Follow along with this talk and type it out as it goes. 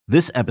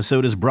This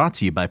episode is brought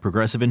to you by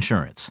Progressive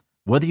Insurance.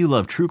 Whether you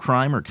love true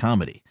crime or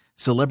comedy,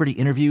 celebrity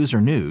interviews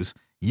or news,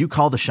 you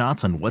call the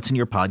shots on what's in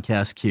your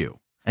podcast queue.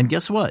 And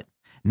guess what?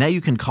 Now you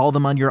can call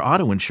them on your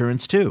auto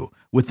insurance too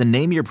with the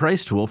Name Your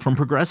Price tool from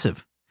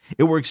Progressive.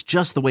 It works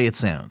just the way it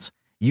sounds.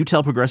 You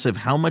tell Progressive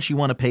how much you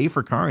want to pay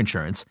for car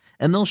insurance,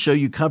 and they'll show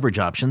you coverage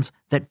options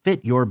that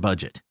fit your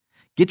budget.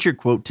 Get your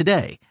quote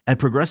today at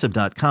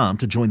Progressive.com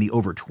to join the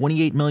over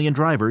 28 million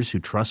drivers who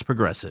trust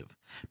Progressive.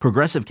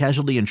 Progressive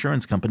Casualty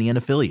Insurance Company and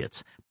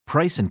Affiliates.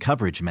 Price and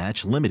coverage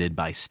match limited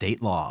by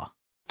state law.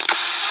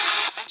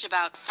 Much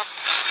about.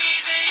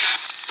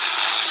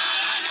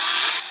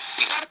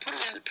 You gotta put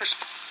it in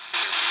perspective.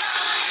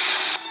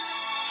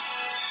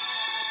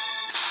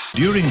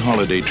 During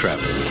holiday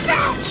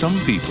travel, some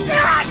people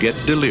get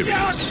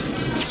delirious.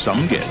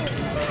 Some get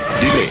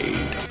delayed.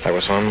 I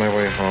was on my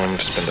way home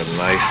to spend a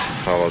nice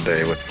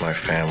holiday with my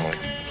family.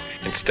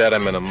 Instead,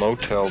 I'm in a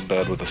motel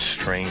bed with a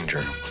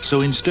stranger.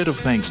 So instead of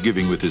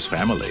Thanksgiving with his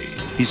family,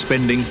 he's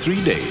spending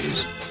 3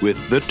 days with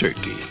the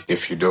turkey.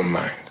 If you don't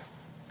mind,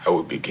 I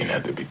will begin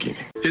at the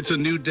beginning. It's a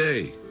new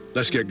day.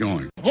 Let's get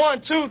going.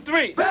 1, 2,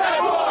 3.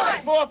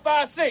 Bad boy! 4,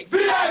 5, 6.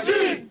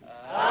 VIG!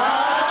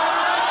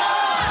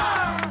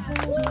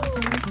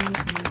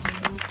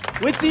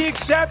 With the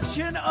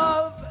exception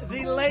of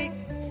the late,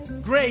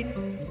 great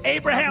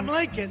Abraham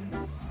Lincoln,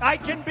 I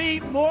can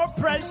be more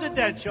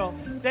presidential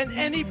than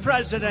any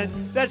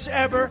president that's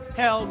ever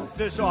held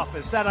this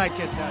office. That I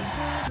can tell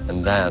you.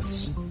 And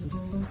that's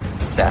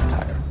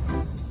satire,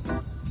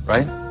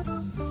 right?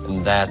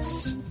 And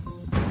that's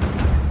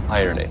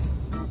irony.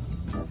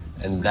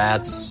 And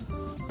that's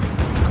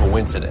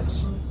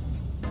coincidence.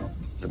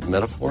 Is it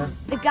metaphor?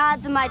 The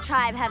gods of my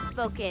tribe have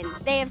spoken.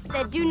 They have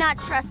said, do not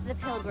trust the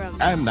pilgrims.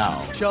 And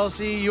now,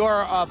 Chelsea, you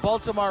are a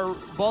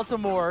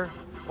Baltimore,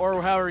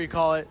 or however you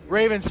call it,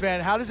 Ravens fan.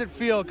 How does it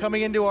feel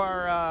coming into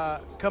our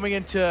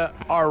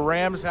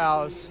Rams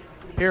house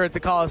here at the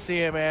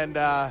Coliseum and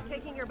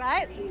kicking your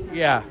butt?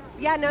 Yeah.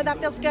 Yeah, no, that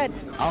feels good.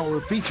 our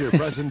feature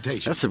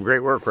presentation. That's some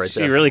great work right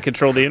there. She really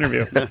controlled the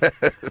interview.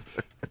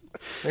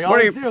 They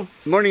always do.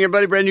 Morning,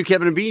 everybody. Brand new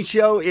Kevin and Bean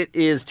show. It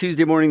is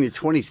Tuesday morning, the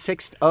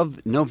 26th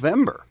of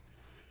November.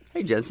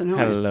 Hey, Jensen. How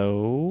are you?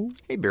 Hello.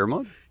 Hey, Beer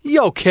Mug.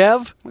 Yo,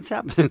 Kev. What's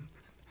happening?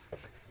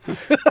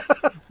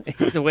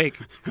 He's awake.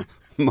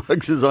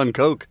 Muggs is on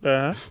coke.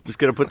 Just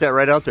going to put that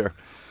right out there.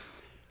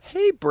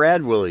 Hey,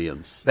 Brad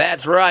Williams.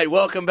 That's right.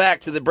 Welcome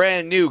back to the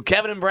brand new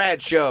Kevin and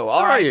Brad show.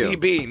 R.I.P.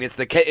 Bean. It's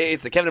the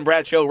Kevin and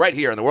Brad show right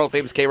here on the world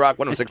famous K-Rock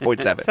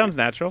 106.7. Sounds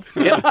natural.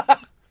 Yep.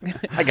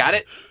 I got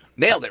it.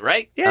 Nailed it,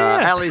 right?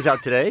 Yeah. Allie's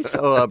out today,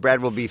 so Brad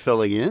will be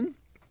filling in,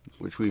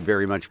 which we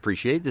very much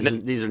appreciate.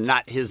 These are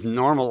not his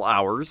normal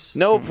hours.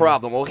 No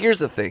problem. Well, here's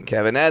the thing,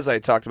 Kevin. As I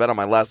talked about on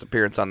my last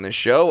appearance on this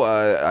show,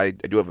 I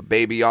do have a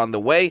baby on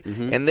the way,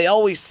 and they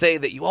always say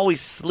that you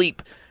always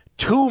sleep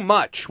too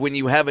much when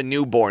you have a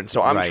newborn.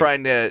 So I'm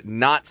trying to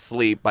not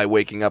sleep by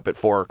waking up at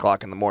 4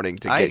 o'clock in the morning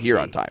to get here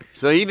on time.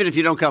 So even if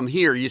you don't come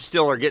here, you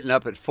still are getting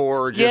up at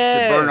 4 just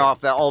to burn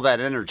off all that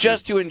energy.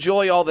 Just to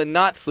enjoy all the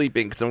not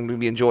sleeping, because I'm going to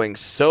be enjoying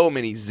so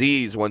many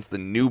Z's once the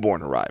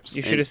newborn arrives.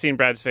 You should have seen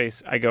Brad's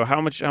face. I go,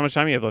 how much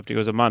time you have left? He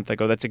goes, a month. I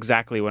go, that's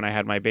exactly when I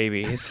had my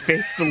baby. His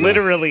face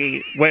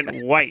literally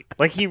went white.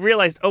 Like he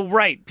realized, oh,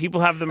 right, people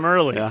have them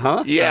early.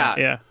 Uh-huh.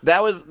 Yeah.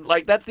 That was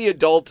like, that's the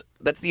adult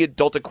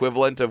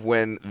equivalent of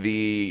when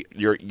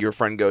your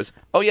friend goes,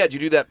 oh, yeah, did you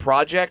do that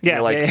project? And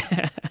you're like,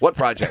 what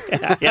project?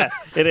 Yeah,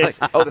 it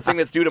is. Like, oh, the thing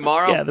that's due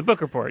tomorrow? Yeah, the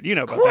book report. You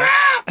know about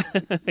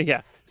that.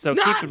 Yeah. So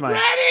Not keep in mind,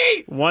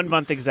 ready! 1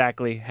 month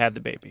exactly, had the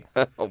baby.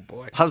 Oh,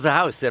 boy. How's the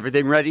house?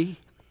 Everything ready?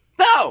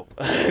 No!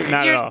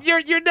 Not at all.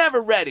 You're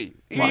never ready.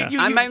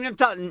 I'm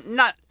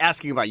not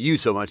asking about you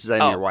so much as I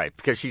am your wife,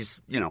 because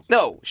she's,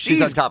 No,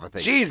 she's on top of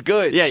things. She's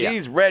good. Yeah,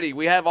 she's ready.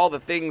 We have all the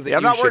things that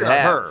I'm you not should worried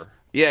have. about her.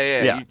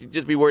 Yeah. You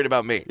just be worried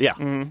about me. Yeah.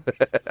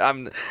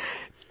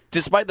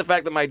 Despite the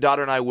fact that my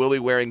daughter and I will be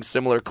wearing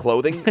similar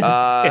clothing,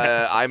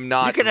 I'm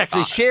not. You can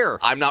actually share.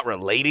 I'm not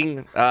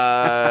relating.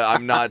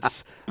 I'm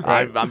not.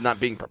 I'm not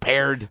being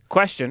prepared.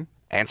 Question.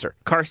 Answer.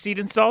 Car seat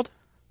installed?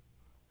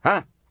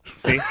 Huh?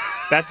 See?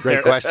 That's a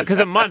Great question. Because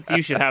a month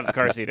you should have the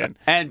car seat in.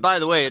 And by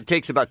the way, it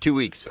takes about 2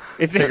 weeks.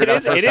 It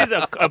is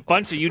a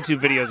bunch of YouTube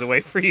videos away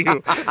for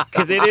you,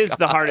 because it is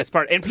the hardest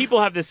part. And people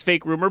have this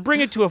fake rumor,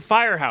 bring it to a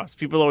firehouse.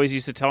 People always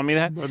used to tell me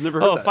that. I've never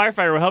heard that. A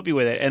firefighter will help you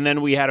with it. And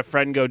then we had a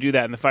friend go do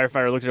that, and the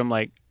firefighter looked at him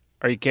like,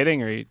 are you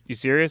kidding? Are you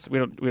serious? We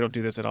don't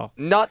do this at all.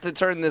 Not to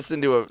turn this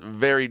into a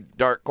very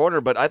dark corner,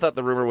 but I thought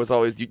the rumor was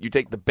always you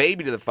take the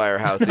baby to the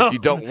firehouse if you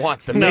don't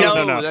want the baby.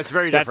 No, that's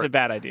very different. That's a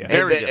bad idea.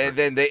 And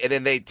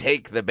then they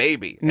take the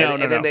baby. And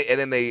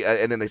then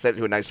they send it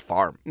to a nice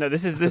farm. No,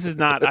 this is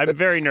not. I'm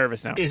very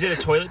nervous now. Is it a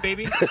toilet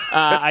baby?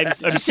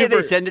 Did you say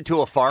they send it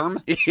to a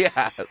farm?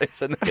 Yeah, they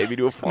send the baby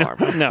to a farm.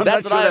 No,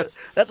 that's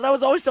what I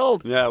was always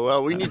told. Yeah,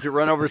 well, we need to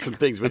run over some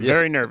things with you.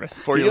 Very nervous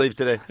before you leave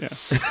today. Yeah.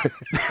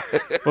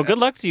 Well, good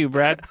luck to you,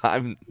 Brad?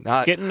 I'm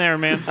not It's getting there,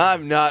 man.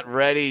 I'm not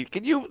ready.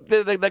 Can you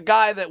the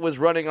guy that was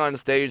running on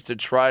stage to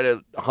try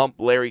to hump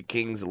Larry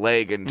King's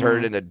leg and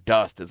turn it into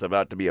dust is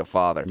about to be a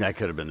father. That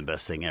could have been the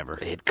best thing ever.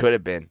 It could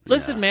have been.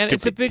 Listen, man, it's a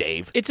Stupid big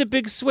Dave. It's a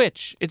big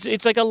switch.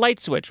 It's like a light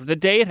switch. The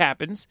day it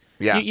happens,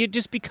 you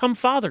just become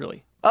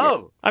fatherly.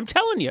 Oh, I'm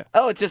telling you.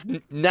 Oh, it just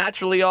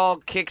naturally all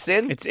kicks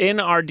in. It's in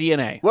our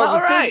DNA. Well,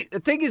 the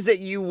thing is that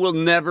you will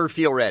never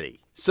feel ready.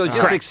 So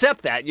just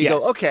accept that. You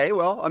go, okay,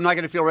 well, I'm not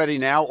going to feel ready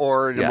now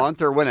or in a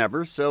month or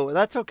whenever, so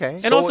that's okay.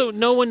 And also,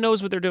 no one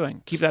knows what they're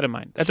doing. Keep that in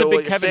mind. That's a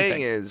big Kevin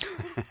thing. So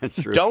what you're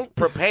saying is, don't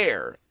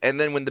prepare, and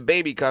then when the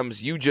baby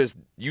comes, you just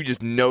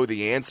know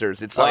the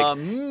answers. It's like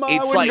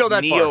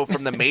Neo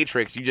from the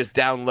Matrix. You just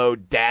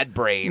download Dad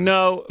Brain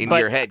into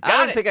your head.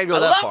 I don't think I'd go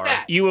that far.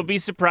 That. You will be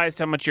surprised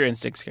how much your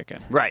instincts kick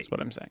in. Right. That's what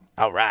I'm saying.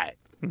 All right.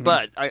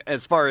 But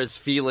as far as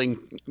feeling,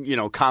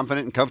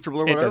 confident and comfortable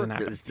or whatever, doesn't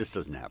happen. It just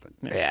doesn't happen.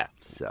 Yeah.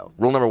 So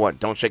rule number 1: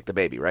 don't shake the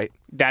baby. Right.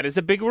 That is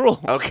a big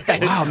rule. Okay.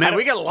 Wow, man,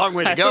 we got a long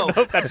way to go. I don't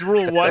know if that's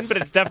rule 1, but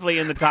it's definitely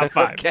in the top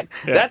 5. Okay.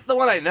 Yeah. That's the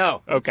one I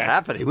know. Okay. It's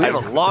happening. We have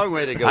a long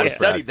way to go. I've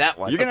studied that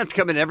one. You're going to have to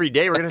come in every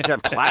day. We're going to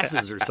have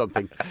classes or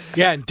something.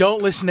 Yeah, and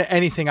don't listen to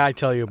anything I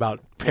tell you about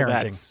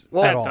parenting.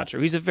 That's not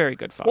true. He's a very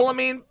good father. Well, I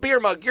mean,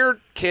 Beer Mug, your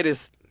kid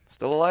is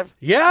still alive?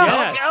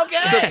 Yeah.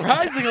 Yes. Okay.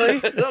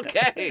 Surprisingly.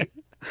 Okay.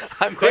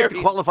 I'm Quite very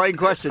the qualifying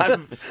question.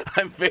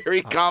 I'm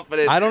very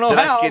confident I don't know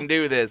that how. I can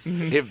do this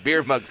if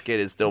Beer Mug's kid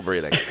is still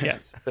breathing.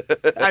 Yes.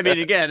 I mean,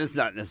 again, it's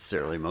not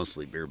necessarily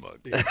mostly beer bug.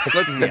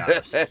 Let's be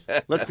honest.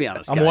 Let's be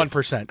honest. I'm guys.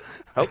 1%.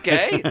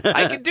 Okay,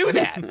 I can do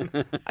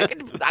that.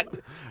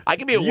 I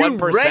can be a You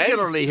 1%.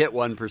 regularly hit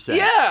 1%.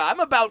 Yeah, I'm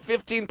about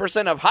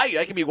 15% of height.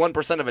 I can be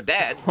 1% of a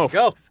dad.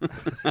 Go.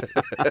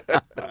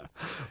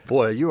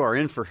 Boy, you are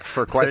in for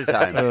quite a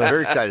time.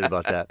 Very excited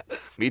about that.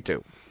 Me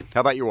too.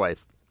 How about your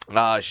wife?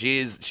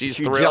 She's She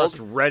thrilled. just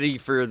ready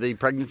for the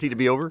pregnancy to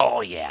be over?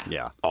 Oh yeah.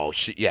 Yeah. Oh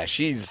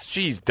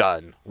she's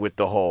done with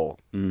the whole.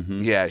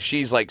 Mm-hmm. Yeah,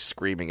 she's like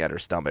screaming at her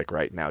stomach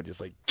right now, just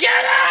like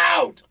get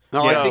out.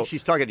 No, I think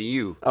she's talking to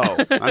you.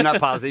 Oh, I'm not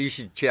positive. You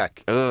should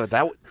check. You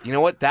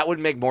know what? That would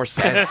make more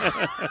sense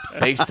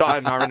based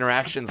on our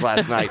interactions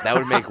last night. That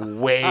would make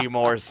way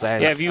more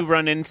sense. Yeah, have you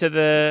run into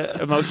the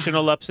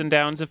emotional ups and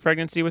downs of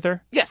pregnancy with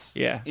her? Yes.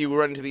 Yeah. You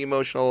run into the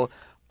emotional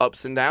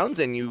ups and downs,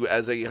 and you,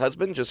 as a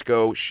husband, just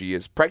go, she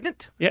is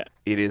pregnant. Yeah.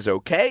 It is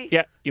okay.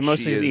 Yeah. You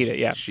mostly just eat it.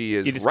 Yeah. She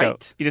is you just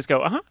right. You just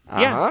go, uh-huh.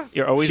 Yeah.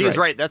 You're always She's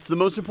right. right. That's the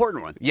most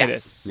important one. Yes. It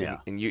is. Yeah.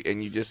 And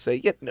you just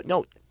say, yeah,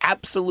 no,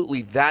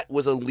 absolutely, that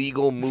was a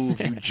legal move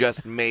you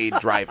just made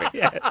driving.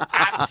 Yes.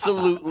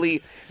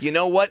 Absolutely. You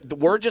know what? The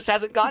word just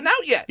hasn't gotten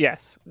out yet.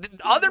 Yes.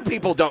 Other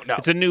people don't know.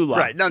 It's a new law.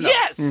 Right. No.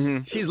 Yes.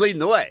 Mm-hmm. She's leading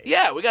the way.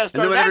 Yeah, we got to And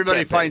start then when that everybody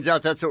campaign. finds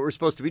out that's what we're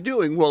supposed to be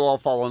doing, we'll all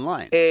fall in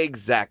line.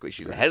 Exactly.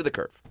 She's ahead of the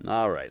curve.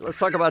 All right. Let's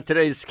talk about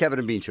today's Kevin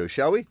and Bean show,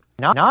 shall we?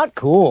 Not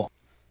cool.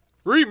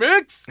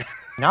 Remix.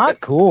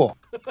 Not cool.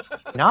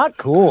 Not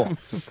cool.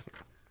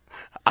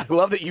 I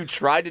love that you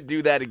tried to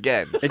do that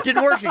again. It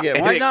didn't work again.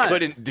 And Why it not?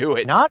 couldn't do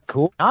it. Not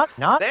cool. Not.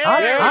 There not.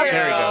 you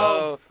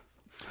go.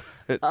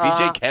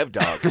 DJ Kev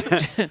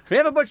Dog. We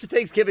have a bunch of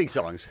Thanksgiving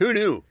songs. Who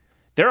knew?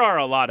 There are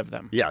a lot of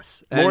them.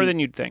 Yes. More And than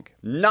you'd think.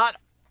 Not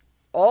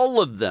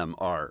all of them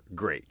are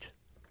great.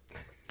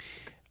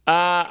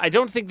 I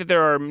don't think that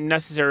there are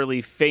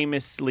necessarily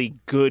famously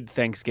good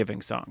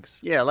Thanksgiving songs.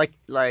 Yeah, like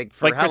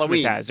for like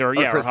Halloween. Christmas has, or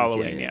Christmas,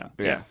 Halloween,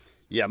 yeah.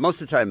 Yeah,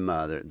 most of the time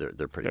they're pretty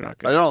They're good. not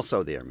good. And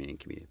also the Armenian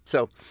community.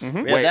 So, we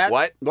have Wait, that.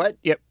 what? What?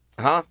 Yep.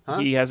 Huh?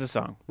 He has a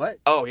song. What?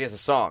 Oh, he has a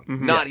song.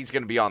 Not he's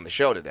going to be on the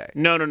show today.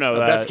 No.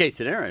 Best case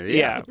scenario.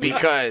 Yeah.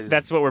 Because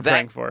that's what we're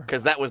praying for.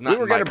 Because that was not in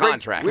my gonna bring-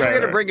 contract. we were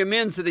going to Right. bring him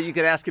in so that you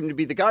could ask him to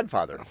be the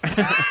Godfather.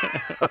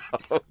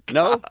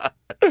 No?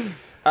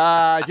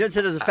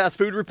 Jensen has a fast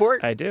food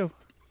report. I do.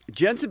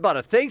 Jensen bought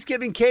a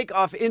Thanksgiving cake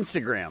off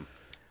Instagram.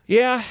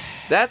 Yeah.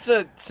 That's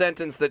a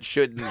sentence that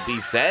shouldn't be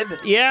said.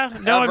 Yeah.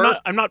 No, Ever.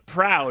 I'm not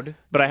proud,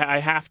 but I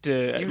have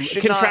to. You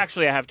should not-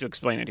 contractually, I have to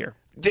explain it here.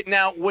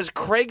 Now, was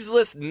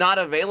Craigslist not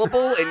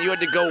available and you had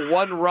to go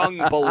one rung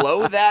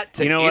below that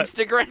to You know what?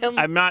 Instagram?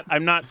 I'm not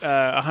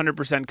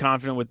 100%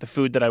 confident with the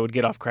food that I would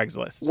get off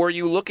Craigslist. Were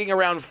you looking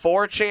around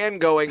 4chan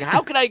going,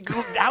 how could I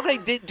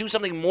do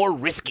something more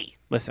risky?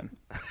 Listen,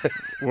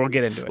 we'll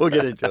get into it. We'll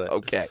get into it.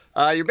 Okay.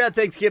 Your bad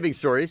Thanksgiving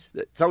stories.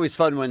 It's always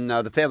fun when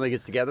the family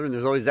gets together and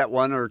there's always that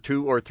one or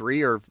two or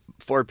three or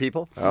four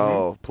people.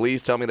 Oh,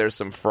 please tell me there's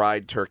some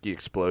fried turkey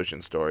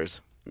explosion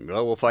stories.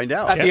 Well, we'll find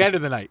out. At the end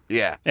of the night.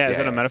 Yeah. Yeah, is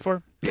that a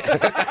metaphor?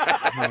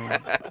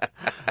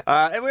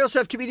 And we also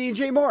have comedian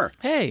Jay Moore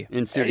Hey.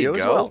 in studio There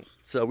you as go. well.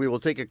 So we will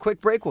take a quick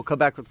break. We'll come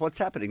back with what's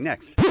happening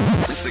next.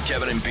 It's the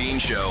Kevin and Bean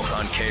Show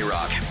on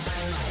K-Rock.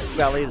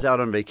 Valley is out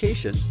on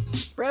vacation.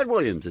 Brad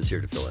Williams is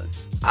here to fill in.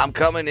 I'm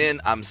coming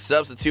in. I'm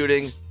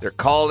substituting. They're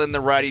calling in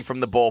the righty from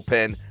the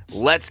bullpen.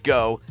 Let's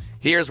go.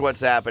 Here's what's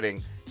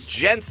happening.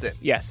 Jensen.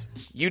 Yes.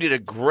 You did a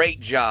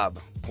great job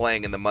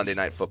playing in the Monday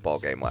Night Football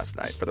game last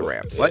night for the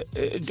Rams. What?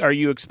 Are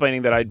you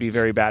explaining that I'd be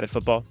very bad at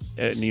football?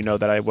 And you know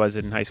that I was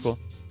in high school?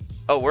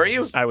 Oh, were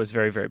you? I was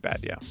very, very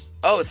bad, yeah.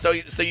 Oh, so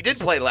you did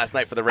play last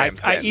night for the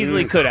Rams, I then.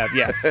 easily could have,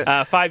 yes.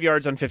 5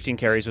 yards on 15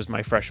 carries was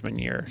my freshman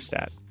year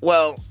stat.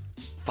 Well,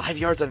 5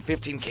 yards on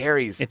 15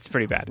 carries. It's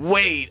pretty bad.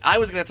 Wait, I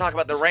was going to talk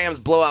about the Rams'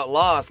 blowout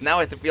loss. Now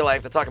I feel I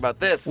have to talk about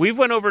this. We've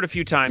went over it a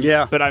few times,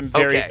 but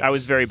I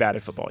was very bad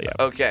at football, yeah.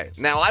 Okay.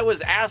 Now, I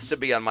was asked to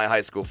be on my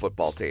high school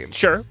football team.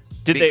 Sure.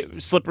 Did they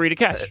slippery to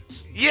catch?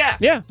 Yeah.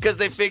 Yeah. Because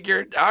they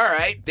figured, all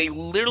right, they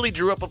literally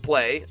drew up a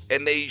play,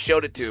 and they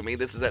showed it to me.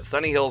 This is at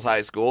Sunny Hills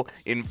High School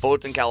in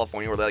Fulton,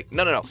 California, where they're like,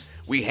 no.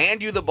 We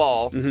hand you the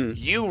ball,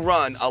 you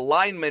run, a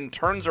lineman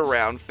turns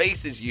around,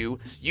 faces you,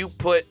 you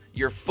put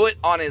your foot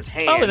on his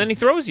hand. Oh, and then he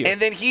throws you.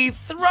 And then he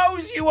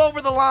throws you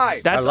over the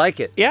line. I like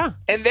it. Yeah.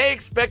 And they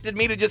expected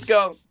me to just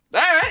go, all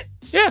right.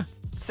 Yeah.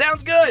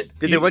 Sounds good.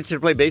 Did they want you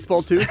to play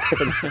baseball, too?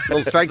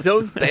 Little strike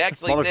zone? They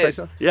actually Smaller did. strike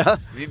zone? Yeah.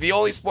 The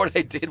only sport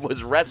I did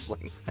was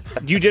wrestling.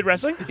 You did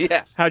wrestling?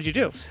 Yeah. How'd you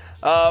do?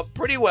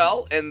 Pretty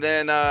well. And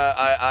then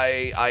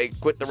I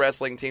quit the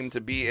wrestling team to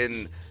be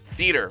in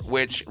theater,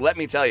 which, let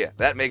me tell you,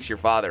 that makes your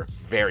father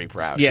very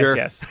proud. Yes,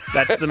 yes.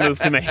 That's the move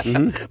to make.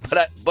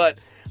 But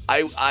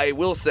I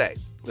will say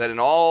that in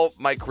all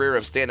my career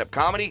of stand-up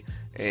comedy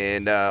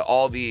and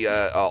all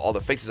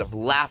the faces of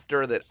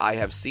laughter that I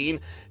have seen,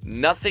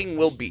 nothing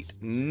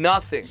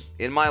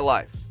in my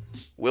life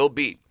will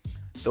beat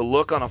the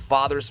look on a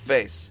father's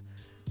face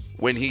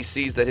when he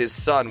sees that his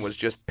son was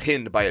just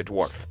pinned by a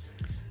dwarf.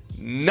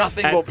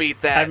 Nothing will beat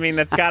that. I mean,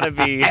 that's got to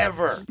be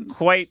ever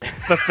quite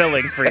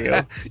fulfilling for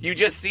you. You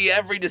just see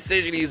every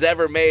decision he's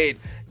ever made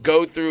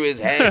go through his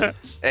head.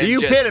 So you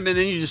pin him, and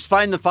then you just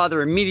find the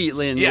father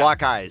immediately and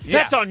lock eyes.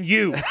 That's on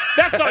you.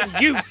 That's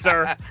on you,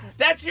 sir.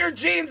 That's your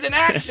genes in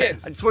action.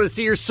 I just want to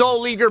see your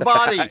soul leave your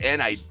body.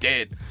 And I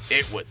did.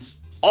 It was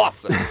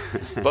awesome.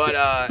 But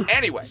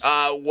anyway,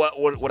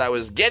 what I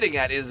was getting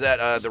at is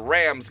that the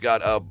Rams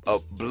got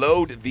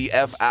blowed the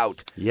F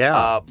out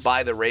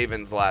by the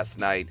Ravens last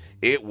night.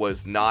 It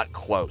was not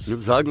close. It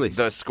was ugly.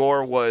 The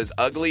score was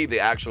ugly. The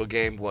actual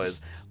game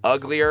was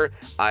uglier.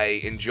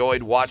 I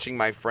enjoyed watching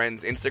my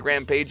friends'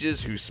 Instagram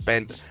pages who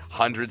spent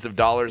hundreds of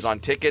dollars on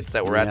tickets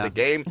that were at the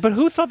game. But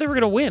who thought they were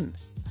going to win?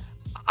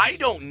 I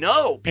don't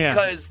know,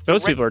 because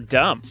those people are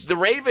dumb. The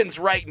Ravens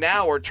right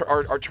now are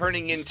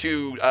turning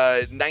into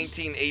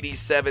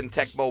 1987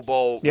 Tecmo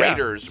Bowl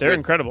Raiders. They're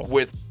incredible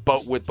with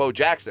Bo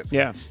Jackson.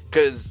 Yeah,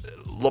 because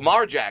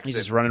Lamar Jackson, he's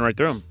just running right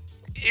through him,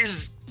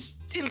 is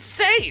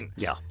insane.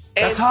 Yeah.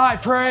 That's high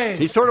praise.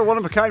 He's sort of one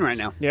of a kind right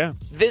now. Yeah.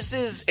 This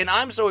is, and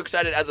I'm so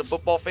excited as a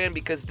football fan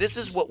because this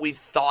is what we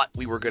thought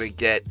we were going to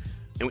get.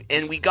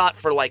 And we got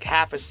for like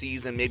half a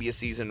season, maybe a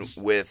season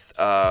with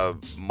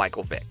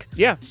Michael Vick.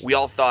 Yeah. We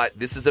all thought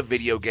this is a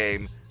video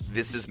game.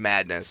 This is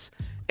madness.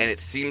 And it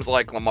seems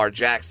like Lamar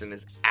Jackson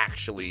is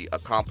actually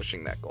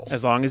accomplishing that goal.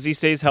 As long as he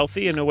stays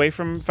healthy and away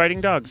from fighting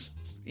dogs.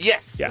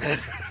 Yes. Yeah.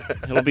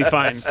 He'll be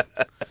fine.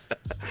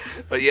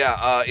 But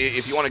yeah,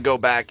 if you want to go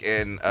back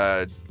and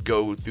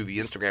go through the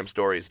Instagram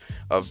stories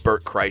of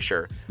Bert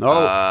Kreischer,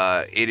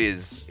 it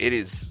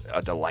is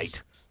a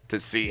delight to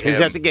see him. He's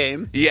at the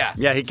game. Yeah.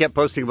 Yeah, he kept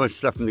posting a bunch of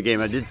stuff from the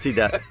game. I did see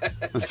that.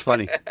 That's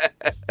funny.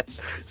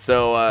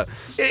 So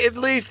at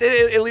least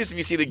if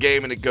you see the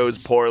game and it goes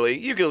poorly,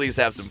 you can at least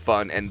have some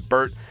fun. And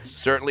Bert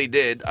certainly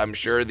did. I'm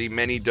sure the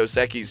many Dos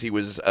Equis he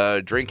was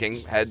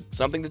drinking had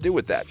something to do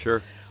with that.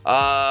 Sure.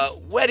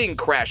 Wedding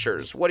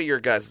Crashers. What are your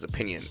guys'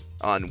 opinion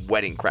on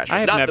Wedding Crashers? I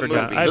have Not never the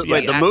movie.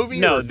 done. The movie?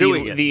 No, or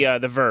doing it?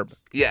 the verb.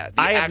 Yeah,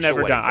 the I have actual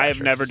never Wedding done. I have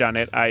Crashers. never done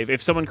it.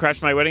 If someone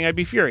crashed my wedding, I'd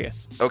be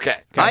furious. Okay.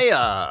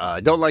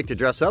 I don't like to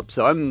dress up,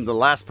 so I'm the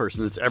last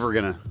person that's ever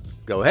gonna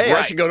go, hey, I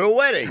Right. should go to a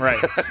wedding.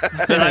 Right.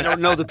 And I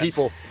don't know the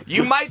people.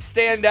 You might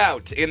stand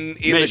out in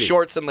the Maybe.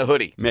 shorts and the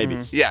hoodie. Maybe.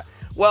 Yeah.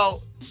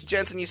 Well,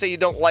 Jensen, you say you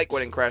don't like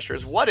Wedding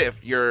Crashers. What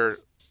if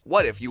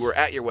you were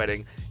at your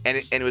wedding and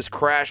it was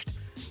crashed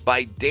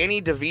by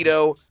Danny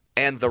DeVito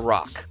and The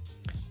Rock?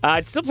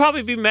 I'd still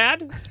probably be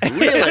mad.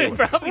 Really?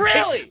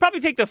 Probably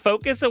take the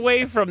focus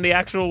away from the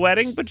actual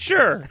wedding, but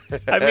sure.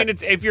 I mean,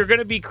 if you're going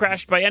to be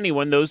crashed by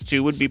anyone, those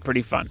two would be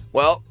pretty fun.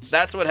 Well,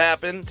 that's what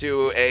happened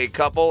to a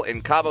couple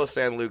in Cabo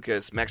San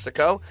Lucas,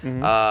 Mexico.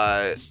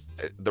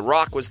 The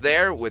Rock was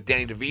there with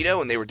Danny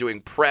DeVito, and they were doing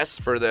press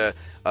for the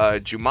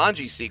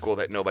Jumanji sequel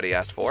that nobody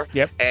asked for.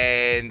 Yep.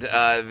 And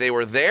they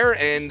were there,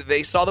 and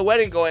they saw the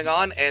wedding going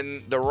on,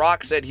 and The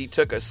Rock said he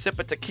took a sip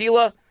of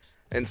tequila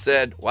and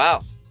said,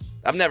 wow,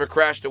 I've never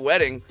crashed a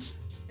wedding,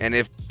 and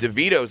if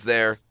DeVito's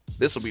there,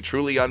 this will be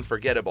truly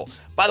unforgettable.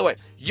 By the way,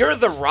 you're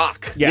The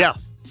Rock. Yeah.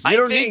 You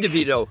don't think need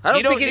DeVito.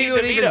 I don't think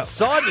anyone even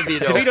saw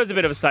DeVito. DeVito's a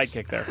bit of a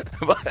sidekick there.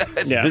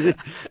 Yeah.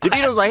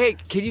 DeVito's like, hey,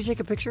 can you take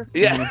a picture?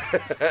 Yeah.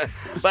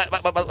 But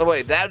by the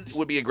way, that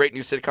would be a great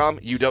new sitcom.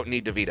 You don't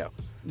need DeVito.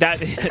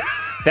 That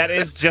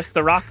is just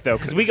The Rock, though,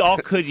 because we all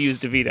could use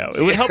DeVito.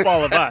 It would help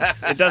all of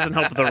us. It doesn't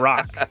help The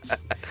Rock.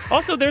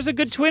 Also, there's a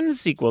good Twins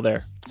sequel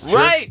there.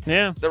 Right.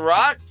 Yeah. The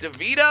Rock,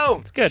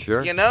 DeVito. It's good.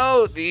 Sure. You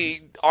know, the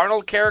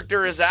Arnold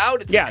character is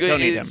out. It's don't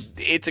need him.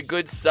 It's a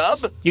good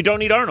sub. You don't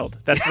need Arnold.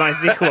 That's my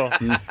sequel.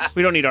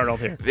 We don't need Arnold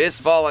here. This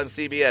fall on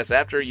CBS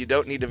after You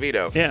Don't Need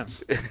DeVito. Yeah.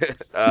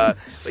 But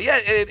yeah,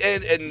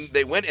 and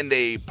they went and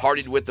they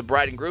partied with the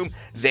bride and groom.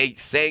 They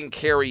sang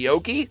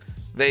karaoke.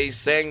 They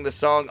sang the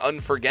song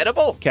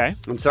Unforgettable. Okay.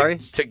 I'm sorry?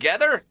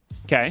 Together.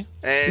 Okay.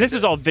 And this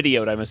was all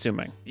videoed, I'm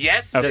assuming.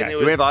 Yes. Okay. And it Do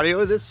was we have audio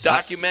of this?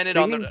 documented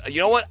singing? on the. You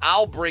know what?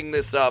 I'll bring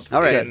this up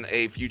All right. in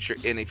a future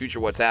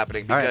What's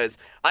Happening All right. because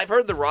I've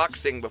heard The Rock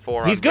sing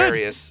before He's on good.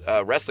 various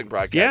wrestling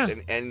broadcasts,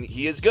 Yeah. and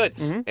he is good.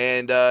 Mm-hmm.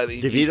 And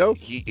DeVito?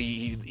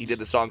 he did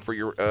the song for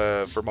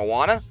for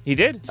Moana. He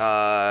did. But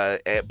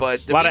A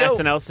DeVito, lot of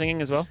SNL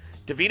singing as well.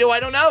 DeVito, I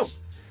don't know.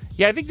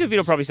 Yeah, I think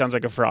DeVito probably sounds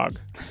like a frog.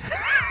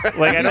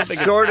 Like I don't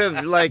think Sort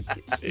of like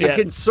you Yeah.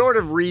 can sort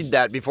of read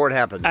that before it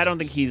happens. I don't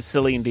think he's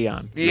Celine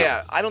Dion.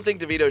 Yeah, I don't think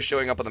DeVito's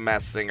showing up on The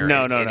Masked Singer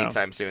No.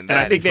 anytime soon. And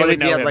I think they Funny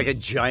would if he know had him. like a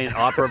giant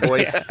opera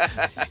voice.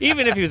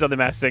 Even if he was on The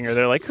Masked Singer,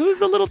 they're like, "Who's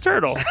the little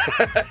turtle?"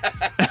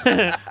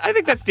 I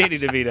think that's Danny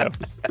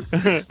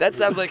DeVito. That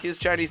sounds like his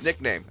Chinese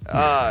nickname.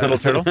 Little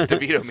turtle?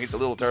 DeVito means a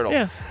little turtle.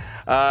 Yeah.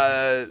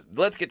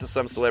 Let's get to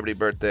some celebrity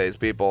birthdays,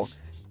 people.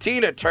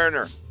 Tina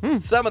Turner,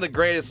 some of the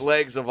greatest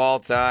legs of all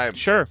time.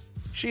 Sure.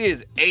 She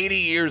is 80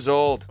 years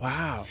old.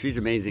 Wow. She's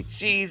amazing.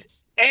 She's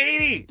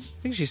 80. I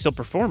think she's still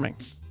performing.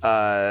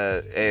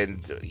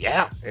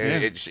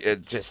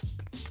 It just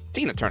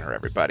Tina Turner,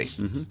 everybody.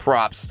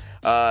 Props.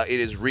 It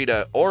is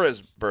Rita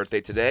Ora's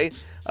birthday today.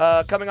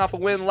 Coming off a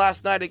win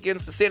last night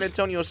against the San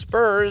Antonio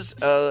Spurs,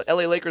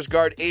 LA Lakers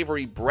guard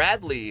Avery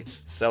Bradley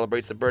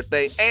celebrates a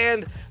birthday.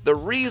 And the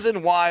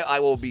reason why I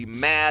will be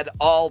mad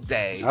all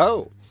day.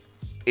 Oh.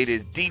 It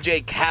is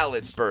DJ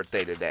Khaled's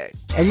birthday today.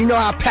 And you know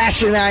how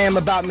passionate I am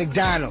about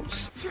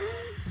McDonald's.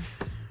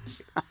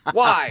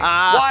 Why?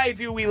 Why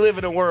do we live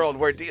in a world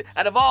where,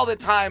 out of all the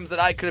times that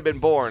I could have been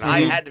born, I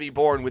had to be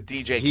born with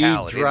DJ He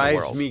Khaled in the drives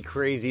world? me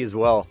crazy as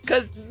well.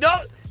 Because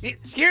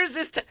here's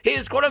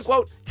his quote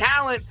unquote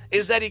talent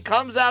is that he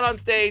comes out on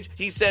stage,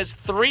 he says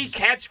 3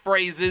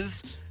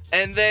 catchphrases,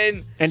 and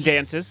then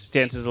dances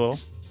a little.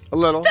 A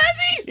little. Does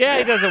he? Yeah,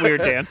 he does a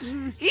weird dance.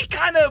 He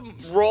kind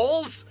of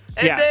rolls,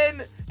 and Yeah.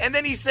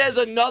 then he says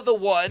another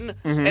one,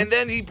 and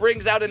then he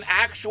brings out an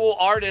actual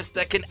artist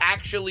that can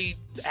actually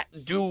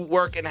do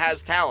work and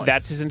has talent.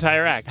 That's his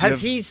entire act.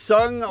 Has he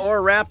sung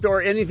or rapped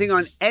or anything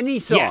on any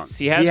song? Yes,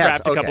 he has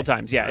rapped a couple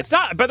times. Yeah, it's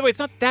not. By the way, it's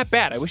not that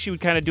bad. I wish he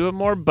would kind of do it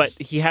more, but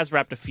he has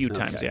rapped a few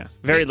times. Yeah,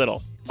 very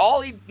little.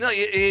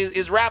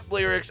 His rap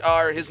lyrics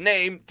are his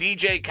name,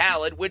 DJ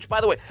Khaled, which, by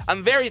the way,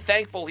 I'm very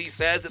thankful he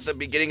says at the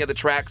beginning of the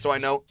track, so I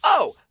know,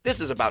 oh, this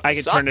is about to I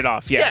can suck. turn it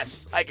off. Yeah.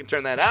 Yes, I can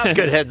turn that out.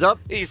 Good heads up.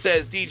 He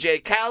says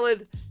DJ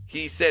Khaled.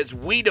 He says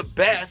we the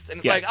best, and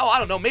it's Yes. like, oh, I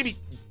don't know, maybe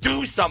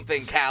do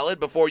something, Khaled,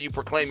 before you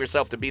proclaim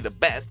yourself to be the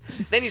best.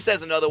 Then he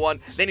says another one.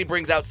 Then he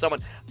brings out someone.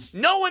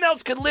 No one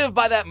else could live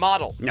by that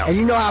model. No. And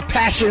you know how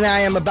passionate I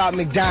am about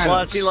McDonald's.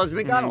 Plus, he loves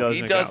McDonald's.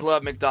 He does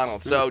love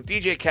McDonald's. So,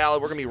 DJ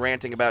Khaled, we're going to be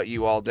ranting about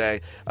you all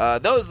day.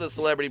 Those are the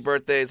celebrity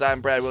birthdays. I'm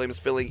Brad Williams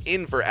filling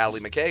in for Allie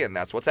McKay, and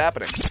that's what's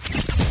happening.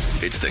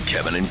 It's the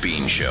Kevin and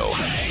Bean Show.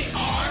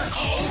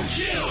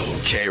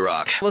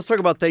 K-Rock. Let's talk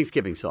about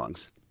Thanksgiving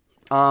songs.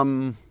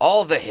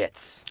 All the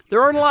hits.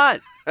 There aren't a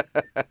lot.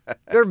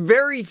 There are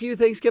very few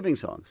Thanksgiving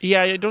songs.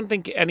 Yeah, I don't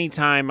think any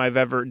time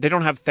they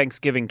don't have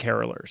Thanksgiving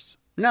carolers.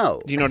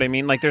 No. Do you know what I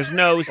mean? Like, there's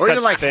no Or such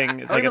even like,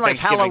 thing as or like even a like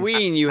Thanksgiving.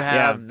 Halloween, you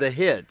have the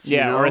hits.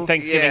 Yeah, you know? or a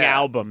Thanksgiving Yeah.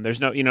 album.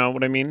 There's no, you know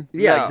what I mean?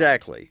 Yeah,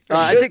 exactly.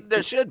 I think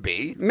There should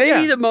be.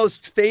 maybe Yeah. the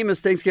most famous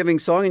Thanksgiving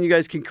song, and you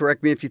guys can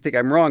correct me if you think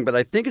I'm wrong, but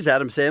I think is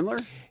Adam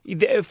Sandler.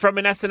 From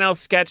an SNL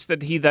sketch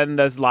that he then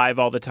does live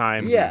all the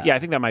time. Yeah. Yeah, I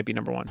think that might be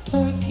number one.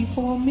 Turkey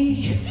for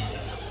me,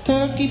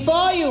 turkey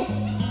for you.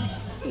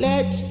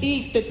 Let's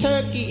eat the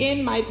turkey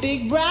in my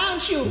big brown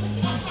shoe.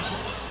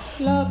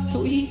 Love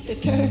to eat the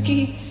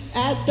turkey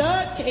at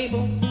the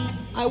table.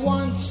 I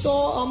once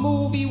saw a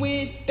movie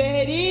with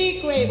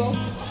Betty Grable.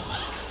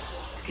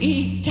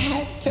 Eat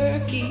that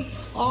turkey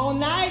all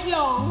night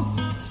long.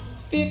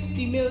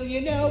 50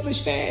 million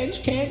Elvis fans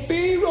can't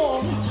be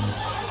wrong.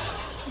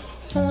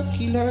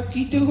 Turkey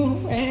lurkey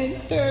do and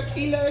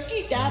turkey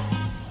lurkey dap.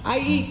 I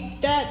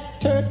eat that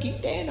turkey,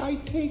 then I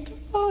take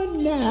a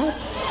nap.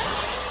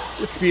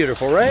 It's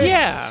beautiful, right?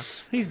 Yeah,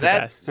 he's the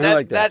best. I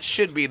like that. That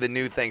should be the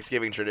new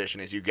Thanksgiving tradition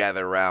as you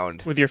gather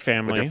around With your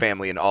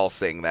family. and all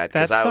sing that.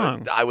 That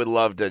song. I would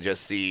love to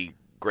just see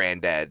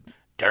Granddad.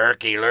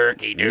 Turkey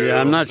lurkey do. Yeah,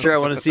 I'm not sure I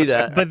want to see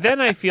that. But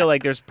then I feel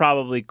like there's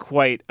probably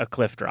quite a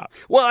cliff drop.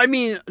 Well, I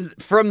mean,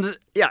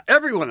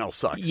 everyone else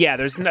sucks. Yeah,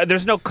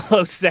 there's no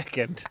close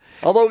second.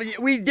 Although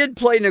we did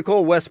play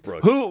Nicole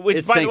Westbrook. Which,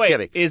 it's by the way,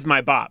 Thanksgiving. is my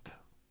bop.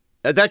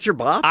 That's your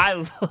bop? I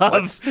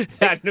love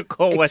that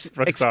Nicole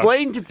Westbrook song.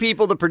 Explain to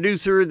people the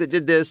producer that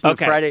did this on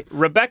Friday.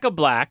 Rebecca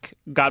Black,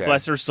 God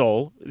bless her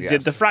soul,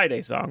 did the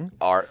Friday song.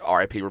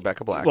 R.I.P.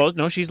 Rebecca Black. Well,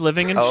 no, she's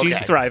living and she's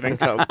thriving.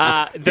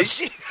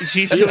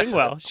 She's doing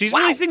well. She's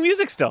releasing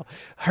music still.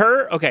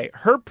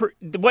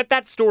 What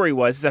that story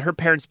was is that her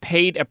parents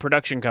paid a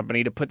production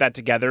company to put that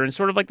together in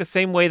sort of like the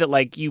same way that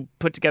like you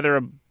put together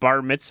a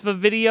bar mitzvah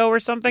video or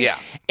something. Yeah.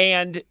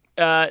 And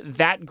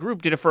that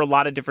group did it for a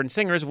lot of different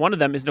singers. One of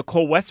them is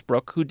Nicole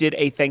Westbrook, who did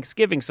a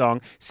Thanksgiving song.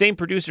 Same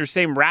producer,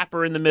 same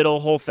rapper in the middle,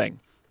 whole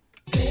thing.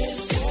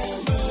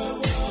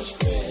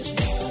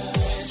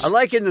 I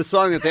like in the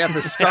song that they have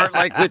to start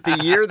like with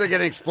the year. They're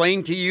going to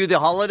explain to you the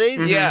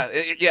holidays.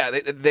 Yeah.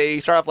 They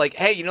start off like,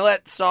 hey, you know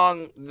that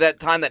song, that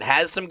time that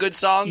has some good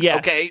songs? Yes.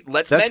 Okay,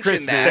 let's That's mention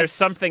Christmas. that. There's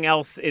something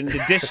else in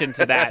addition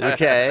to that.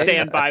 Okay.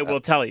 Stand by, we'll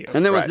tell you.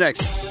 And then what's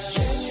next?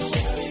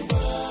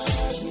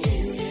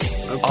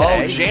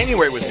 Okay. Oh,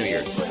 January was New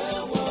Year's.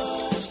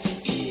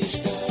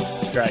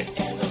 Right.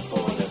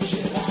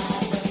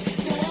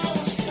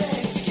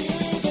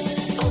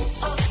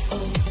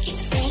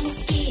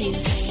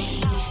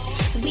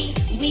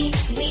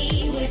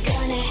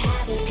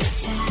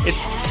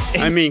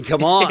 I mean,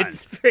 come on.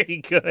 It's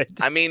pretty good.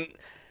 I mean,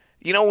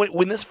 you know,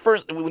 when this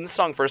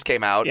song first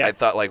came out, I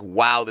thought like,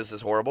 wow, this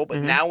is horrible. But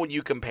now when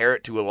you compare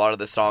it to a lot of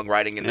the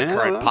songwriting in the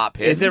current pop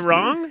hits, is it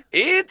wrong?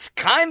 It's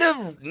kind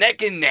of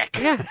neck and neck.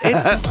 Yeah,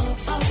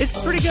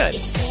 it's pretty good.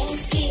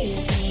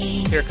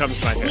 Here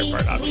comes my favorite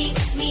part,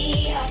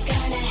 obviously.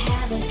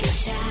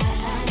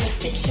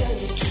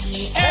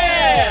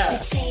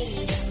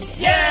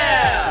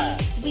 Yeah!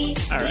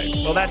 All right.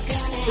 Well,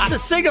 it's a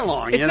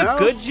sing-along, it's you know? a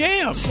good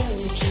jam.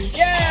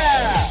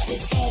 Yeah!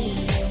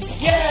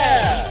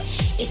 Yeah!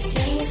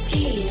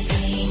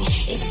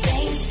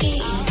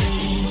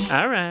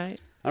 All right.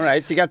 All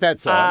right, so you got that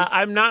song.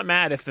 I'm not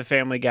mad if the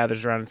family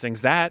gathers around and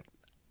sings that.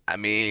 I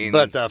mean...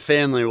 But the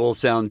family will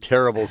sound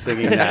terrible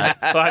singing that.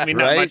 Well, I mean,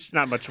 right?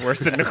 not much worse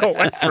than Nicole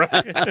Westbrook.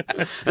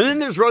 And then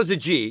there's Rosa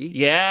G.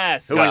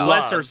 Yes. Who God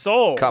bless her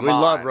soul. Come we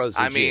on. love Rosa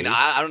G. I mean,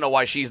 I don't know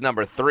why she's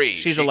number 3.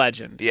 She's a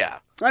legend. Yeah.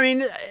 I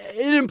mean,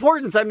 in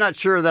importance, I'm not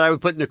sure that I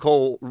would put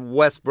Nicole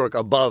Westbrook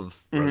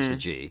above Rosa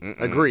G.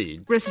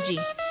 Agreed. Rosa G,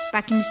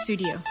 back in the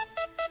studio.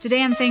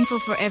 Today I'm thankful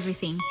for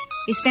everything.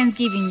 It's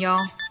Thanksgiving,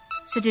 y'all.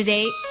 So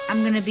today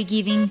I'm gonna be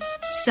giving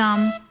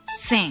some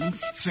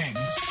thanks.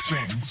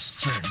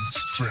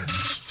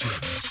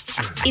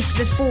 It's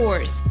the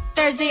 4th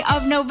Thursday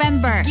of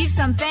November. Give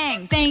some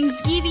thanks.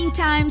 Thanksgiving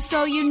time,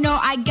 so you know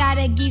I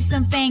gotta give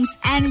some thanks.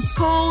 And it's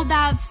cold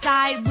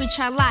outside, which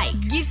I like.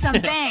 Give some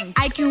thanks.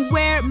 I can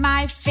wear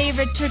my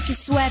favorite turkey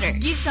sweater.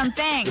 Give some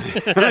thanks.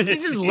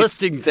 She's just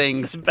listing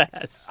things.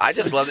 Best. I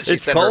just love that she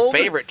It's said cold? her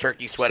favorite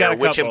turkey sweater,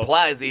 which couple.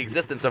 implies the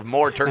existence of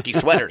more turkey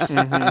sweaters.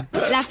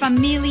 La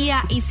familia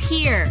is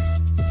here.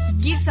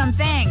 Give some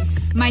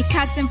thanks. My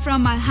cousin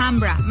from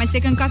Alhambra, my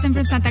second cousin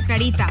from Santa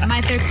Clarita, my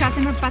third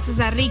cousin from Pasos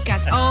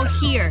Ricas, all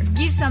here.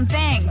 Give some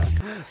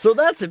thanks. So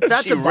that's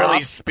She a really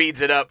bop.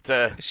 speeds it up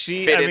to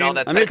fit in all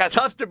that. I mean, it's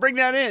tough to bring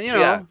that in, you know.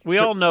 Yeah. We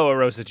all know a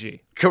Rosa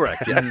G.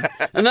 Correct, yes.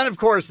 And then, of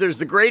course, there's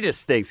the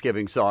greatest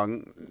Thanksgiving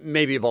song,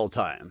 maybe of all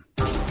time.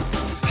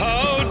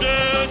 How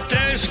the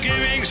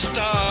Thanksgiving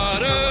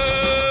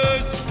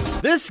started.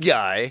 This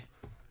guy,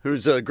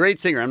 who's a great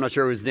singer, I'm not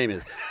sure what his name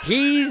is,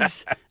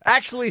 he's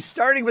actually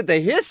starting with the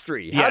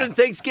history. How did Yes.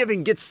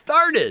 Thanksgiving get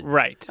started?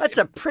 Right. That's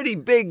a pretty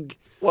big...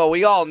 Well,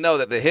 we all know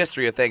that the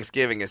history of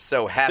Thanksgiving is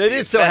so happy. It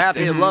is so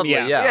happy and lovely,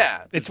 yeah.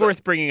 Yeah. It's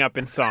worth bringing up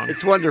in song.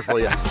 It's wonderful,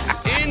 yeah.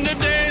 In the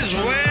days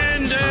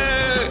when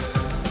the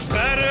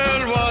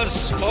battle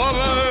was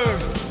over,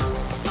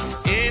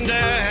 in the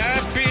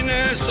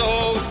happiness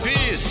of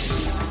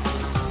peace,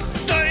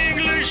 the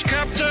English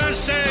captain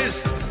says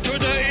to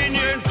the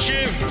Indian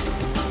chief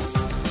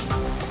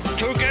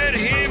to get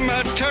him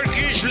a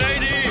Turkish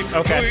lady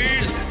Okay. to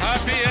his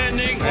happy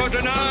ending for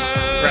the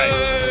night.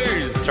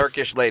 Right.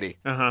 Turkish lady.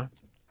 Uh-huh.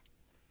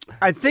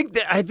 I think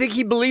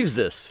he believes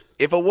this.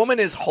 If a woman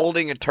is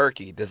holding a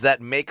turkey, does that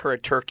make her a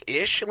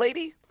Turkish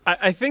lady?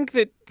 I think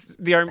that Sam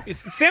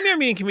the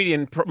Armenian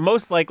Comedian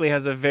most likely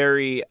has a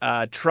very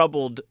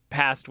troubled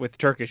past with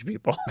Turkish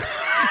people.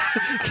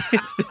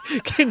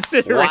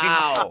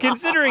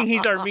 Considering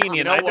he's Armenian,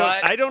 You know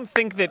what? I don't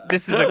think that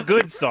this is a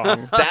good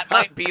song. That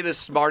might be the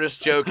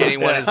smartest joke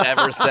anyone has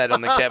ever said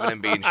on the Kevin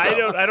and Bean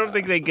Show. I don't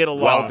think they get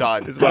along. Well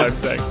done. Is what I'm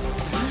saying.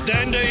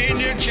 Then the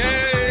Indian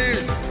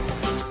chief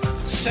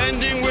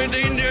sending with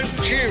the Indian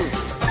chief.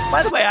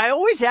 By the way, I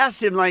always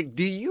asked him, like,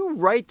 do you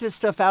write this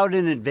stuff out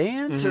in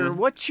advance, or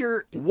what's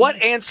your... What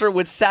answer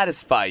would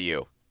satisfy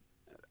you?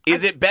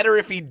 Is it better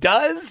if he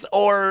does,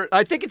 or...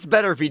 I think it's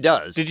better if he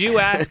does. Did you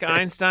ask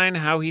Einstein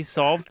how he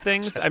solved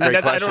things? That's a great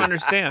I question. don't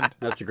understand.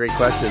 That's a great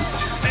question.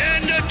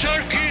 And the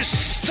turkey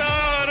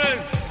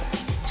started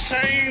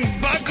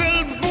saying,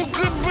 buckle,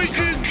 buckle,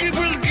 buckle,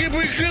 gibble,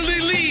 gibble,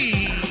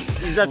 gilly.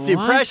 That's the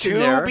impression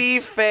there. To be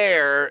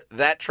fair,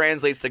 that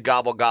translates to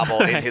gobble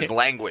gobble in his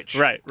language.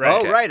 Right.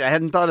 Oh, right. I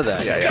hadn't thought of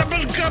that.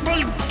 Gobble,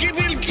 gobble,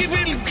 gibble,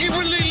 gibble,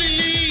 gibble,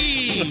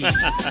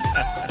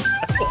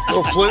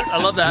 Little flute. I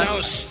love that.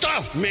 Now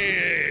stop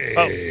me.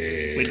 Oh,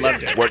 we'd love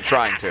to. We're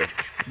trying to.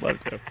 Love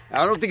to.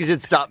 I don't think he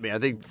said stop me. I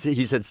think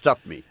he said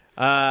stuff me.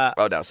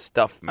 Oh, now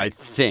stuff me. I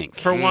think.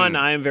 For one,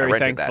 I am very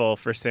rented thankful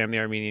for Sam the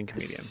Armenian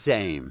comedian.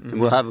 Same.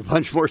 And we'll have a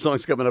bunch more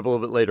songs coming up a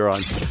little bit later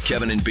on.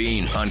 Kevin and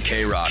Bean on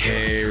K-Rock.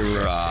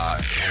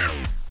 K-Rock.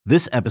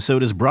 This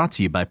episode is brought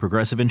to you by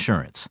Progressive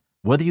Insurance.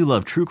 Whether you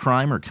love true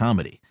crime or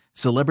comedy,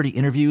 celebrity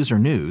interviews or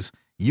news,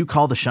 you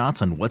call the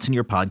shots on what's in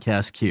your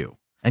podcast queue.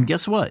 And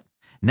guess what?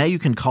 Now you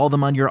can call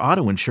them on your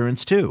auto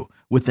insurance too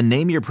with the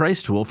Name Your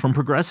Price tool from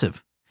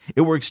Progressive.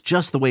 It works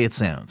just the way it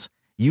sounds.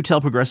 You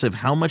tell Progressive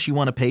how much you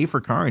want to pay for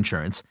car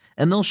insurance,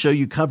 and they'll show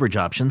you coverage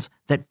options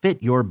that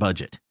fit your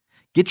budget.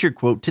 Get your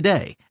quote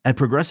today at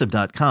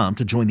Progressive.com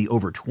to join the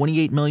over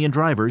 28 million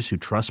drivers who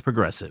trust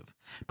Progressive.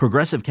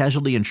 Progressive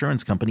Casualty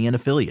Insurance Company and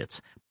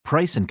Affiliates.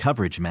 Price and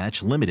coverage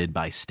match limited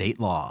by state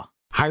law.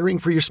 Hiring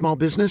for your small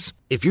business?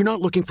 If you're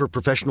not looking for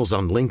professionals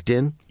on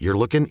LinkedIn, you're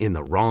looking in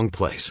the wrong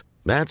place.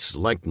 That's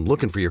like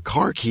looking for your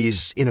car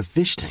keys in a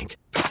fish tank.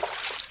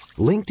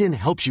 LinkedIn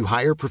helps you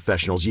hire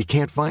professionals you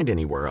can't find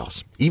anywhere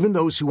else, even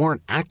those who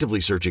aren't actively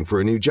searching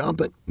for a new job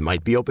but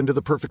might be open to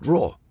the perfect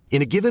role.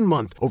 In a given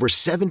month, over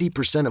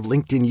 70% of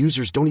LinkedIn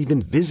users don't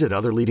even visit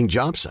other leading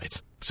job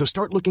sites. So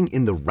start looking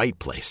in the right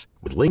place.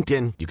 With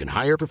LinkedIn, you can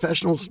hire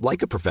professionals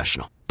like a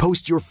professional.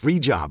 Post your free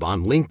job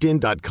on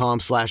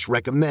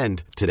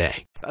linkedin.com/recommend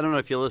today. I don't know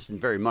if you listen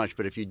very much,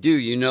 but if you do,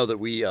 you know that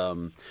we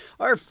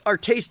our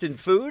taste in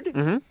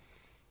food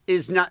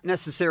is not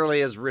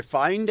necessarily as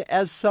refined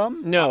as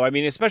some. No, I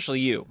mean, especially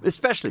you.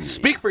 Especially me.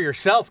 Speak for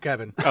yourself,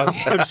 Kevin.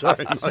 Okay. I'm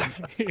sorry.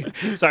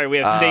 Sorry, we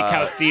have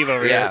Steakhouse Steve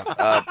over here.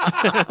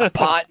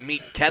 Pot,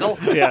 meat, kettle.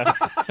 Yeah.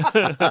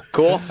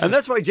 Cool. And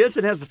that's why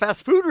Jensen has the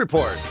fast food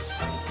report.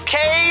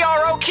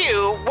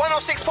 KROQ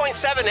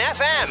 106.7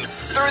 FM,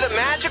 through the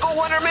magical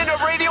wonderment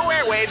of radio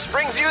airwaves,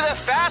 brings you the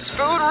Fast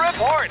Food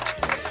Report.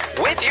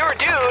 With your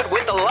dude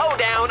with the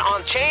lowdown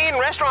on chain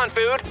restaurant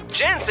food,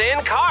 Jensen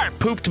Karp.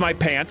 Pooped my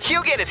pants.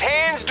 He'll get his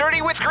hands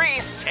dirty with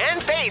grease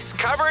and face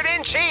covered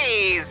in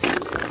cheese.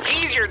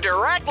 He's your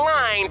direct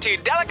line to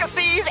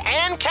delicacies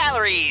and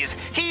calories.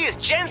 He's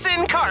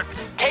Jensen Karp.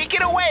 Take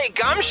it away,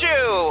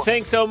 Gumshoe.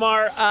 Thanks,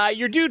 Omar.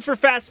 Your dude for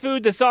fast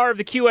food, the czar of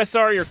the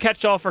QSR, your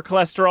catch-all for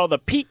cholesterol, the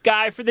peak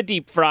guy for the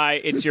deep fry.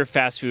 It's your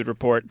fast food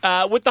report.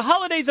 With the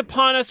holidays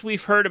upon us,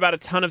 we've heard about a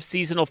ton of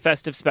seasonal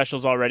festive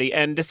specials already,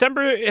 and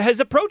December is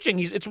approaching.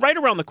 It's right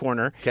around the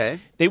corner. Okay.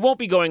 They won't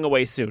be going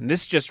away soon.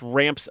 This just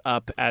ramps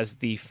up as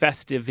the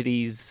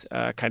festivities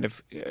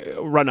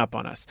run up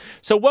on us.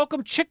 So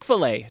welcome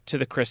Chick-fil-A to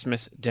the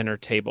Christmas dinner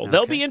table. Okay.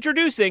 They'll be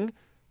introducing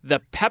the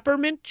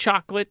Peppermint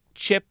Chocolate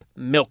Chip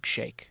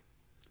Milkshake.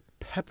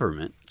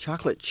 Peppermint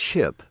chocolate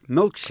chip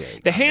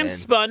milkshake. The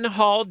hand-spun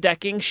hall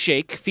decking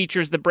shake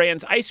features the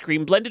brand's ice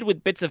cream blended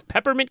with bits of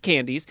peppermint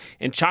candies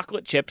and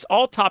chocolate chips,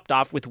 all topped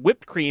off with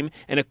whipped cream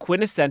and a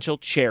quintessential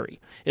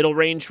cherry. It'll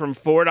range from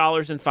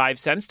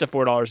 $4.05 to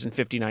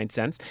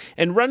 $4.59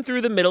 and run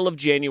through the middle of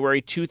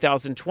January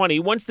 2020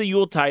 once the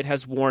Yuletide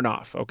has worn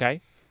off,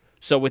 okay?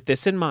 So with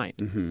this in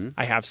mind,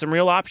 I have some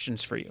real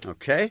options for you.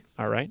 Okay.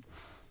 All right.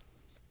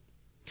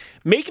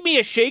 Make me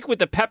a shake with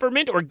the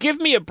peppermint or give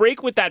me a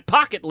break with that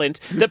pocket lint.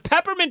 The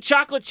Peppermint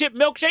Chocolate Chip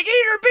Milkshake.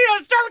 Eater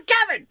Beatles, start with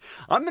Kevin.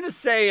 I'm going to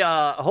say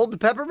hold the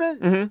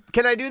peppermint.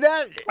 Can I do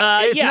that?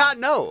 If not,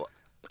 no.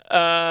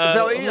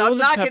 I'm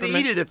not going to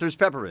eat it if there's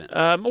peppermint.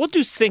 We'll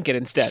do sink it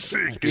instead.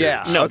 Sink it.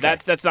 Yeah. No, okay.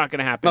 that's not going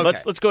to happen. Okay.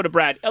 Let's go to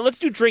Brad. Let's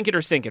do drink it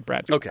or sink it,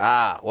 Brad. Okay.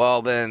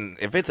 Well then,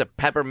 if it's a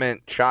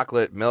peppermint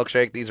chocolate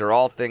milkshake, these are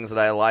all things that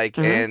I like.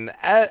 And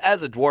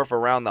as a dwarf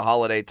around the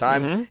holiday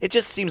time, it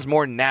just seems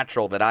more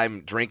natural that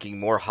I'm drinking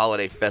more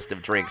holiday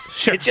festive drinks.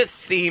 Sure. It just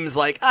seems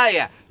like,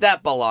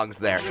 that belongs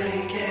there.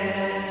 Drink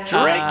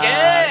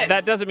it.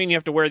 That doesn't mean you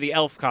have to wear the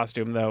elf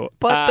costume, though.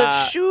 But the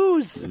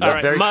shoes. All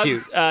right, very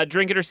Muggs, cute.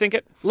 Drink it or sink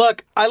it?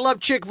 Look, I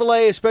love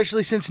Chick-fil-A,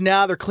 especially since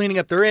now they're cleaning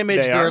up their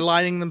image. They're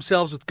aligning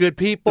themselves with good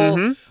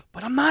people.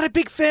 But I'm not a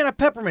big fan of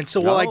peppermint,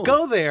 so while I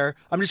go there,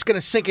 I'm just going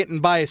to sink it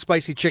and buy a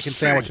spicy chicken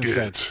sandwich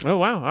instead. Oh,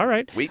 wow. All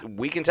right.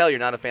 We can tell you're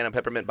not a fan of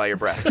peppermint by your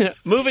breath.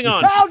 Moving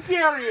on. How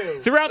dare you!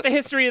 Throughout the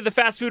history of the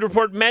Fast Food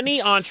Report, many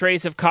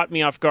entrees have caught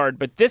me off guard,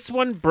 but this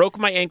one broke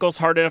my ankles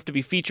hard enough to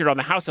be featured on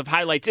the House of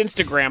Highlights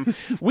Instagram.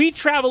 We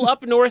travel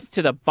up north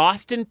to the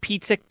Boston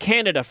Pizza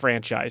Canada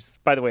franchise.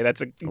 By the way, that's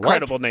an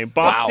incredible name.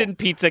 Boston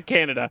Pizza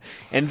Canada.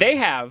 And they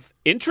have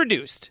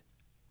introduced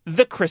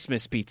the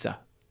Christmas pizza.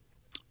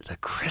 The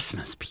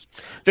Christmas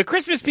pizza. The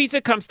Christmas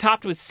pizza comes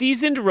topped with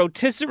seasoned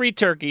rotisserie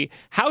turkey,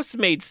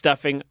 house-made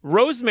stuffing,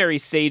 rosemary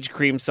sage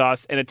cream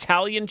sauce, and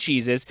Italian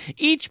cheeses.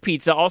 Each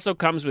pizza also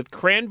comes with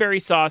cranberry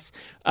sauce,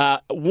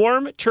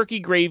 warm turkey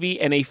gravy,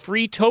 and a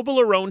free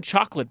Toblerone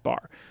chocolate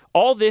bar.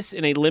 All this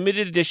in a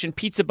limited edition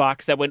pizza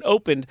box that, when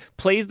opened,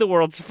 plays the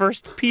world's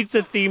first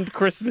pizza-themed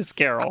Christmas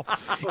carol.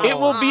 It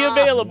will be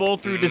available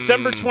through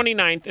December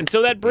 29th, and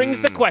so that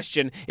brings the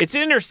question. It's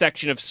an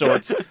intersection of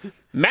sorts.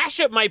 Mash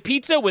up my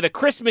pizza with a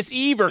Christmas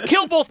Eve, or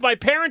kill both my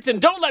parents and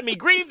don't let me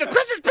grieve the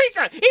Christmas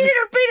pizza! Eat it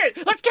or beat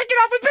it! Let's kick it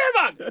off with Beer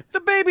Mug!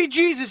 The baby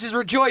Jesus is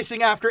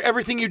rejoicing after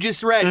everything you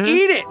just read. Mm-hmm.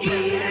 Eat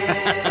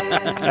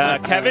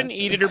it! Kevin,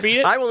 eat it or beat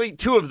it? I will eat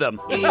 2 of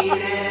them.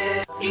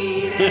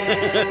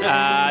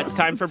 It's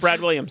time for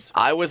Brad Williams.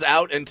 I was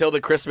out until the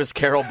Christmas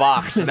Carol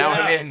box. Now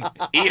I'm in.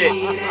 Eat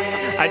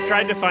it. I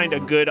tried to find a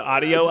good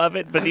audio of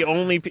it, but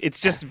it's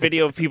just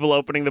video of people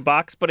opening the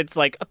box, but it's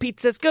like, a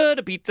pizza's good,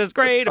 a pizza's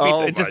great, a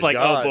pizza. It's just like,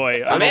 oh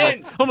boy.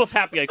 I'm almost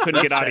happy I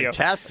couldn't get audio.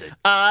 Fantastic.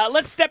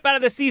 Let's step out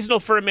of the seasonal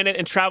for a minute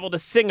and travel to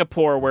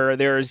Singapore, where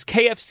there's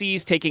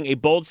KFC's taking a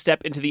bold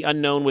step into the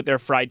unknown with their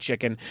fried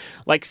chicken.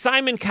 Like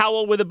Simon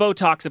Cowell with a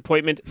Botox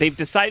appointment, they've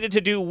decided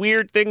to do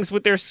weird things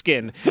with their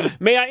skin.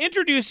 May I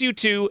introduce you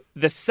to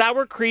the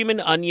sour cream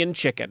and onion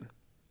chicken?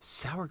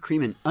 Sour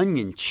cream and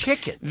onion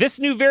chicken. This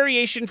new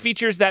variation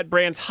features that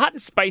brand's hot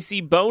and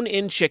spicy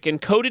bone-in chicken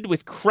coated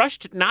with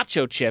crushed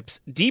nacho chips,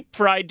 deep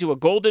fried to a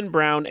golden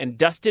brown, and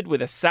dusted with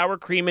a sour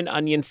cream and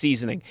onion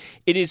seasoning.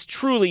 It is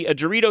truly a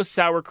Doritos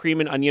sour cream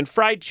and onion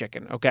fried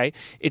chicken, okay?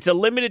 It's a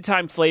limited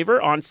time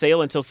flavor on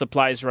sale until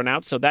supplies run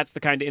out, so that's the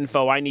kind of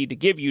info I need to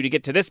give you to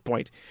get to this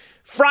point.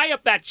 Fry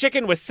up that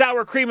chicken with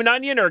sour cream and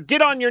onion, or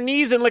get on your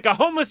knees and lick a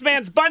homeless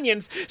man's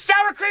bunions.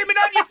 Sour cream and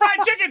onion fried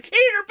chicken. Eat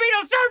it or beat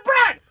it, serve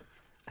bread.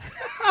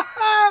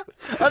 I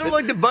don't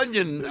like the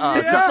bunion.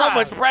 It's so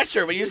much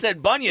pressure, but you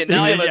said bunion.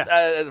 Now I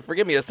have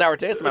forgive me, a sour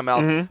taste in my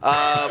mouth. Mm-hmm.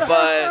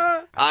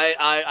 But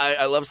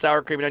I love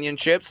sour cream and onion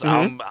chips.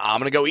 Mm-hmm. I'm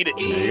going to go eat it.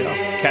 There you go.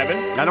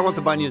 Kevin? I don't want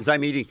the bunions.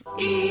 I'm eating.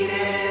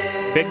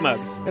 Big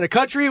Mugs. In a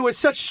country with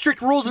such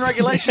strict rules and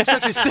regulations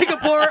such as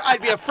Singapore,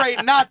 I'd be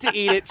afraid not to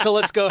eat it, so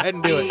let's go ahead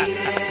and do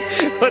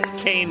it. Let's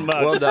Kane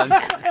Mugs. Well done.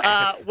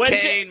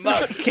 Kane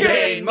Mugs.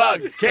 Kane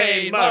Mugs.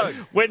 Kane Mugs.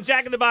 When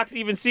Jack in the Box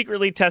even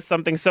secretly tests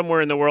something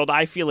somewhere in the world,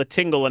 I feel a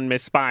tingle in my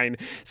spine.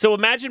 So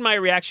imagine my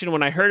reaction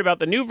when I heard about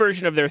the new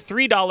version of their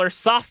 $3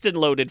 sauced and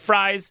loaded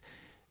fries,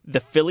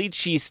 the Philly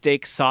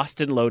cheesesteak sauced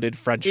and loaded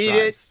French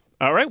fries.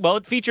 All right, well,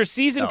 it features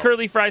seasoned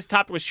curly fries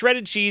topped with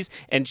shredded cheese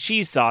and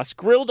cheese sauce,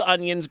 grilled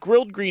onions,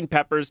 grilled green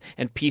peppers,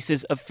 and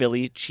pieces of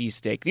Philly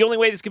cheesesteak. The only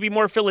way this could be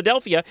more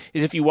Philadelphia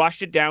is if you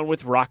washed it down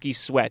with Rocky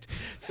Sweat.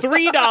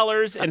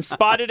 $3 and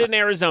spotted in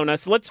Arizona,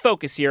 so let's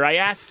focus here. I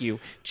ask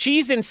you,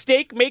 cheese and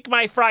steak make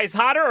my fries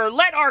hotter, or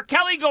let R.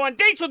 Kelly go on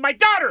dates with my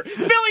daughter?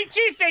 Philly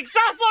cheesesteak,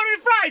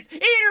 sauce-loaded fries,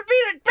 eat it or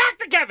beat it, back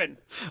to Kevin.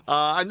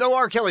 I'm no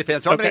R. Kelly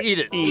fan, so I'm going to eat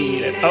it.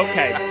 Eat it.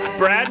 Okay.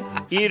 Brad,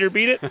 eat it or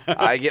beat it?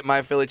 I get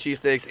my Philly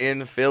cheesesteaks in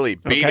Philly.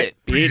 Beat it.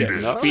 Beat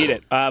it. Beat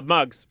it.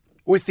 Mugs.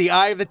 With the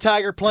Eye of the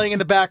Tiger playing in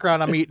the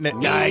background, I'm eating it.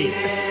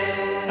 Nice.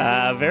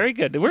 Very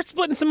good. We're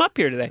splitting some up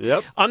here today.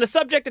 Yep. On the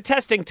subject of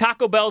testing,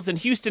 Taco Bell's in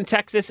Houston,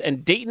 Texas,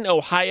 and Dayton,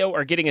 Ohio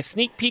are getting a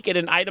sneak peek at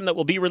an item that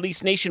will be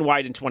released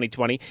nationwide in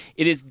 2020.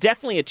 It is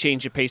definitely a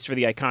change of pace for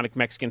the iconic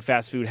Mexican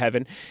fast food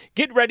heaven.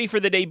 Get ready for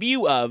the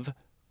debut of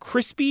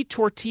Crispy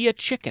Tortilla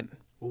Chicken.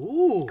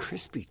 Ooh.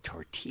 Crispy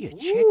tortilla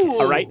chicken.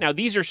 All right, now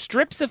these are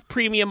strips of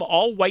premium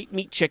all-white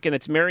meat chicken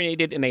that's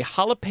marinated in a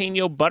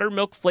jalapeno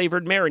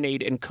buttermilk-flavored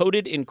marinade and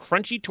coated in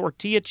crunchy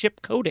tortilla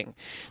chip coating.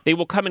 They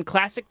will come in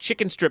classic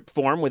chicken strip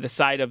form with a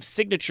side of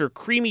signature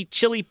creamy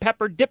chili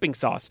pepper dipping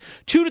sauce.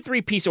 2 to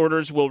 3 piece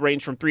orders will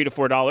range from $3 to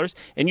 $4,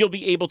 and you'll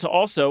be able to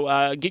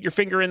also get your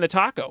finger in the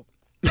taco.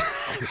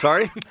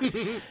 Sorry?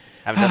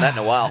 Haven't done that in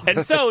a while.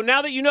 And so,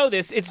 now that you know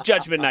this, it's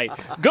Judgment Night.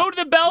 Go to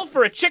the Bell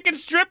for a chicken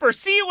strip, or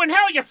see you in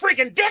hell, you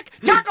freaking dick!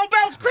 Taco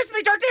Bell's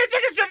crispy tortilla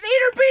chicken strips,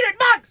 eat or beat it,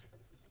 Mugs!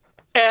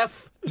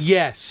 F.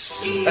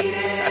 Yes.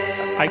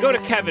 I go to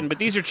Kevin, but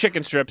these are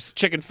chicken strips,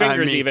 chicken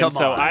fingers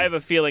so I have a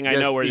feeling I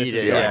know where this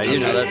is going. Yeah, you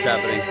know that's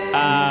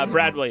happening.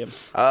 Brad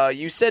Williams.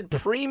 You said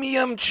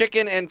premium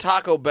chicken and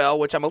Taco Bell,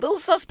 which I'm a little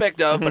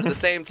suspect of, but at the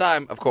same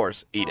time, of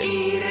course, eat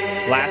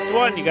it. Last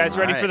one. You guys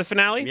ready for the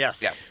finale?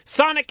 Yes.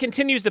 Sonic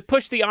continues to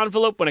push the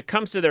envelope when it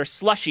comes to their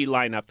slushy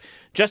lineup.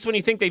 Just when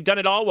you think they've done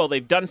it all, well,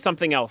 they've done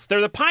something else.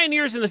 They're the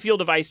pioneers in the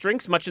field of ice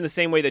drinks, much in the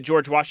same way that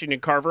George Washington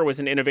Carver was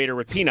an innovator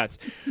with peanuts.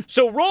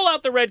 So roll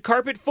out the red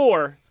carpet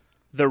for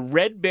the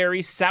Red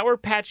Berry Sour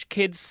Patch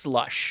Kids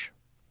slush.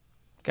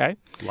 Okay?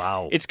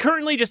 Wow. It's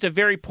currently just a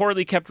very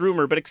poorly kept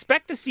rumor, but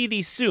expect to see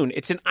these soon.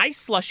 It's an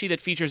ice slushie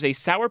that features a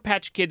Sour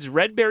Patch Kids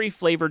red berry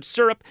flavored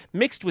syrup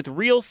mixed with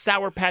real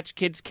Sour Patch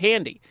Kids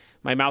candy.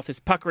 My mouth is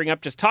puckering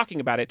up just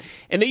talking about it,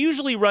 and they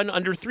usually run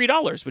under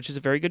 $3, which is a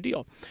very good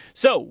deal.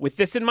 So, with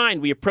this in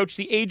mind, we approach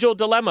the age-old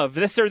dilemma of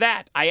this or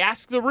that. I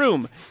ask the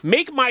room,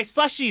 make my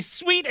slushies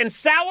sweet and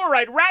sour,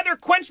 I'd rather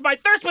quench my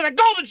thirst with a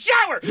golden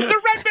shower!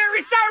 The Red Berry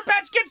Sour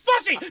Patch Kids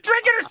slushie! Drink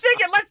it or sink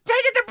it! Let's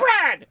take it to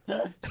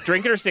Brad!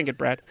 Drink it or sink it,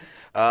 Brad?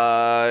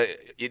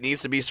 It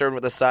needs to be served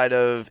with a side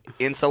of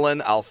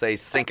insulin. I'll say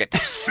sink it.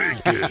 Sink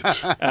it.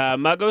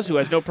 Muggos, who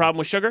has no problem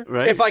with sugar.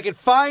 Right. If I could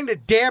find a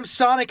damn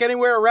Sonic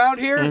anywhere around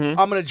here,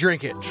 I'm going to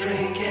drink it.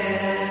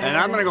 And And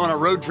I'm going to go on a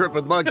road trip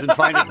with Muggs and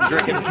find it and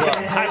drink it as well.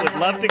 I would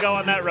love to go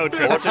on that road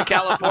trip. Or to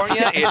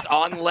California, it's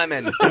on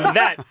lemon.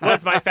 That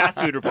was my fast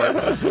food report.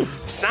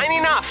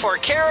 Signing off for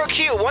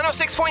KROQ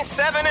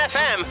 106.7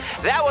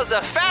 FM, that was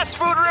the Fast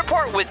Food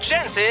Report with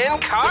Jensen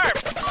Karp.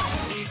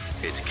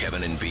 It's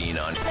Kevin and Bean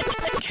on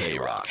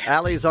K-Rock.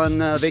 Allie's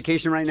on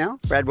vacation right now.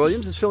 Brad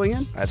Williams is filling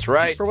in. That's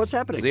right. For what's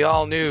happening. The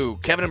all-new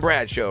Kevin and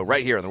Brad show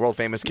right here on the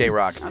world-famous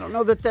K-Rock. I don't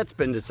know that that's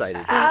been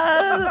decided.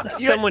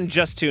 Someone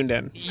just tuned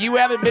in. You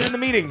haven't been in the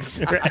meetings.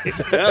 Right.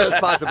 Yeah, that's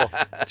possible.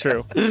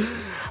 True.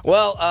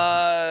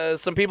 Well,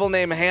 some people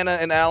named Hannah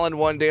and Alan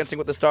won Dancing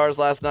with the Stars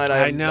last night.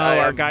 I know.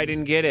 Our guy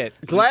didn't get it.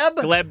 Gleb?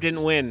 Gleb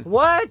didn't win.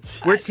 What?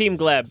 We're Team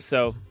Gleb,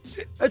 so...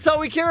 That's all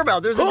we care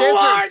about. There's a Who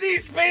dancer. are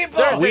these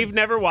people? We've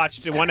never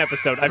watched one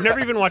episode. I've never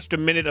even watched a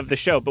minute of the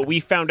show, but we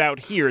found out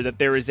here that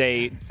there is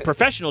a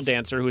professional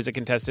dancer who is a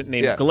contestant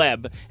named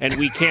Gleb, and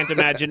we can't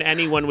imagine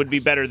anyone would be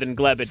better than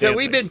Gleb at dancing. So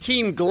we've been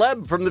Team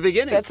Gleb from the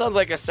beginning. That sounds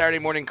like a Saturday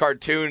morning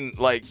cartoon,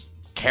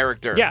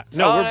 character. Yeah,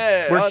 no,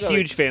 we're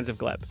huge fans of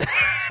Gleb.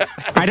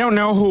 I don't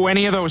know who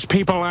any of those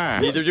people are.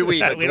 Neither do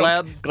we. But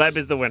Gleb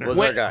is the winner. Was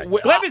our guy.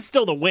 Gleb is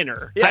still the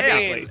winner. I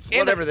mean,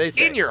 whatever they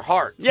say. In your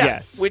heart.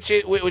 Yes. Which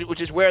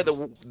is where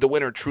the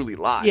winner truly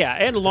lies. Yeah,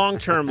 and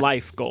long-term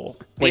life goal.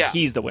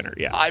 He's the winner,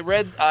 yeah. I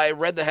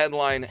read the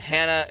headline,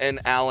 Hannah and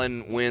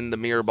Alan win the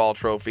Mirror Ball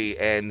Trophy,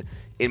 and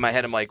in my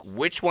head I'm like,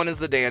 which one is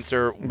the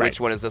dancer?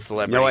 Which one is the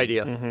celebrity? No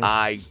idea. Mm-hmm.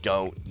 I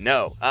don't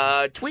know.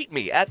 Tweet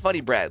me,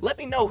 @FunnyBrad. Let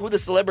me know who the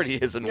celebrity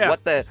is and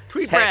what the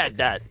Tweet heck Brad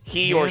that.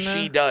 he or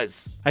she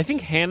does. I think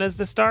Hannah's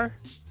the star.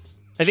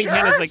 I think Sure.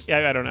 Hannah's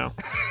I don't know.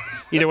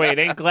 Either way, it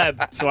ain't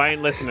Gleb, so I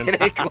ain't listening.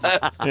 It ain't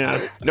Gleb.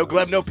 Yeah. No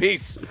Gleb, no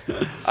peace.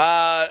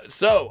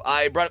 So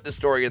I brought up this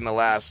story in the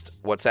last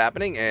What's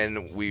Happening,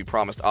 and we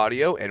promised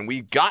audio, and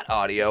we got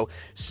audio.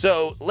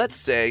 So let's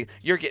say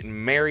you're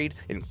getting married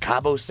in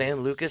Cabo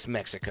San Lucas,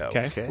 Mexico.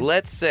 Okay.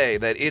 Let's say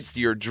that it's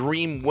your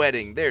dream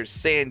wedding. There's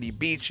sandy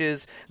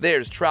beaches.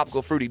 There's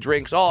tropical fruity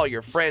drinks. All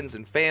your friends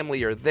and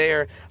family are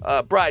there.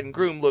 Bride and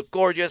groom look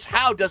gorgeous.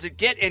 How does it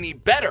get any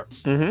better?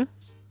 Mm-hmm.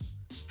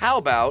 How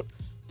about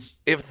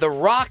if The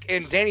Rock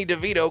and Danny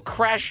DeVito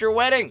crash your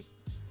wedding?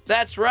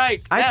 That's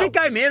right. I think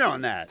I'm in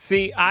on that.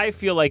 See, I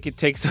feel like it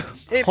takes a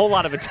whole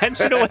lot of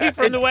attention away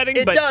from the wedding.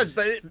 It does,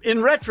 but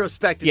in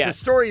retrospect, it's a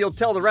story you'll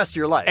tell the rest of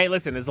your life. Hey,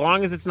 listen, as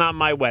long as it's not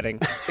my wedding,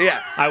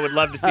 yeah, I would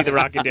love to see The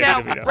Rock and Danny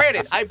now, DeVito.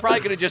 Granted, I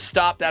probably could have just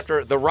stopped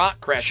after The Rock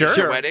crashes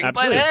your wedding,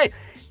 absolutely. but hey,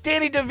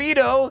 Danny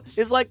DeVito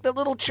is like the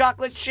little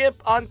chocolate chip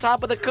on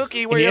top of the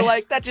cookie where you're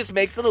like, that just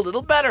makes it a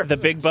little better. The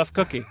big buff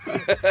cookie.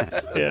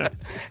 Yeah.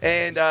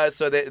 And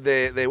so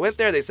they went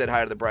there. They said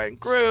hi to the bride and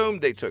groom.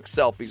 They took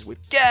selfies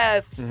with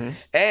guests. Mm-hmm.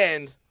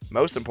 And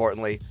most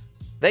importantly,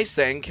 they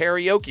sang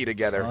karaoke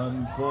together.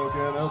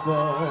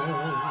 Unforgettable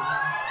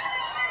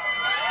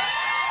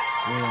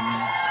in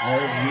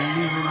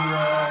every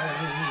way.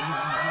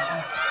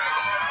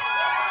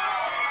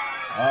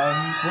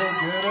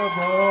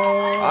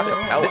 Unforgettable.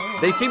 Acapella.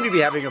 They seem to be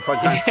having a fun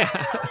time.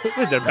 Yeah.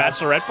 Was it a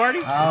bachelorette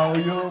party? How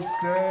you'll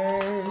stay.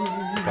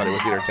 Thought it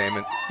was the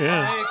entertainment.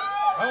 Yeah.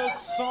 A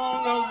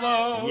song of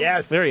love.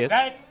 Yes. There he is.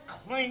 That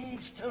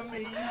clings to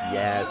me.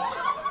 Yes.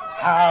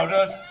 How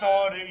the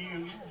thought of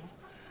you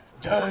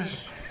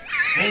does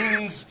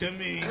things to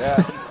me.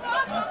 Yes.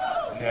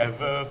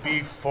 Never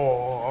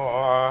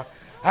before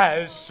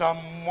has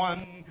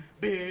someone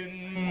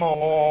been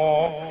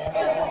more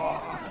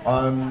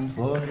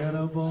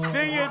unforgettable.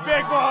 Sing it,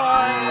 big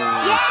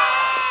boy.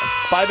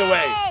 By the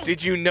way,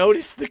 did you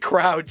notice the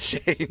crowd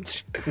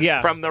change?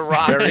 Yeah. From The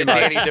Rock Very to much.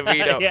 Danny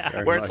DeVito,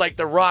 Yeah. where it's like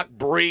The Rock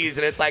breathes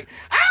and it's like,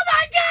 oh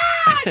my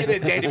God! And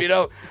then Danny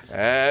DeVito,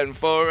 and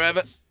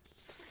forever.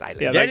 Silence.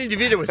 Yeah, Danny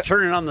DeVito was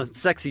turning on the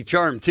sexy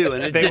charm, too,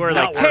 and it They did were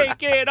not like, work.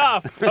 take it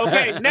off.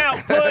 Okay, now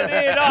put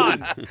it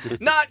on.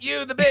 Not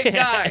you, the big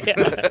guy.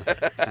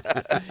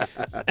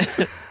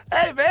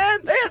 Hey, man,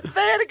 they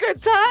had a good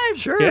time.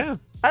 Sure. Yeah.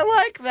 I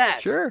like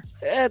that. Sure.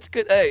 That's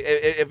good. Hey,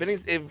 if any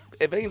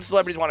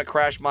celebrities want to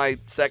crash my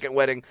second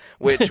wedding,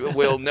 which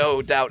will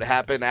no doubt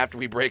happen after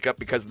we break up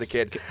because of the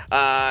kid,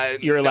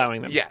 You're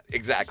allowing them. Yeah,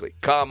 exactly.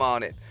 Come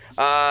on in.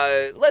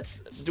 Let's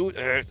do.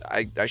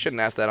 I shouldn't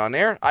ask that on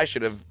air. I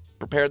should have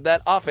prepared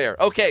that off air.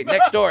 Okay,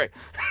 next story.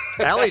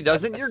 Allie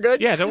doesn't. You're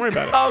good. Yeah, don't worry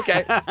about it.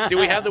 Okay. Do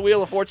we have the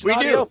Wheel of Fortune We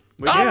audio? do.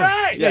 We All do.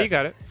 right. Yeah, you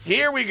got it.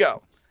 Here we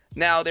go.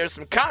 Now, there's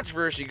some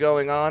controversy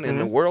going on in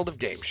the world of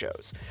game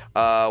shows.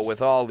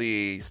 With all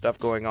the stuff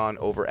going on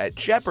over at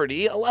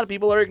Jeopardy, a lot of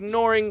people are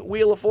ignoring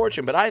Wheel of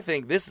Fortune, but I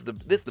think this is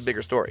the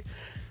bigger story.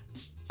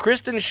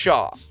 Kristen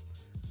Shaw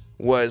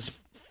was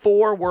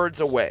 4 words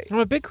away. I'm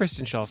a big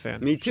Kristen Shaw fan.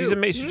 Me too. She's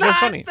amazing. She's Not so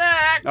funny. the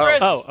actress.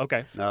 Oh,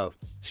 okay. No.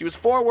 She was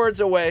 4 words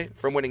away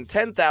from winning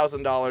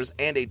 $10,000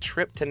 and a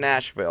trip to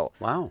Nashville.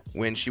 Wow.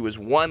 When she was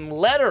 1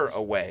 letter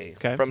away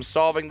Okay. from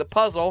solving the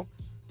puzzle.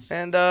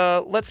 And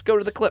let's go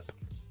to the clip.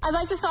 I'd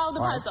like to solve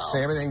the puzzle.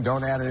 Say everything,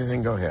 don't add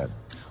anything, go ahead.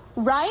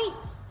 Right,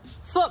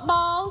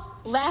 football,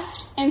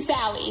 left, and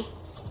Sally.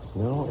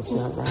 No, it's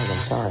not right,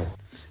 I'm sorry.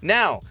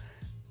 Now,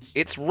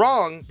 it's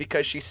wrong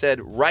because she said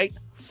right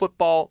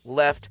football,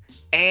 left,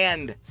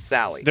 and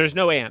Sally. There's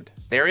no and.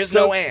 There is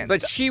no and.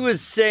 But she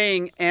was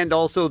saying, and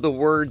also the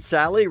word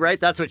Sally, right?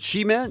 That's what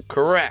she meant?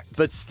 Correct.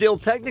 But still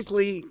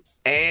technically...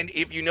 And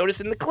if you notice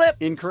in the clip,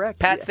 incorrect.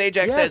 Pat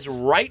Sajak says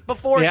right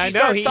before she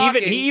starts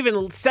talking. He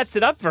even sets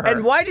it up for her.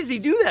 And why does he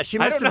do that? She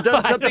must have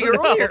done something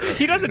earlier.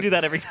 He doesn't do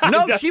that every time.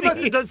 No, she must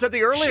have done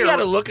something earlier. She had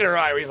a look in her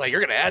eye where he's like,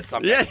 you're going to add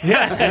something.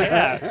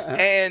 Yeah.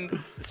 And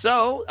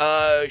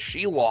so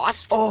she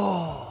lost.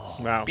 Oh.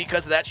 Wow.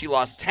 Because of that, she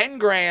lost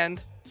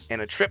 $10,000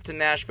 and a trip to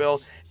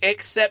Nashville,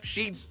 except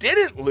she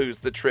didn't lose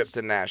the trip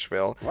to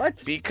Nashville.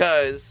 What?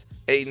 Because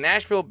a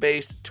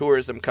Nashville-based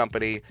tourism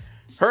company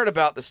heard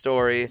about the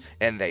story,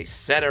 and they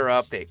set her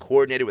up. They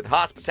coordinated with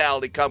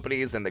hospitality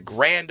companies and the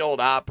Grand Ole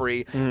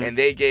Opry, and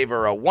they gave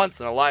her a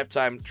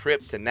once-in-a-lifetime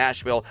trip to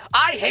Nashville.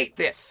 I hate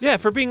this. Yeah,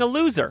 for being a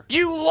loser.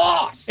 You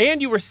lost.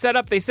 And you were set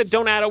up. They said,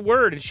 don't add a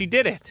word, and she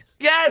did it.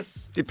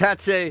 Yes. Did Pat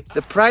say,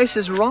 The price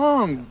is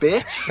wrong,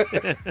 bitch?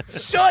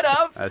 Should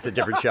have. That's a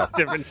different show.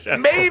 Different show.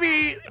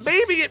 Maybe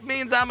it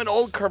means I'm an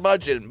old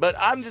curmudgeon, but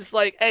I'm just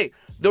like, hey,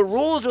 the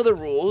rules are the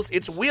rules.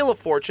 It's Wheel of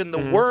Fortune.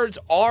 The words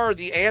are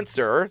the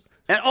answer.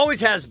 And always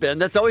has been.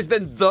 That's always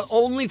been the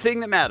only thing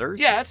that matters.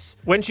 Yes.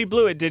 When she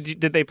blew it,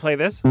 did they play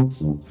this?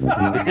 Wrong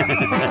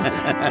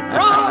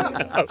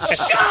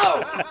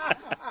show.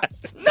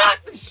 It's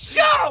not the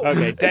show.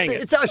 Okay, dang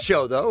it. It's a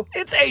show, though.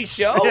 It's a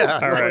show. Yeah,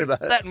 all right.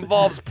 That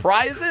involves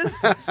prizes.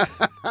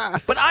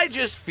 But I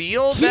just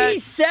feel that He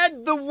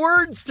said the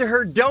words to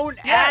her. Don't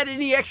add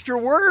any extra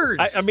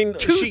words. I mean,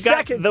 2 she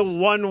seconds. got the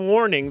one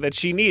warning that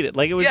she needed.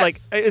 Like, it was like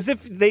as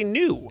if they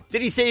knew.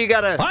 Did he say you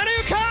got a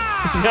new car?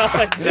 No,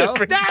 a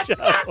different That's show.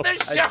 not the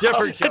show. A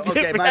different show.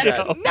 Okay, my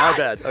show. bad. My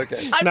bad.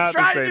 Okay. I'm Not the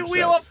trying to same do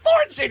Wheel show. of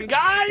Fortune,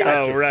 guys.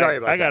 Oh, right. Sorry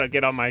about I got to that.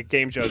 get on my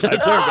game shows.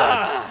 That's our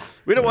bad.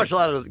 We don't watch a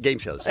lot of game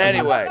shows.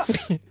 Anyway,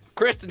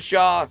 Kristen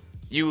Shaw,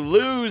 you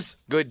lose.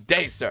 Good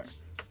day, sir.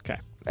 Okay.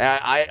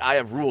 I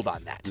have ruled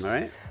on that. All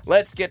right.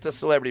 Let's get to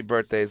celebrity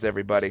birthdays,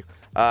 everybody.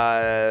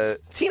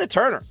 Tina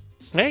Turner.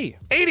 Hey.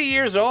 80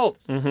 years old.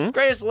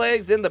 Greatest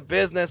legs in the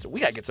business. We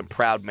got to get some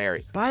Proud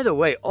Mary. By the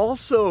way,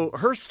 also,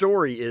 her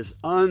story is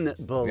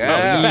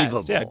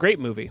unbelievable. Yeah, great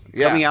movie.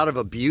 Coming out of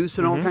abuse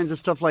and all kinds of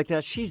stuff like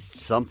that. She's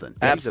something.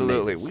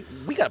 Absolutely.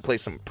 We got to play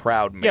some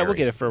Proud Mary. Yeah, we'll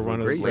get it for one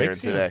of the later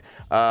breaks, today.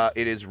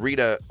 It is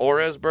Rita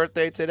Ora's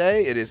birthday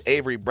today. It is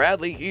Avery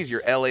Bradley. He's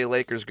your L.A.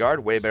 Lakers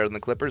guard. Way better than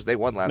the Clippers. They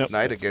won last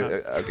night against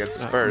the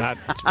Spurs.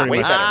 It's pretty Way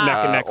much better.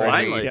 neck and neck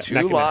right now. Only Yeah, 2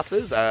 neck and neck.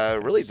 losses.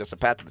 Really just a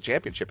path to the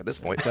championship at this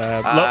point.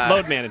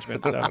 Load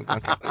management. So.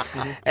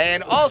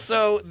 And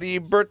also the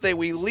birthday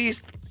we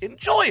least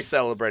enjoy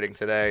celebrating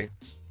today,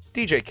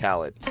 DJ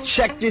Khaled.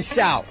 Check this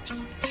out.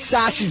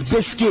 Sasha's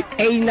Biscuit,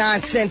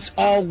 89 cents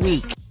all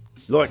week.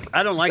 Look,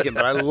 I don't like it,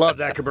 but I love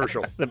that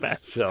commercial. It's the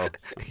best. So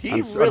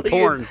I'm really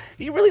torn.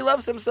 He really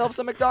loves himself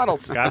some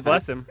McDonald's. God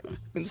bless him.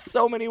 In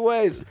so many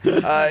ways.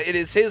 It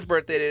is his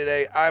birthday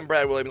today. I'm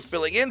Brad Williams,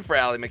 filling in for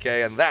Allie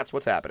McKay, and that's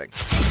what's happening.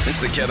 It's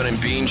the Kevin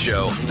and Bean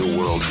Show, the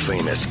world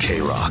famous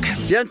K-Rock.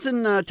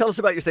 Jensen, tell us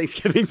about your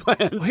Thanksgiving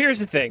plans. Well, here's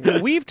the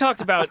thing. We've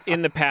talked about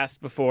in the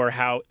past before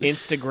how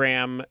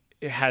Instagram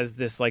has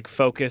this like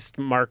focused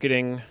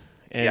marketing.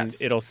 And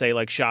it'll say,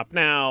 like, shop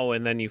now,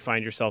 and then you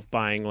find yourself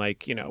buying,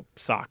 like,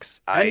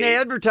 socks. And they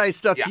advertise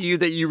stuff to you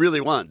that you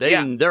really want.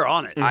 They're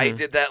on it. I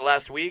did that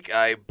last week.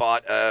 I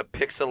bought a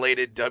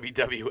pixelated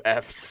WWF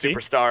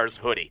Superstars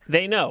hoodie.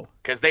 They know.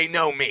 Because they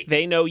know me.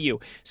 They know you.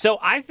 So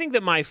I think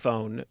that my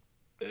phone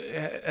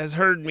has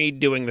heard me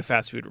doing the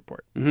fast food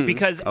report.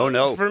 Because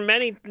for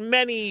many,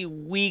 many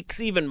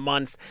weeks, even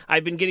months,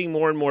 I've been getting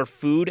more and more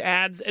food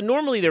ads. And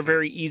normally they're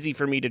very easy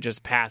for me to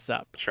just pass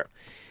up. Sure.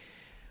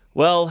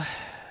 Well,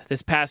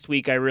 this past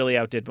week, I really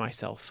outdid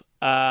myself.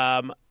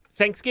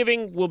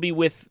 Thanksgiving will be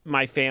with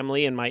my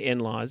family and my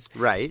in-laws.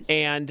 Right.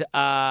 And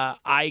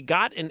I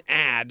got an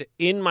ad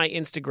in my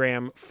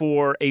Instagram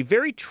for a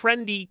very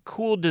trendy,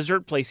 cool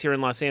dessert place here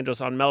in Los Angeles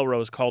on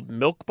Melrose called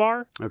Milk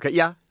Bar. Okay,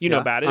 yeah. You know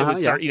about it.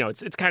 It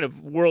was, it's kind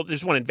of world.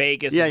 There's one in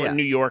Vegas, one in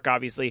New York,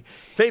 obviously.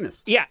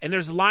 Famous. Yeah, and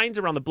there's lines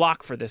around the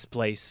block for this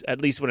place,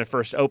 at least when it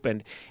first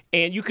opened.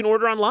 And you can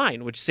order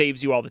online, which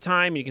saves you all the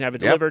time. You can have it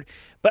delivered.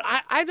 But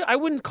I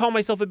wouldn't call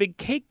myself a big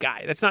cake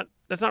guy. That's not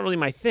really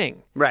my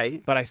thing.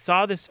 Right. But I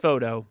saw this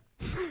photo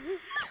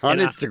on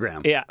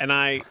Instagram. And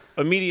I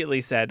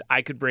immediately said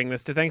I could bring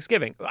this to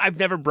Thanksgiving. I've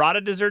never brought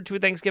a dessert to a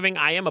Thanksgiving.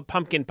 I am a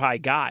pumpkin pie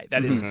guy.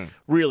 That is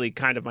really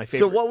kind of my favorite.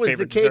 So what was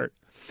the cake? Dessert.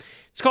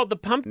 It's called the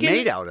pumpkin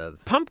made out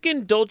of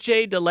pumpkin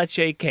dulce de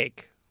leche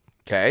cake.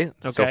 Okay.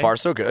 So far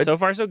so good. So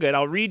far so good.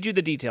 I'll read you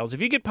the details. If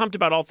you get pumped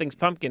about all things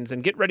pumpkins,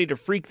 and get ready to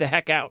freak the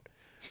heck out.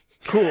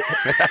 Cool.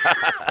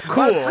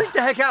 Well, freak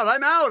the heck out.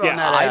 I'm out on that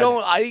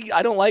ad.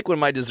 I don't like when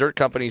my dessert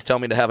companies tell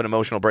me to have an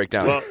emotional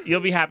breakdown. Well,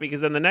 you'll be happy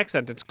because then the next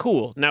sentence,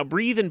 cool. Now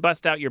breathe and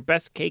bust out your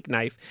best cake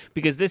knife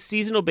because this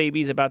seasonal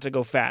baby is about to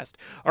go fast.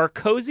 Our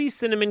cozy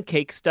cinnamon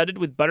cake studded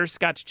with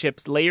butterscotch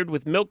chips layered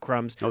with milk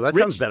crumbs. Oh, that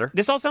sounds better.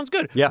 This all sounds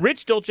good. Yeah.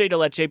 Rich dulce de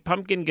leche,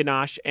 pumpkin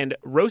ganache, and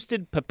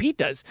roasted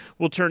pepitas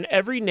will turn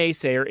every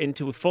naysayer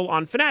into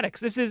full-on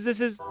fanatics. This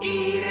is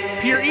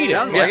pure eating.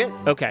 Sounds like it.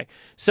 Okay.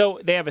 So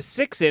they have a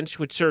 6-inch,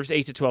 which serves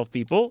 8 to 12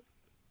 people,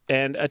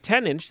 and a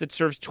 10-inch that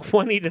serves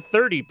 20 to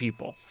 30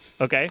 people,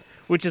 okay,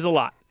 which is a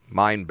lot.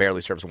 Mine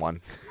barely serves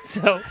one.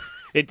 So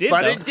it did,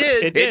 But though. it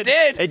did. It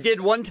did. It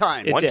did one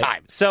time. It did.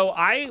 So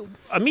I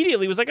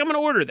immediately was like, I'm going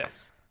to order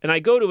this. And I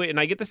go to it, and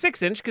I get the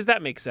 6-inch because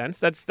that makes sense.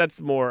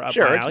 That's more up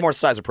Sure, my it's alley. more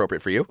size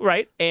appropriate for you.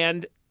 Right.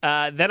 And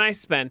then I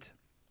spent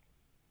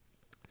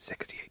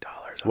 $68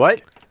 on What?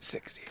 the cake.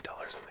 $68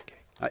 on the cake.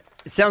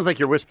 It sounds like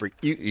you're whispering.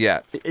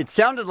 Yeah. It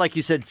sounded like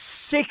you said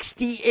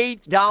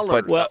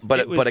 $68.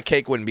 But a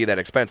cake wouldn't be that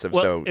expensive,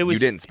 so you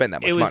didn't spend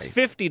that much money. It was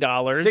money. $50.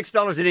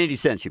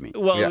 $6.80, you mean?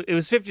 Well, Yeah. it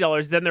was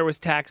 $50. Then there was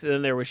tax, and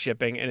then there was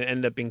shipping, and it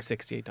ended up being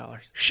 $68.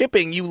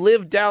 Shipping, you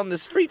live down the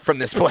street from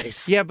this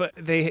place. Yeah, but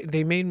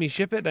they made me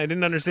ship it. I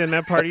didn't understand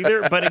that part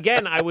either. But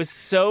again, I was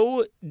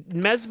so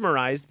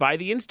mesmerized by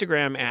the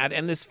Instagram ad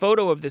and this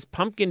photo of this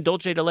pumpkin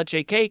dulce de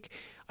leche cake,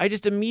 I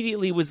just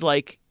immediately was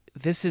like,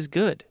 this is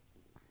good.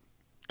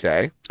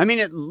 Okay. I mean,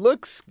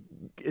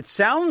 it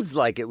sounds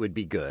like it would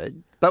be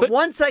good. But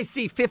once I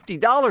see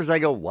 $50, I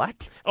go,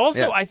 what?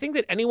 Also, I think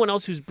that anyone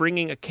else who's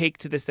bringing a cake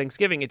to this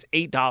Thanksgiving, it's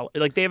 $8.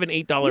 Like, they have an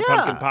 $8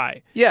 pumpkin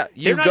pie. Yeah,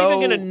 They're not even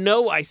going to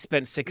know I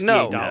spent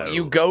 $68. No,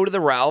 you go to the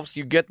Ralph's,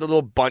 you get the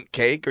little bunt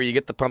cake, or you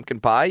get the pumpkin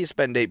pie, you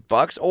spend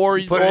 $8, or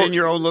You put it in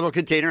your own little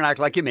container and act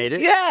like you made it.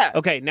 Yeah.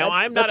 Okay,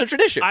 now That's a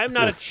tradition. I'm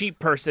not a cheap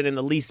person in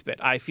the least bit.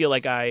 I feel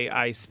like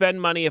I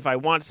spend money if I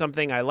want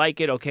something, I like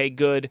it, okay,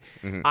 good.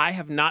 Mm-hmm. I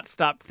have not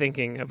stopped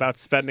thinking about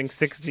spending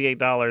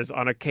 $68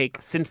 on a cake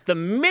since the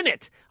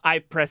minute I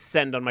pressed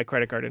send on my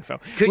credit card info.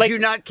 Could you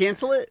not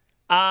cancel it?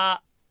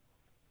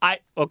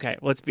 Okay,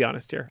 let's be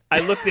honest here.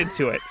 I looked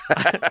into it.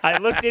 I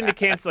looked into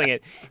canceling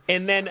it,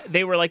 and then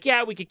they were like,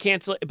 "Yeah, we could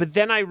cancel it." But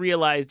then I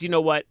realized, you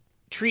know what?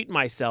 Treat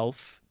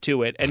myself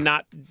to it and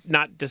not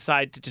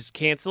decide to just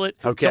cancel it.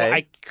 Okay.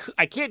 So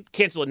I can't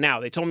cancel it now.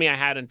 They told me I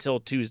had until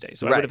Tuesday,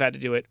 so I Right. would have had to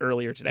do it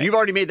earlier today. So you've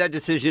already made that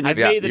decision. I've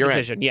made the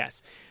decision,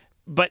 yes.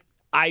 But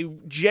I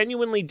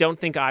genuinely don't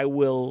think I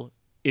will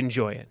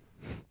enjoy it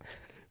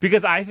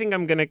because I think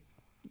I'm going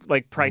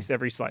to price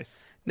every slice.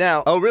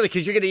 Now, oh really?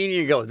 Because you're going to eat and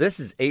you go, this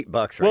is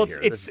 $8 right here.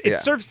 It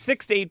serves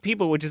 6 to 8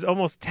 people, which is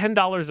almost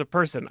 $10 a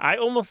person. I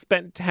almost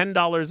spent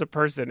 $10 a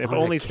person, if On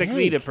only a 6 cake?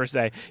 eat it per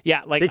se.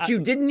 Yeah, that you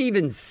didn't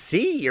even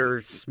see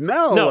or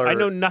smell. No, or... I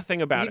know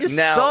nothing about You it. just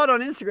Now, saw it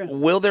on Instagram.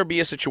 Will there be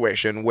a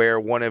situation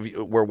where one of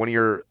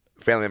your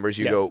family members,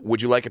 you Yes. go, would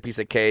you like a piece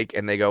of cake?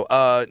 And they go,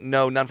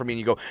 no, none for me. And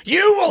you go,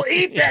 you will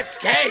eat that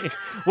cake.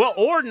 Well,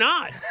 or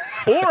not.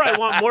 Or I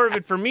want more of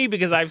it for me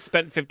because I've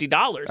spent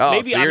 $50. Oh,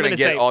 Maybe so I'm you're going gonna to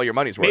get say, all your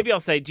money's worth. Maybe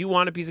I'll say, do you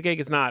want a piece of cake?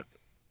 It's not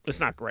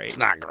great. It's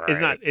not great.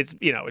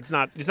 It's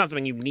not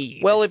something you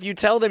need. Well, if you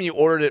tell them you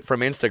ordered it from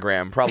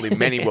Instagram, probably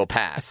many will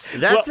pass.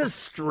 That's a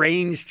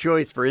strange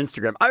choice for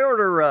Instagram. I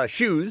order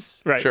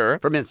shoes Sure.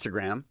 from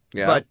Instagram,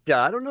 Yeah. but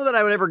I don't know that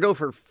I would ever go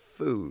for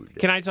food.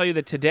 Can I tell you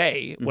that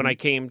today, when I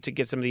came to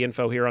get some of the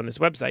info here on this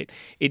website,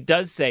 it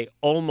does say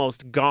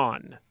almost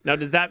gone. Now,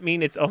 does that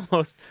mean it's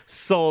almost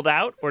sold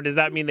out, or does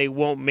that mean they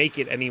won't make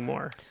it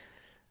anymore?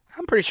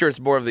 I'm pretty sure it's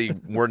more of the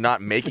we're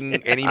not making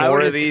any I more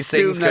would of these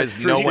assume things that's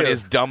because no true, one too.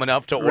 is dumb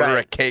enough to order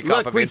a cake Look,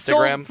 off of we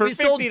Instagram. we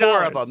sold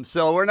 4 of $50. them,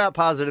 so we're not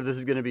positive this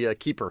is going to be a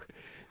keeper.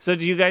 So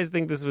do you guys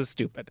think this was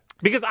stupid?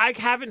 Because I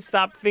haven't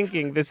stopped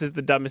thinking this is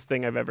the dumbest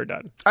thing I've ever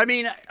done. I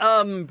mean,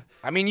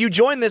 you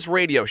joined this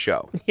radio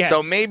show, Yes.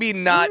 so maybe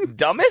not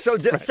dumbest. So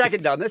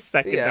second dumbest.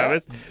 Second Yeah.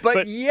 dumbest.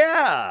 But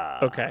yeah.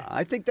 Okay.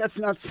 I think that's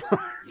not smart.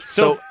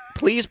 So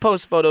please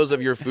post photos of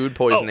your food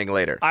poisoning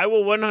later. I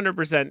will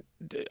 100%.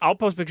 I'll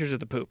post pictures of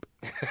the poop.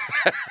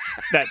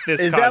 That this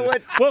Is that causes.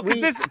 what Well,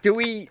 because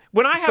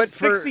when I have but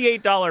for-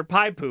 $68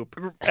 pie poop,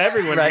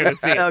 everyone's Right. going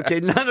to see it. Okay,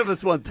 none of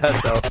us want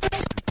that though.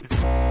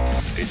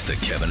 It's the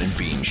Kevin and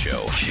Bean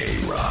Show.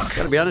 K-Rock.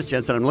 Got to be honest,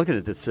 Jensen. I'm looking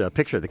at this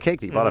picture of the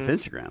cake that you bought off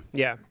Instagram.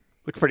 Yeah.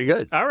 Looks pretty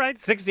good. All right,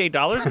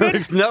 $68 good?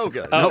 It's no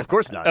good. No, of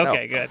course not.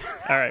 Okay, no. good.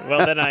 All right,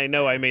 well, then I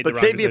know I made the But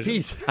wrong save me a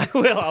decision. piece. I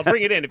will. I'll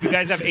bring it in. If you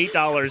guys have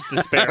 $8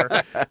 to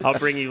spare, I'll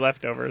bring you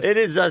leftovers. It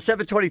is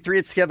 7:23.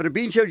 It's the Kevin and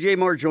Bean Show. Jay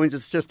Moore joins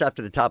us just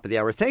after the top of the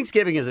hour.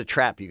 Thanksgiving is a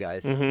trap, you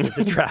guys. It's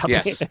a trap.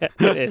 Yes. It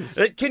is.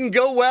 It can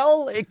go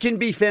well. It can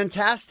be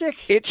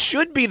fantastic. It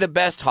should be the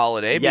best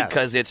holiday Yes.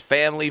 because it's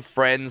family,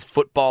 friends,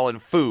 football,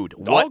 and food.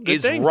 What good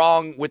is things.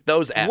 wrong with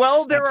those apps?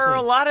 Well, there are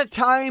a lot of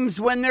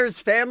times when there's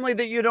family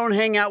that you don't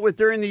hang out with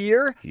during the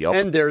year,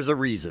 and there's a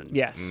reason.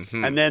 Yes.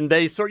 And then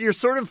you're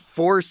sort of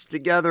forced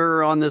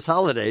together on this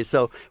holiday.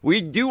 So we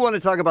do want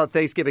to talk about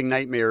Thanksgiving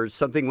nightmares.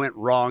 Something went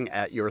wrong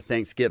at your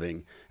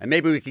Thanksgiving. And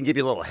maybe we can give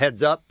you a little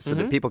heads up so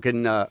that people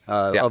can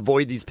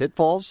avoid these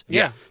pitfalls.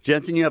 Yeah.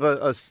 Jensen, you have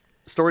a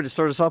story to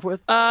start us off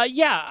with?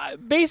 Yeah.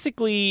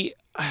 Basically,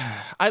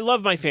 I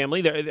love my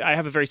family. I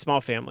have a very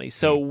small family.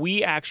 So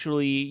we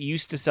actually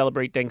used to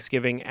celebrate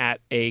Thanksgiving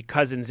at a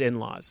cousin's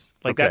in-laws.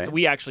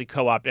 We actually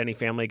co-opt any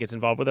family that gets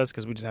involved with us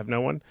because we just have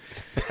no one.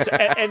 So,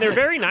 and they're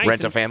very nice.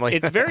 Rent a family.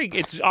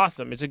 It's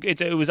awesome.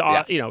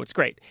 It's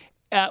great.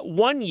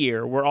 One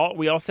year,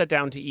 we all sat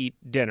down to eat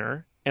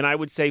dinner. And I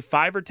would say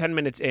 5 or 10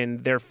 minutes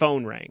in, their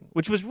phone rang,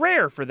 which was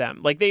rare for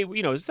them. Like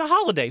it's a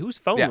holiday. Whose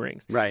phone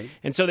rings? Right.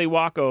 And so they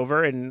walk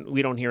over, and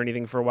we don't hear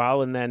anything for a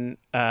while. And then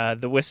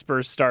the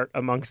whispers start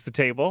amongst the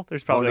table.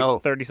 There's probably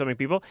 30-something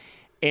people.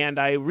 And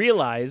I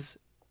realize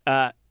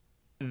the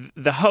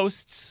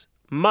host's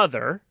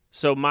mother,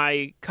 so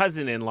my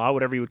cousin-in-law,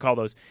 whatever you would call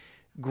those,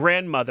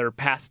 grandmother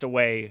passed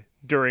away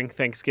during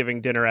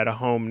Thanksgiving dinner at a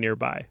home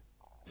nearby.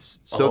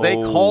 So they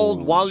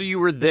called while you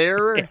were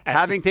there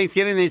having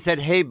Thanksgiving. They said,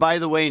 "Hey, by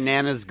the way,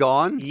 Nana's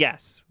gone."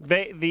 Yes,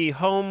 the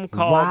home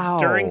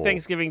called during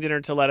Thanksgiving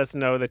dinner to let us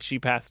know that she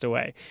passed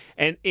away,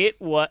 and it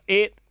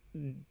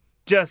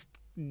just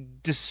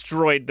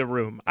destroyed the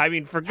room. I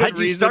mean, for good reason.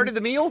 Had you started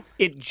the meal?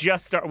 It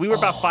just started. We were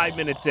about 5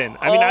 minutes in.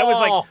 I mean, I was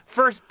like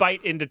first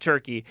bite into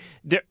turkey.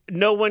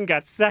 No one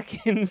got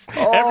seconds.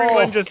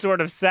 Everyone just sort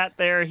of sat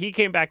there. He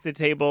came back to the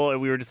table, and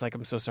we were just like,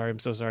 I'm so sorry.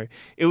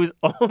 It was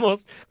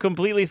almost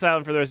completely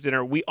silent for the rest of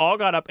dinner. We all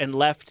got up and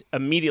left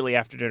immediately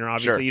after dinner,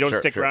 obviously. You don't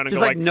stick around and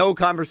just go like no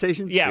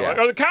conversation? Yeah. Like,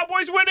 are the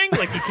Cowboys winning?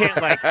 Like, you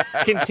can't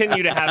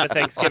continue to have a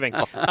Thanksgiving.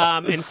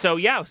 And so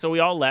we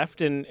all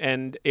left,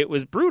 and it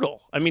was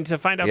brutal. I mean, to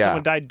find out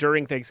someone died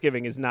during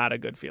Thanksgiving is not a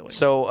good feeling.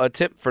 So a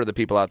tip for the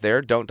people out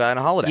there, don't die on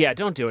a holiday. Yeah,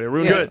 don't do it. It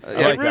ruins it.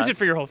 It ruins it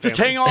for your whole family.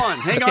 Just hang on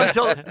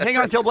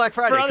until Black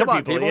Friday. For other Come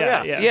on, people.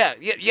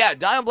 Yeah.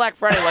 Die on Black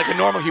Friday like a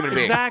normal human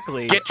being.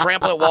 Exactly. Get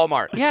trampled at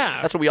Walmart.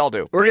 Yeah. That's what we all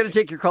do. We're going to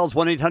take your calls,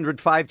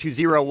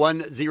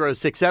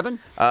 1-800-520-1067.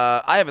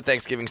 I have a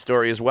Thanksgiving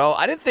story as well.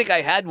 I didn't think I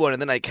had one,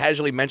 and then I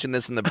casually mentioned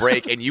this in the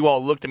break, and you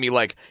all looked at me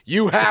like,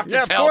 you have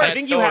to tell that I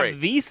think story. You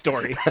have the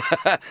story.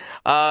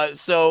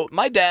 So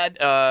my dad,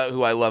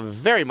 who I love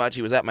very much,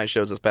 he was at my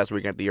shows this past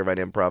weekend at the Irvine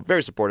Improv,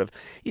 very supportive.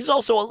 He's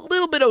also a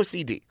little bit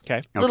OCD.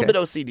 Okay. A little bit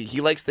OCD.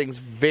 He likes things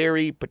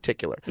very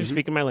particular. You're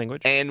speaking my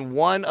language. And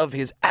one of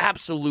his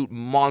absolute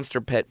monster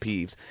pet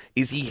peeves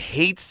is he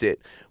hates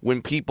it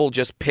when people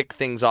just pick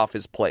things off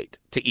his plate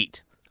to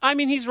eat. I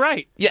mean, he's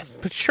right. Yes.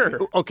 But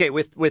sure. Okay,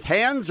 with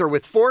hands or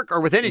with fork or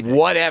with anything?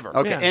 Whatever.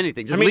 Okay,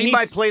 anything. Just leave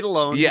my plate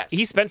alone. Yes.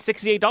 He spent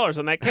 $68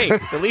 on that cake.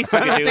 The least he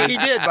could do I don't think he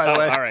did, by the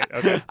way. All right,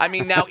 okay. I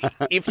mean, now,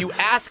 if you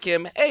ask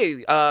him,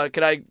 hey,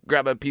 can I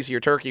grab a piece of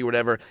your turkey or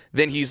whatever,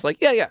 then he's like,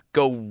 yeah,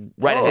 go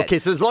right ahead. Okay,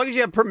 so as long as you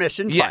have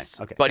permission, yes.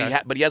 fine. Okay.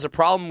 But he has a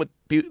problem with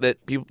people that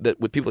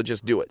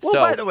just do it. Well,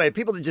 by the way,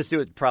 people that just do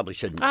it probably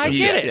shouldn't. I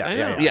get it.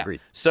 Yeah.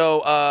 Agreed.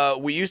 So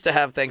we used to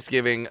have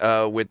Thanksgiving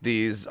with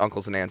these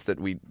uncles and aunts that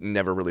we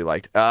never really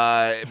liked.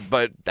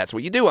 But that's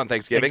what you do on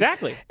Thanksgiving.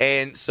 Exactly.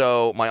 And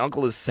so my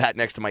uncle is sat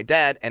next to my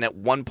dad, and at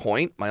one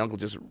point, my uncle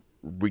just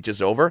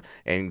reaches over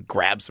and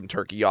grabs some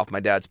turkey off my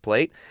dad's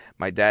plate.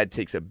 My dad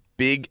takes a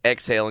big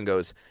exhale and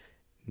goes,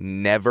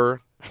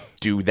 "Never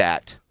do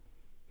that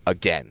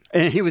again."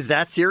 And he was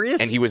that serious?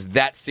 And he was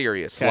that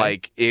serious. Okay.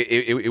 Like,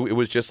 it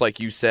was just like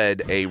you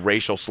said, a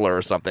racial slur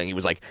or something. He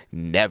was like,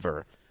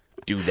 "Never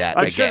do that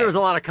I'm again." sure there was a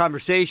lot of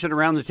conversation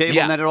around the table,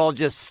 and then it all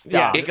just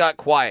stopped. It got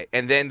quiet.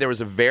 And then there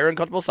was a very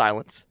uncomfortable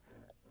silence.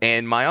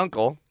 And my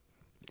uncle,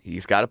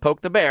 he's got to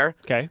poke the bear.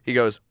 Okay. He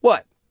goes,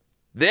 "What?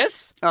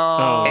 This?"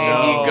 Oh,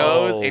 and he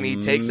goes and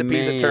he takes a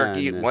piece of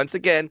turkey, once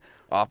again,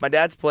 off my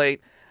dad's plate.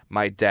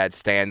 My dad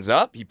stands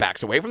up. He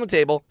backs away from the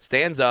table,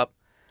 stands up,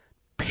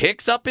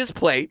 picks up his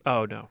plate.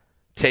 Oh, no.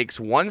 Takes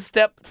one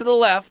step to the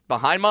left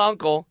behind my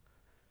uncle,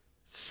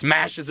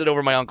 smashes it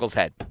over my uncle's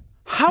head.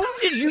 How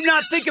did you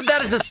not think of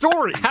that as a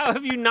story? How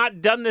have you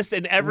not done this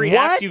in every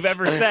act you've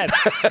ever said?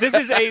 This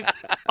is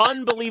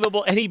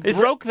unbelievable. And he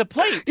broke the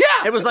plate. Yeah.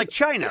 It was like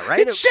China,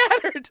 right? It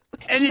shattered.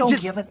 And You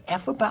don't give an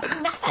F about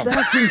nothing.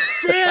 That's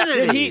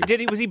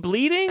insanity. Was he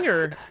bleeding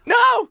or?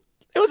 No.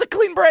 It was a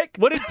clean break.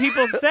 What did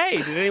people say?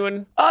 Did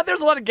anyone? There's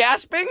a lot of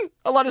gasping,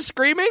 a lot of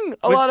screaming,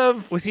 a lot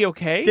of... Was he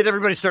okay? Did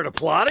everybody start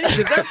applauding?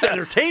 Because that's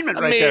entertainment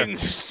there.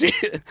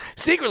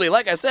 Secretly,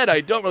 like I said, I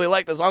don't really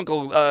like this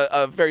uncle.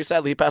 Very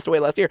sadly, he passed away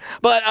last year.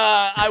 But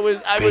I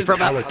was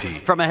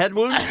from a head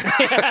wound.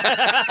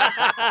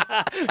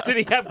 Did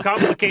he have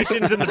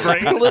complications in the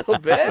brain? A little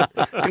bit.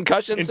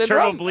 Concussion Internal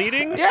syndrome.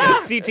 bleeding? Yeah.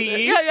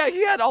 CTE? Yeah,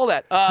 he had all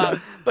that.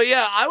 But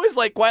yeah, I was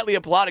like quietly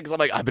applauding because I'm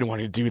like, I've been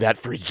wanting to do that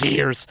for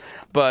years.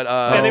 But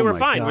and they were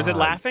fine. God. Was it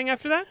laughing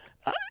after that?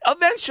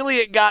 Eventually,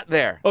 it got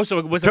there. Oh, so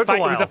it was a fight.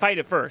 It was a fight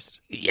at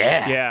first.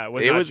 Yeah, yeah.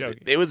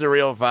 It was a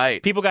real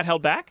fight. People got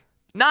held back.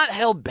 Not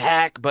held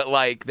back, but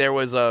like there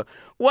was a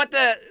what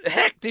the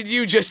heck did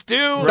you just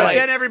do? But like,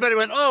 then everybody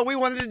went, "Oh, we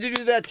wanted to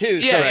do that too."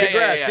 Yeah, so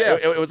congrats. Yeah.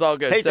 It was all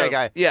good. Hate that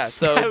guy. Yeah,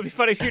 so it would be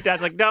funny if your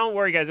dad's like, "Don't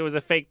worry, guys, it was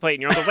a fake plate,"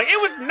 and your uncle's like,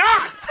 "It was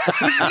not.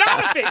 It was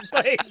not a fake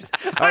plate.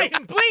 I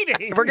am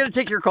bleeding." We're going to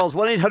take your calls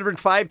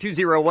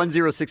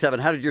 1-800-520-1067.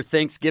 How did your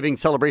Thanksgiving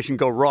celebration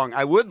go wrong?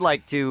 I would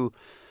like to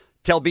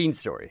tell Bean's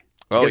story.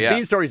 Oh, because yeah.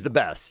 Bean's story's the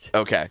best.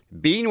 Okay.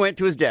 Bean went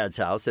to his dad's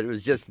house, and it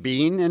was just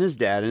Bean and his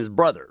dad and his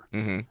brother.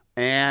 Mm-hmm.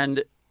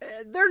 And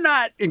they're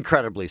not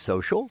incredibly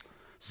social.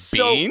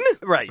 Bean?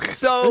 Right.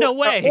 So No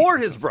way. Or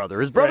his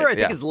brother. His brother, Right, I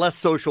think, yeah. is less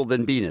social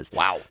than Bean is.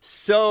 Wow.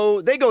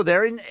 So they go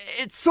there, and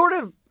it's sort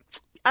of,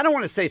 I don't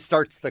want to say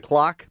starts the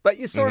clock, but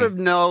you sort of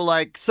know,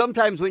 like,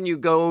 sometimes when you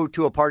go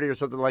to a party or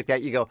something like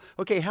that, you go,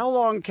 okay, how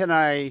long can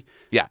I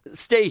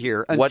stay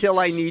here until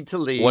I need to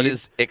leave? What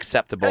is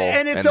acceptable?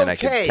 And it's then I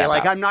can okay. tap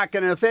Like, out. I'm not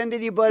going to offend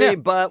anybody,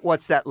 but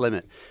what's that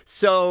limit?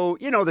 So,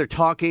 they're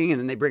talking,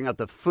 and then they bring out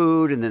the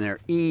food, and then they're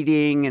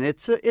eating, and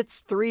it's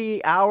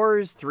 3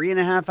 hours,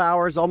 3.5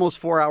 hours, almost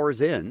 4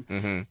 hours in.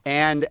 Mm-hmm.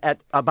 And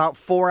at about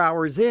 4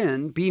 hours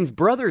in, Bean's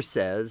brother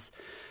says,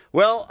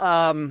 well,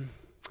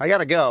 I got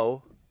to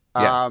go.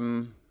 Yeah.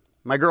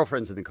 My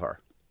girlfriend's in the car.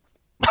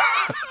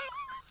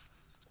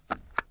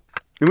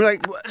 And we're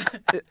like,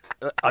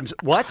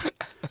 what?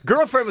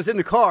 Girlfriend was in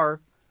the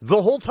car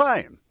the whole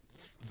time.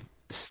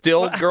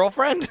 Still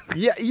girlfriend?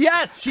 Yeah.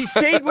 Yes, she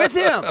stayed with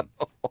him.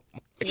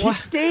 She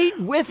stayed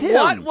with him.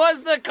 What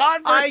was the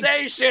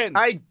conversation?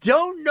 I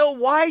don't know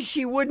why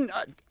she wouldn't.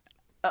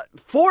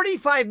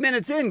 45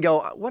 minutes in, go,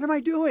 what am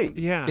I doing?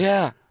 Yeah.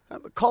 Yeah.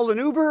 Call an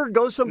Uber,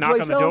 go someplace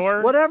Knock on the else,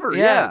 door. whatever.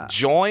 Yeah.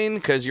 Join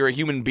because you're a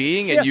human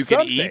being Yeah, and you can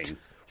something. eat.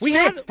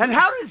 And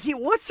how does he?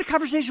 What's the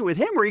conversation with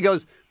him where he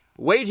goes,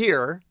 wait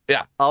here.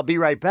 Yeah. I'll be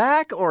right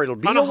back, or it'll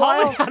be On a a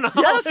while. holiday- on a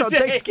Yes, on holiday.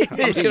 Thanksgiving.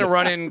 I'm just going to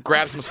run in,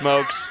 grab some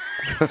smokes.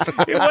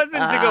 It wasn't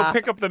to go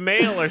pick up the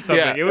mail or something.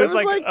 Yeah. It was, It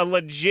was like like- a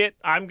legit,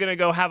 I'm going to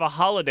go have a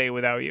holiday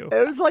without you.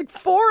 It was like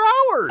 4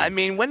 hours. I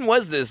mean, when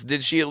was this?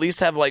 Did she at least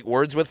have like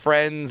Words with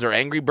Friends or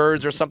Angry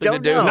Birds or something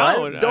Don't to do? know.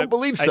 No, I don't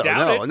believe so. I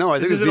doubt it. No, I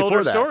think this is it an was before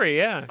older that. story,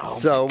 yeah.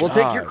 So we'll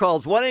take your God.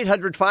 calls.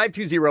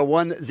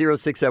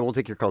 1-800-520-1067. We'll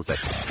take your calls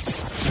next.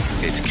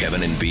 It's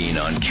Kevin and Bean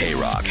on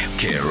K-Rock,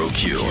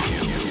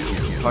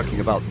 KROQ. Talking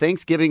about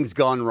Thanksgiving's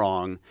gone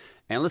wrong.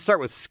 And let's start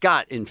with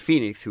Scott in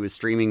Phoenix, who is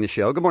streaming the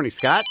show. Good morning,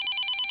 Scott.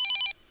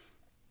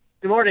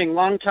 Good morning.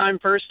 Long time,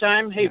 first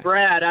time. Hey,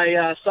 Brad,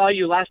 I saw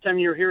you last time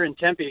you were here in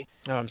Tempe.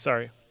 Oh, I'm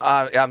sorry.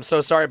 I'm so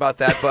sorry about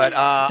that, but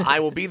I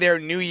will be there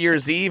New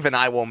Year's Eve and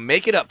I will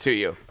make it up to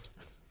you.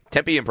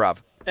 Tempe Improv.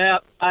 Yeah,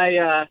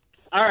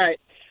 all right.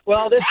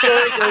 Well, this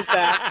story goes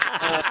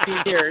back a few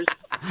years.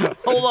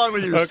 Hold on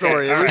with your Okay,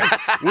 story. all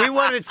We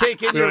want to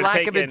take in We your wanna lack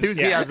take of in-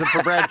 enthusiasm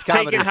for Brad's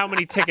comedy. Taking how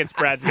many tickets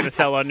Brad's going to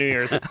sell on New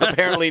Year's.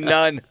 Apparently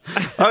none.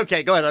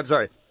 Okay, go ahead. I'm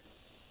sorry.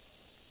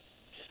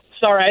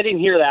 Sorry, I didn't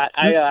hear that.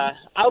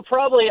 I'll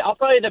probably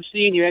end up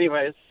seeing you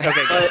anyways.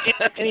 Okay.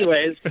 But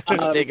anyways,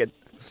 Take it.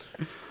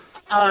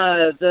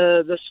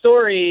 the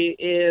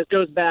story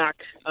goes back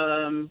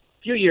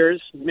few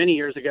years, many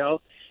years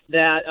ago,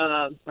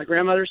 that my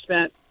grandmother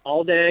spent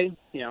all day,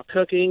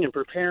 cooking and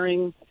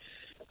preparing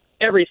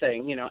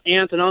everything.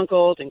 Aunts and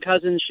uncles and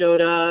cousins showed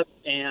up,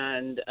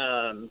 and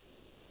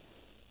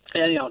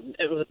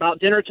it was about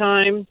dinner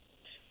time,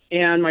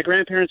 and my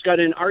grandparents got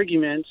in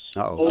arguments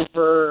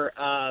over,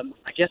 I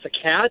guess, a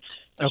cat,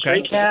 a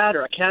stray cat,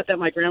 or a cat that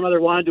my grandmother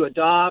wanted to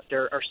adopt,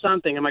 or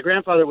something. And my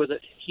grandfather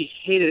he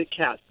hated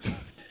cats.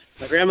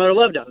 My grandmother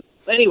loved them.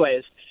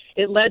 Anyways,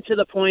 it led to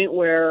the point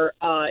where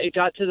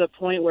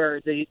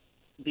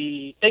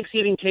the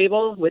Thanksgiving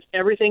table with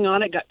everything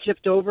on it got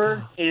tipped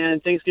over,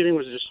 and Thanksgiving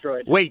was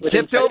destroyed. Wait,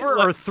 tipped over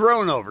or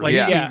thrown over? Like,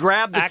 He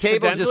grabbed the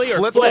table and just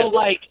flipped So, it?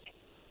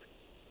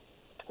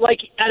 like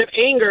out of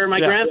anger, my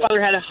Yeah.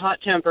 grandfather had a hot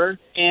temper,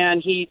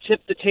 and he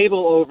tipped the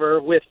table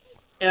over with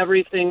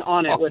everything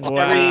on it, with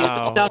every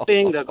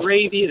stuffing, the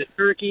gravy, the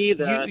turkey,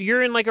 the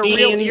You're in like a beans,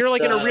 real. You're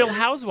like in a the- Real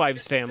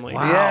Housewives family.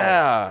 Wow.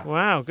 Yeah.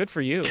 Wow. Good for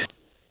you.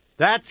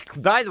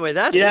 By the way,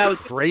 that's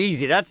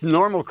crazy. That's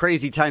normal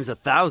crazy times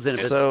 1,000 if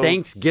it's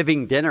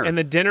Thanksgiving dinner. And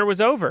the dinner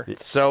was over.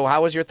 So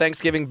how was your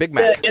Thanksgiving Big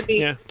Mac?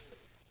 Yeah.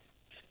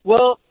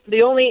 Well,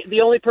 the only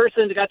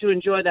person that got to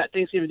enjoy that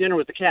Thanksgiving dinner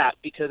was the cat,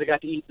 because I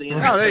got to eat the.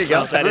 Oh, there you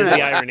go. That is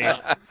the irony.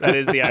 That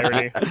is the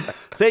irony.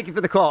 Thank you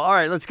for the call. All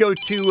right, let's go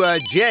to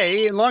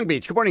Jay in Long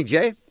Beach. Good morning,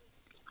 Jay.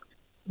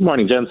 Good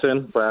morning,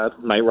 Jensen, Brad,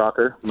 Night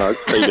Rocker, Mug.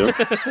 How you doing?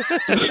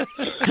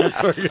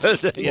 We're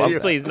good. Thank Yes, you.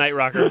 please, Night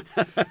Rocker.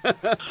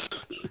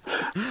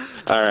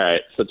 All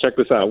right, so check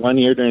this out. One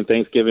year during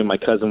Thanksgiving, my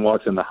cousin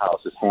walks in the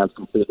house, his hand's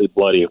completely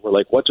bloody. We're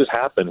like, what just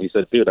happened? He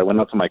said, dude, I went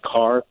out to my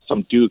car.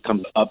 Some dude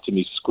comes up to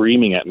me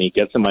screaming at me,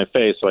 gets in my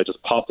face, so I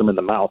just popped him in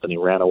the mouth, and he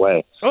ran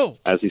away. Oh.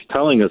 As he's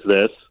telling us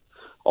this,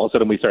 all of a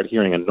sudden we start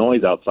hearing a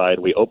noise outside.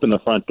 We open the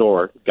front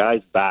door.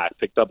 Guy's back,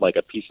 picked up like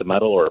a piece of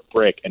metal or a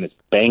brick, and it's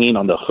banging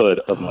on the hood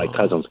of my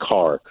cousin's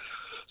car.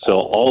 So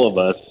all of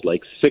us,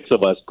 like 6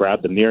 of us,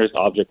 grabbed the nearest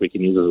object we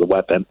can use as a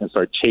weapon and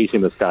start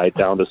chasing this guy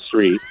down the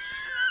street.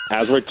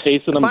 As we're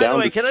chasing him By down the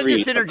way, the can street... I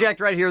just interject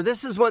right here?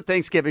 This is what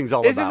Thanksgiving's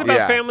all This about. is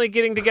about family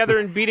getting together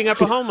and beating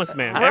up a homeless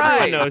man.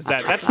 Right. Everyone knows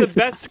that. That's the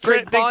best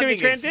Thanksgiving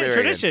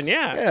tradition.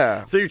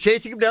 Yeah. So you're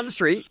chasing him down the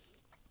street.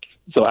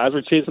 So as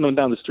we're chasing him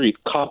down the street,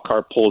 cop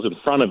car pulls in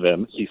front of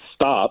him. He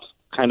stops,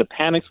 kind of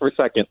panics for a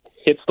second,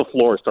 hits the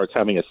floor, starts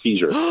having a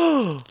seizure.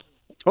 Oh,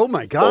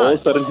 my All God.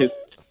 of a sudden,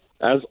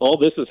 As all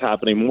this is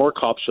happening, more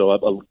cops show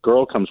up. A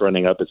girl comes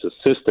running up. It's his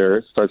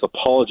sister, starts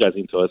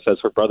apologizing to us, says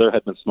her brother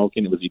had been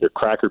smoking. It was either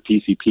crack or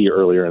PCP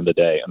earlier in the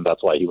day, and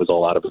that's why he was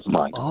all out of his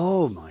mind.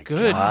 Oh, my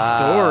Good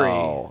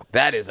story.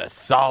 That is a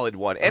solid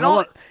one. And,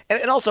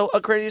 and also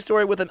a crazy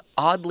story with an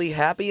oddly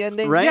happy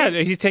ending. Right?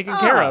 Yeah, he's taken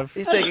care of.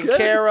 He's taken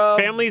care of.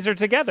 Families are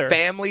together.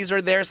 Families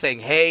are there saying,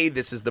 hey,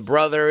 this is the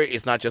brother.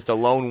 It's not just a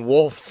lone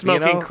wolf.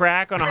 Smoking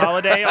crack on a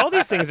holiday. All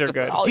these things are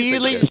good. Do you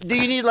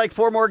need like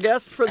 4 more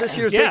guests for this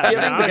year's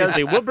Thanksgiving? Obviously.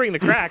 We'll bring the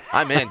crack.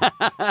 I'm in.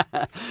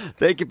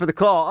 Thank you for the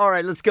call. All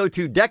right, let's go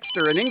to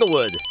Dexter in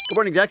Inglewood. Good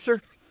morning,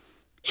 Dexter.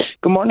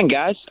 Good morning,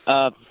 guys.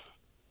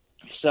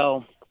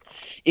 So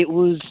it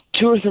was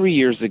 2 or 3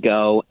 years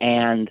ago,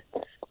 and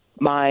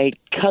my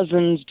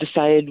cousins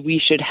decided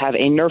we should have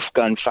a Nerf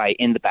gun fight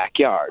in the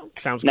backyard.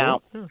 Sounds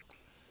now, cool.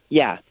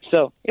 Yeah,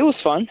 so it was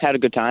fun, had a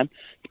good time.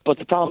 But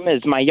the problem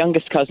is my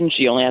youngest cousin,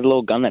 she only had a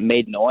little gun that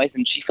made noise,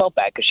 and she felt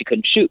bad because she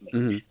couldn't shoot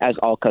me, as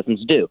all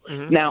cousins do.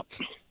 Now,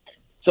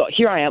 so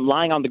here I am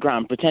lying on the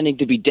ground pretending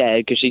to be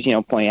dead because she's,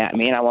 pointing at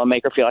me, and I want to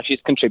make her feel like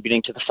she's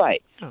contributing to the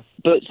fight. Oh.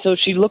 But so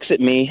she looks at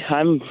me.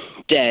 I'm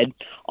dead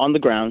on the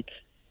ground.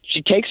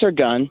 She takes her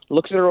gun,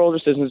 looks at her older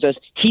sister and says,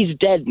 "He's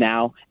dead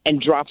now,"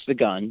 and drops the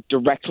gun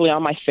directly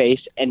on my face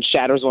and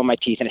shatters one of my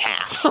teeth in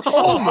half.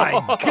 Oh, my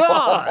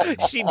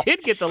God. She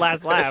did get the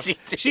last laugh.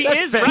 She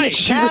That's is right.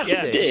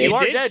 fantastic. Yeah, You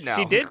are dead now.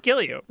 She did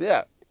kill you.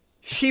 Yeah.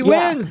 She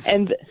wins.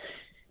 And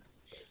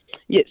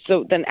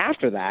so then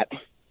after that,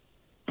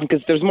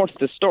 because there's more to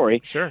the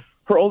story. Sure.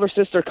 Her older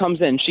sister comes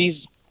in. She's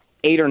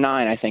 8 or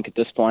 9, I think, at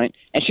this point,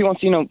 and she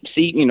wants to,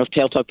 see,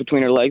 tail tucked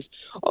between her legs.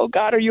 "Oh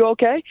God, are you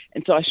okay?"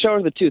 And so I show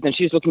her the tooth, and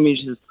she's looking at me. And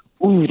she says,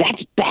 "Ooh,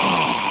 that's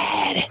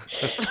bad."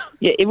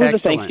 Yeah, it was Excellent. a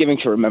Thanksgiving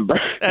to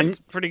remember. That's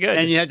pretty good.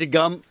 And you had to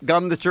gum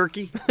the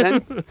turkey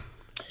then?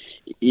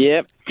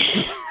 Yep.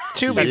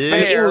 To be It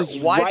fair,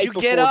 was why'd right you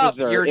get before up?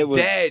 dessert. You're It was-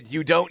 dead.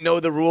 You don't know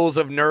the rules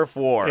of Nerf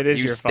war. It is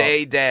you your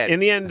stay fault. dead. In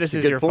the end, this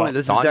is Good your point. fault.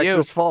 This is on you.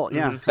 Dexter's fault.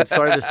 Yeah. I'm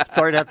sorry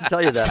to have to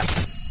tell you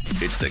that.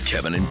 It's the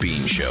Kevin and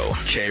Bean Show.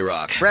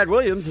 K-Rock. Brad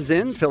Williams is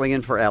filling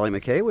in for Allie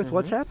McKay with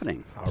What's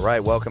Happening. All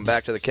right, welcome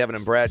back to the Kevin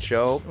and Brad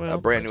Show. Well, a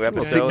brand new I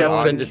episode think that's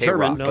on been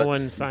determined. K-Rock. No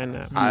one signed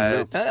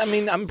that. I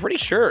mean, I'm pretty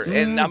sure.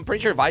 And I'm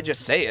pretty sure if I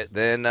just say it,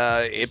 then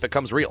it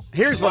becomes real.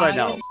 Here's what I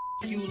know.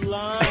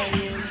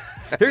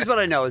 Here's what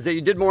I know is that you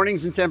did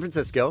mornings in San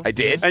Francisco. I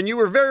did. And you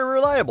were very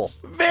reliable.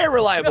 Very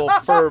reliable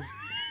for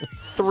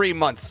 3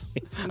 months.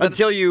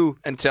 Until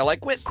I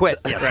quit.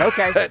 Yes.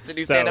 Okay. To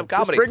do stand-up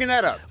comedy. Just bringing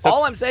that up.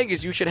 All I'm saying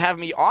is you should have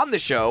me on the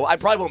show. I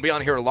probably won't be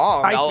on here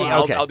long. I see.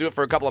 Okay. I'll do it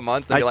for a couple of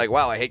months. Then be like,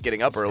 wow, I hate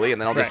getting up early. And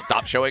then I'll just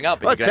stop showing up.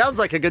 And Well, you it can sounds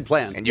like a good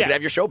plan. and you can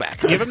have your show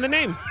back. Give him the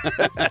name.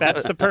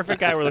 That's the perfect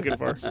guy we're looking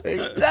for.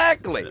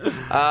 Exactly.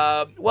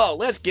 Well,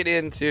 let's get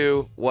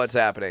into what's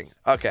happening.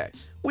 Okay.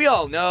 We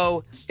all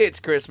know it's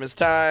Christmas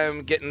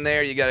time. Getting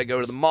there, you got to go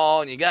to the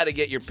mall, and you got to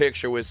get your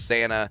picture with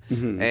Santa.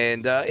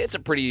 And it's a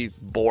pretty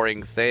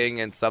boring thing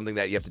and something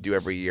that you have to do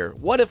every year.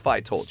 What if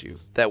I told you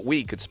that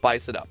we could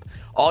spice it up?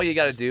 All you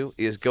got to do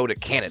is go to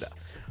Canada.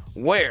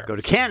 Where? Go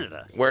to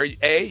Canada. Where,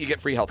 A, you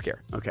get free health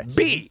care. Okay.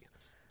 B,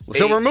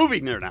 So we're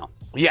moving there now.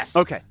 yes.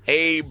 Okay.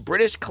 A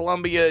British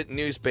Columbia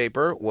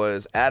newspaper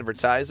was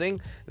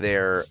advertising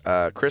their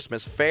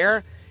Christmas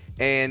fair,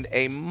 and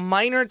a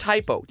minor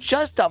typo,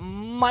 just a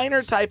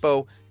minor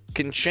typo,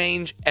 can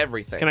change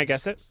everything. Can I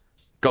guess it?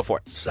 Go for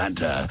it.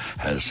 Santa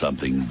has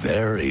something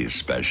very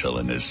special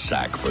in his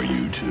sack for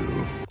you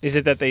two. Is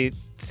it that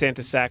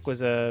Santa's sack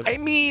was a... I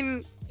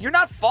mean, you're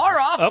not far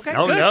off. Okay,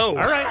 Oh, good. no. All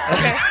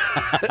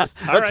right, okay.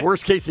 That's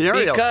worst case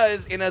scenario.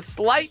 Because in a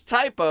slight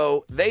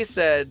typo, they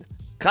said,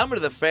 come to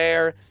the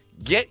fair,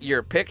 get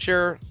your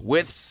picture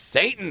with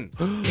Satan.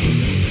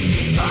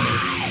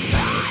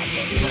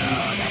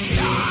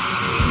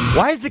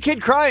 Why is the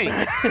kid crying?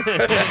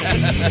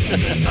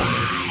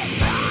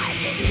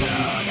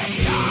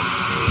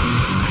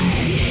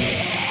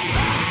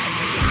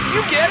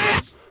 You get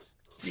it?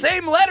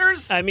 Same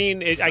letters. I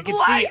mean, I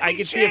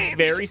could see a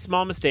very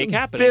small mistake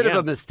happening. Bit yeah. of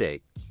a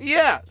mistake.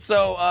 Yeah.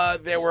 So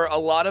there were a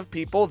lot of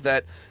people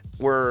that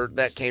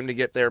came to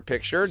get their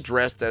picture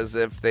dressed as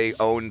if they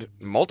owned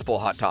multiple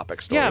Hot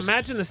Topic stores. Yeah,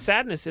 imagine the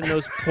sadness in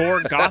those poor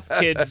goth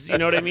kids. You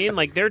know what I mean?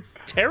 Like, they're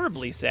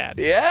terribly sad.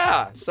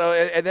 Yeah. So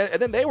and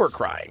then they were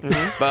crying,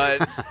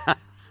 but.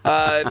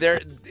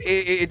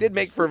 It did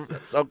make for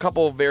a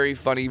couple very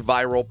funny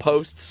viral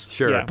posts.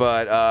 Sure. Yeah.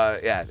 But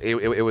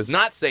it was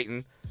not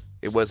Satan.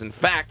 It was, in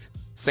fact,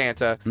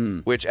 Santa,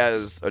 which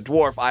as a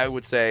dwarf, I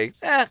would say,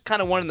 kind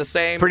of one and the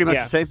same. Pretty much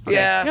Yeah. the same.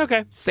 Yeah.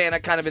 Okay. Santa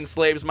kind of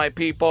enslaves my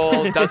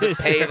people, doesn't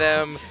pay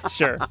them,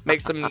 Sure.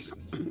 makes them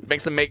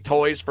make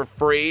toys for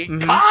free.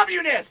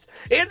 Communist!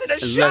 Is it a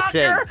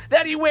shocker Listen.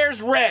 that he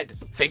wears red?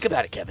 Think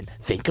about it, Kevin.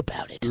 Think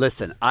about it.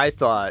 Listen, I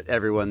thought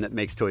everyone that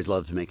makes toys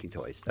loves making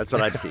toys. That's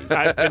what I've seen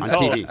I've been on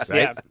told, TV, right?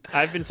 Yeah,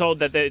 I've been told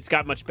that it's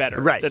got much better.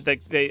 Right. That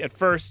they at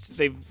first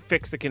they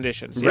fixed the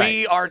conditions.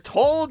 We are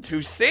told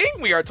to sing.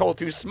 We are told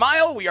to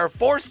smile. We are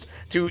forced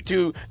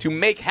to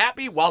make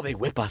happy while they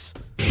whip us.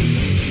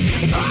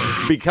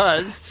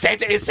 Because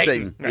Santa is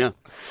Satan. Yeah.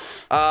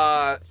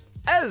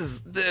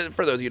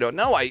 for those of you who don't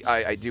know,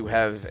 I do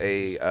have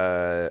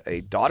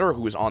a daughter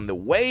who is on the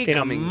way. In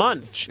a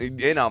month.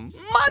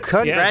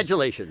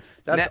 Congratulations.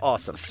 That's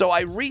awesome. So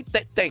I read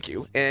that. Thank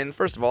you. And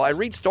first of all, I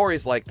read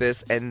stories like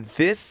this, and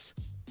this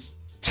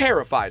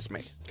terrifies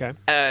me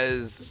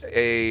as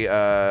a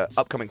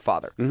upcoming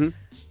father. Mm-hmm.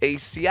 A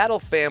Seattle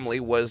family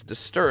was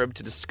disturbed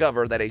to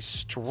discover that a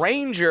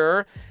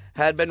stranger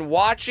had been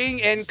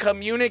watching and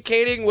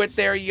communicating with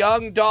their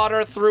young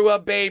daughter through a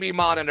baby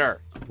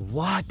monitor.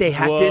 What? They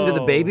hacked into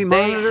the baby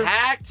monitor? They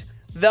hacked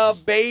the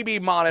baby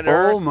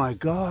monitor. Oh, my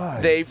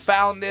God. They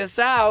found this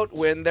out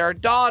when their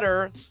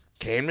daughter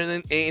came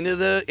into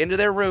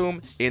their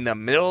room in the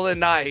middle of the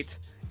night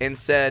and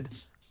said,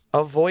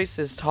 "A voice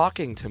is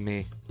talking to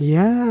me."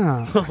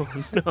 Yeah. Oh,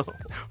 no.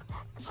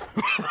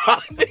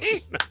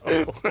 Rodney?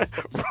 No.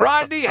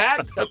 Rodney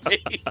hacked the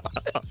baby.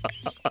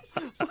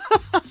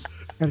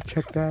 Gotta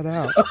check that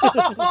out.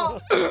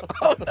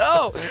 Oh,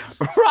 no.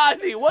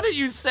 Rodney, what are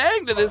you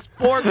saying to this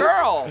poor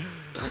girl?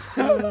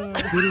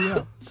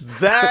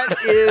 That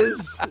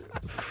is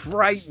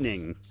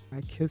frightening. I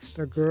kissed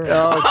a girl.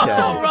 Okay.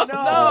 Oh, no.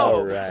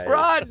 All right.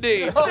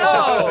 Rodney,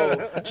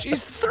 no.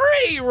 She's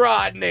 3,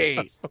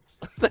 Rodney.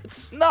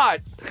 That's not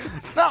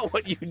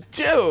what you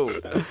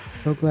do.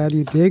 So glad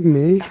you dig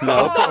me.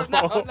 No.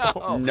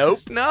 Nope.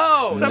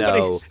 No.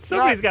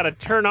 Somebody's got to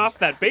turn off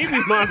that baby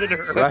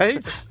monitor.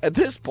 Right? At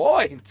this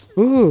point.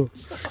 Ooh.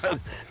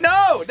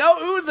 No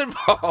ooh's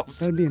involved.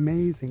 That'd be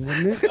amazing,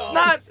 wouldn't it?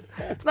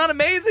 It's not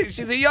amazing.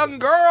 She's a young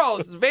girl.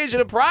 It's invasion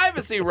of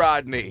privacy,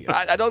 Rodney.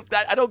 I don't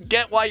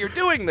get why you're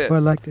doing this. Well,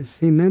 I'd like to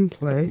see them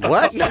play.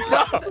 What?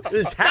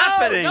 It's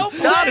happening. No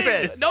Stop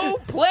playing. it. No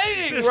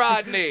playing,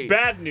 Rodney.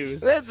 Bad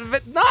news. That's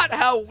not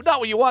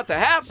what you want to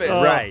happen.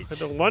 Right.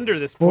 No wonder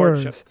this poor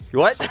Horrors.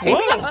 What?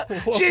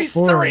 She's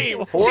Horrors.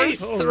 3.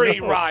 She's 3,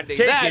 Rodney.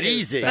 Take That it is-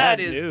 easy. That Bad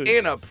is news.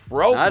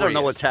 inappropriate. I don't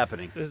know what's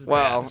happening. This is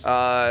Well,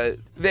 bad.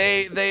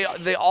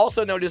 they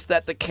also noticed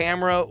that the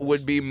camera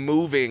would be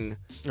moving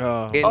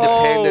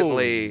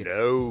independently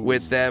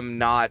with them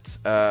not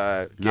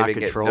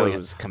giving it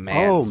those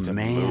commands. Oh, to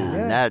man. move.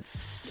 That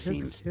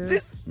seems...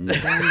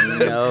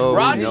 No.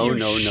 Rodney, no, you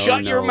no,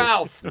 shut your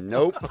mouth.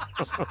 Nope.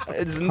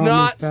 It's Call me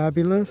not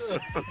fabulous.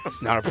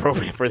 not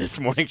appropriate for this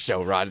morning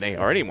show, Rodney,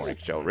 or any morning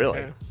show,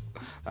 really.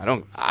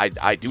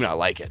 I do not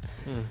like it.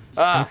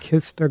 I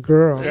kissed a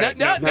girl.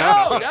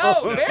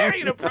 No,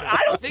 very inappropriate.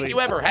 I don't think you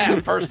ever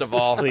have, first of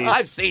all. Please.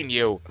 I've seen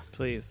you.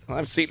 Please.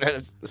 I've seen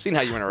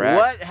how you interact.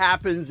 What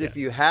happens if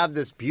you have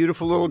this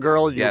beautiful little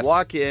girl, you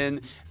walk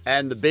in,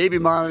 and the baby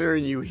monitor,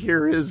 and you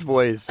hear his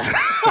voice?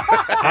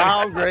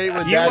 How great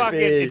would You that walk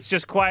be? in, it's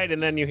just quiet,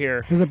 and then you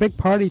hear. There's a big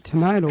party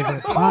tonight over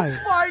at Pie.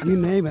 You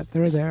name it,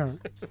 they're there.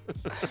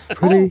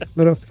 Pretty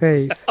little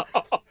face.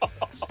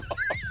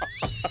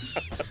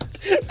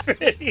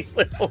 Pretty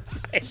little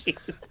face.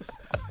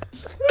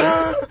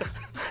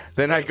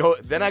 Then I go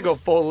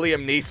full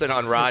Liam Neeson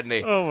on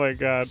Rodney. Oh my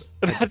God,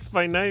 that's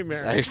my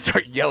nightmare. I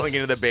start yelling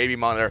into the baby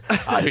monitor.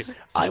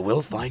 I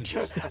will find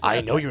you.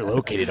 I know you're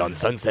located on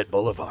Sunset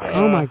Boulevard.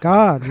 Oh my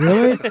God,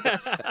 really?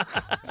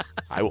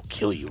 I will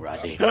kill you,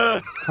 Rodney.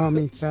 Call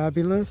me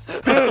fabulous.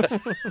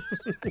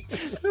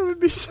 That would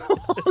be so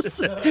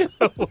awesome.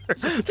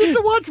 Just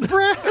to watch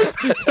Brad.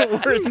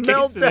 The worst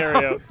melt case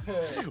scenario.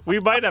 We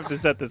might have to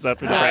set this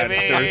up in Brad's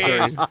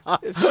nursery.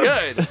 It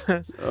should.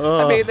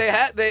 I mean,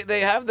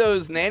 they have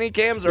those nanny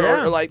cams,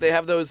 or like they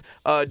have those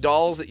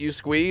dolls that you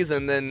squeeze,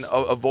 and then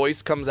a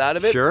voice comes out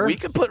of it. Sure. We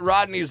could put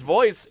Rodney's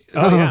voice.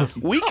 Oh yeah.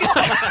 We could.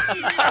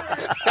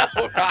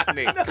 No,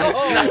 Rodney. No.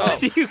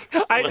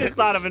 I just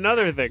thought of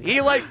another thing.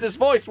 He likes this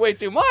voice way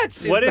too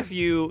much. What if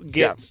you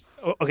get...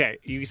 Okay,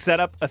 you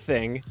set up a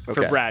thing for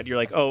Okay. Brad. You're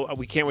like, oh,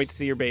 we can't wait to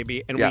see your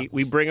baby. And Yeah.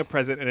 we bring a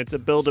present, and it's a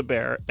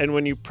Build-A-Bear. And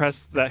when you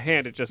press the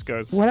hand, it just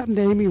goes... What happened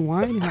to Amy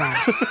Winehouse?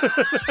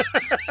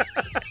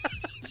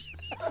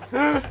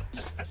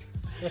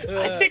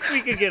 I think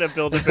we could get a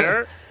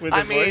Build-A-Bear with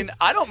a voice.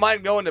 I don't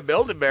mind going to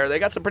Build-A-Bear. They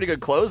got some pretty good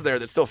clothes there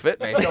that still fit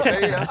me.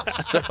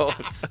 So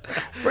it's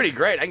pretty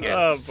great. I can get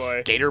a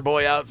skater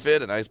boy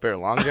outfit, a nice pair of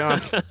long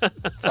johns.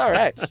 It's all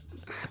right.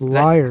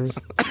 Liars.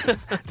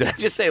 Did I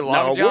just say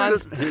long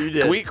johns? You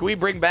did. Can we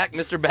bring back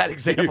Mr. Bad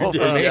Example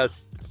for me?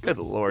 Yes. Good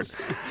Lord.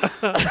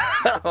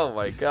 Oh,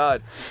 my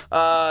God.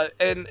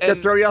 And That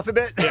throw you off a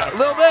bit? a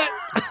little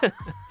bit.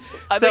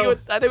 I think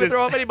it would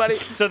throw off anybody.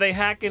 So they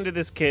hack into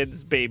this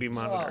kid's baby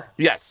monitor.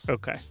 Yes.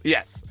 Okay.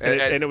 Yes.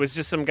 And it was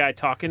just some guy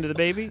talking to the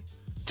baby?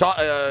 Talk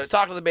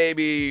to the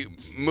baby,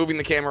 moving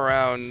the camera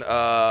around.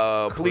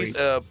 Police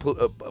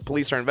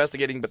are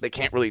investigating, but they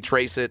can't really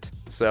trace it.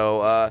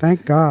 So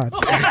Thank God.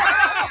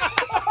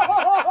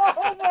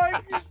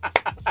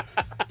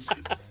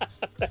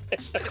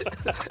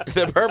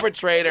 the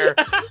perpetrator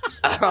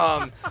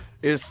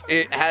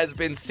has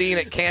been seen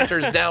at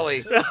Cantor's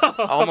Deli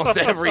almost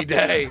every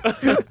day.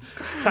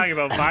 He's talking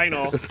about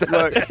vinyl.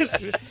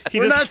 Look,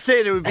 we're not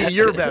saying it would be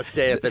your best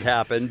day if it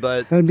happened,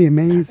 but That'd be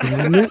amazing,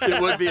 wouldn't it?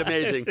 it would be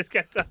amazing. Just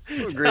got to...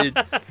 Agreed.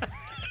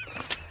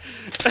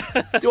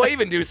 Do I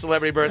even do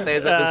celebrity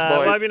birthdays at this point?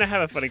 Well, I mean, I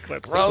have a funny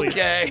clip. So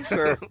okay,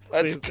 sure.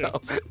 Let's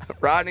go.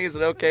 Rodney, is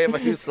it okay if I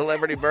do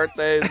celebrity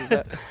birthdays?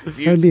 That'd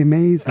be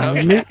amazing.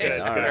 Okay.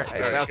 Good. All right.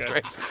 Good. Sounds Good.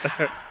 great.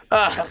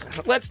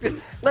 Let's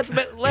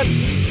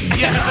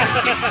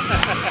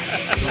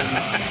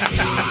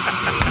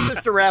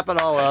Just to wrap it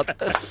all up.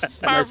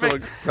 Nice little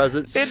Perfect.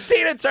 present. It's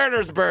Tina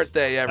Turner's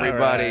birthday,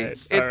 everybody. All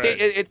right.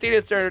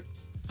 It's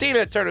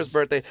Tina Turner's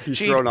birthday. He's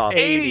She's thrown off.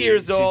 80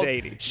 years old.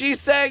 She's 80. She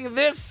sang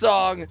this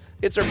song.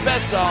 It's her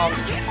best song.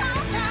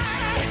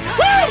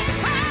 Woo!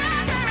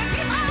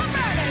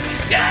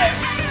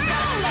 Yeah!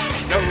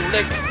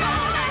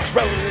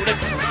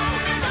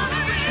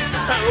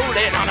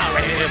 Rolling on a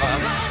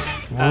river.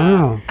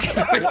 Wow.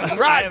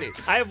 Rodney.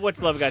 I have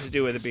What's Love Got to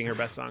Do with It being her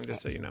best song,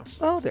 just so you know.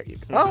 Oh, there you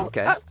go. Oh,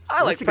 okay.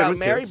 I like That's a good Proud one,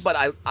 Mary, too. but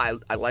I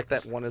like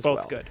that one as Both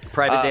well. good.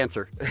 Private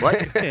dancer.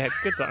 What? Yeah,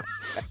 good song.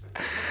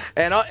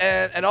 And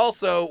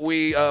also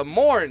we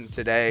mourn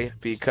today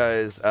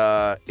because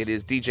it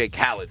is DJ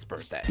Khaled's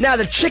birthday. Now,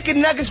 the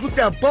chicken nuggets with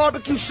the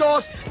barbecue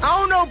sauce, I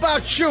don't know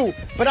about you,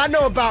 but I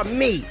know about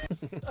me.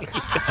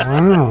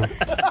 Wow.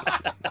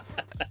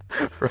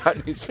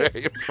 Rodney's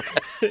very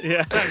impressed.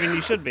 Yeah, I mean,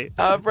 you should be.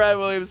 Brad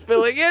Williams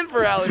filling in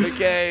for Allie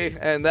McKay,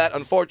 and that,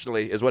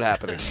 unfortunately, is what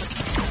happened.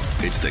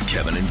 It's the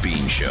Kevin and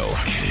Bean Show.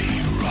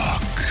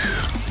 K-Rock.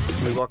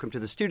 We welcome to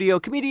the studio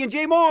comedian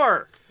Jay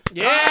Moore.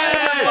 Yay!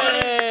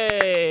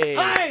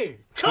 Hey,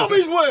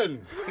 Cubbies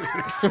win.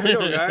 How you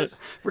doing, guys?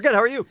 We're good.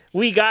 How are you?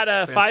 We got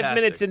 5 Fantastic.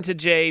 minutes into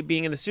Jay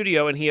being in the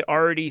studio, and he had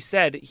already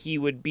said he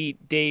would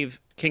beat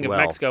Dave, King of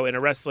Mexico, in a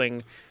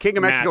wrestling King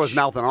of Mexico match is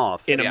mouthing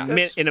off. in a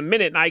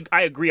minute, and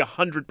I agree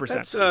 100%.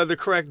 That's the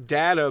correct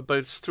data, but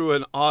it's through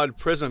an odd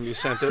prism you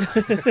sent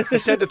it. You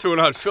sent it through an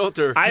odd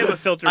filter. I have a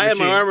filter I had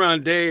my machine. arm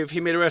around Dave.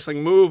 He made a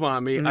wrestling move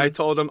on me. I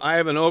told him, I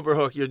have an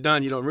overhook. You're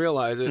done. You don't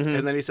realize it.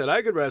 And then he said,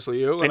 I could wrestle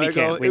you. And I he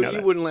can't. We know you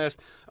that. wouldn't last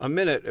a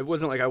minute. It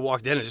wasn't like I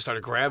walked in and just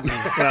started grabbing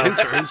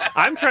interns.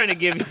 I'm trying to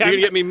give you... You're going to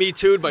get me Me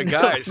Too'd by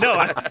guys. No,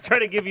 I'm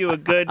trying to give you a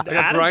good I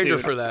got Grindr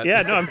attitude. for that.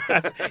 Yeah, no,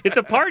 it's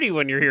a party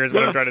when you're here is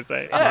what I'm trying to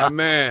say. Oh,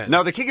 man.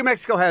 Now, the King of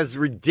Mexico has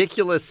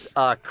ridiculous,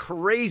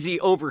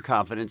 crazy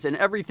overconfidence in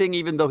everything,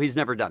 even though he's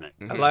never done it.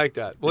 I like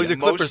that. Well, he's a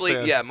Clippers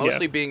fan.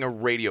 Mostly being a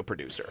radio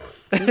producer.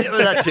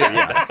 That too,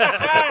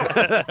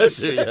 yeah.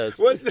 Yes.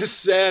 What's the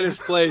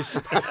saddest place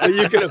that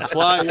you can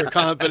apply your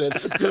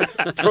confidence?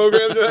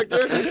 Program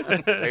director?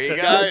 There you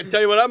go. Guy,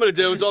 tell you what I'm going to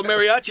do. It's all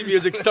mariachi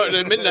music starting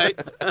at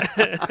midnight.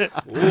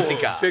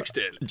 Musica. Fixed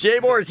it. Jay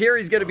Moore is here.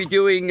 He's going to be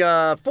doing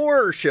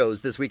 4 shows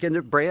this weekend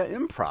at Brea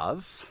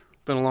Improv.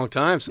 Been a long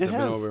time since It I've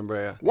been has. over in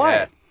Brea. Why?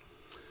 Yeah.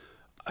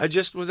 I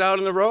just was out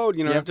on the road,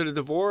 Yeah. after the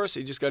divorce.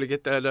 You just got to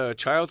get that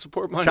child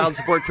support money. Child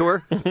support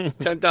tour.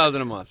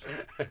 $10,000 a month.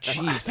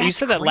 Jeez, you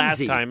said that last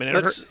crazy. time, and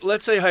it hurt.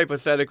 Let's say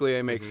hypothetically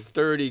I make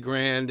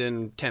 $30,000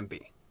 in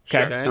Tempe.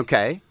 Okay.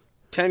 Okay.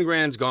 10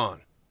 grand's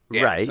gone.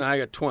 Right. So now I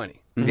got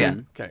 20. Yeah.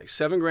 Okay.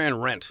 7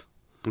 grand rent.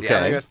 Okay.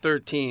 I got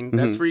 13.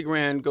 That 3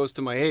 grand goes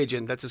to my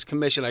agent. That's his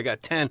commission. I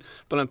got 10,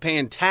 but I'm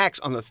paying tax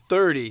on the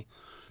 30.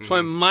 So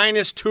I'm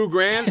minus 2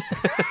 grand.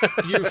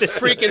 You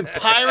freaking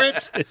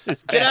pirates!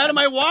 Get out of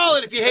my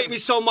wallet if you hate me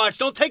so much.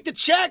 Don't take the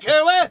check,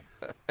 Herway.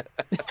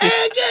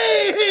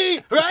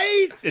 Aggie,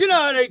 right? You know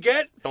how they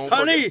get,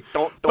 honey.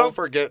 Don't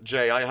forget,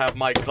 Jay. I have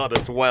my cut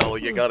as well.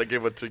 You got to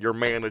give it to your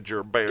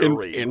manager,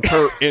 Barry. In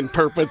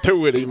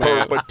perpetuity,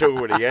 man.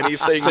 Perpetuity.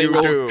 Anything you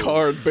Single do.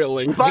 card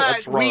billing. But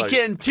That's right.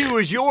 weekend 2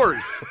 is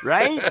yours,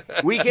 right?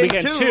 Weekend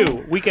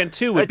 2. Weekend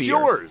 2 would That's be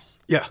yours.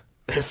 Yeah.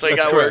 So you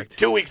That's got to work correct.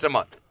 2 weeks a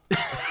month.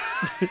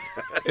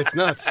 It's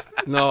nuts.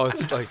 No,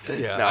 it's like,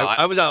 yeah. No,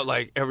 I was out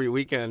like every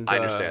weekend. I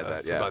understand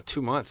that, yeah. For about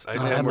 2 months. I Oh,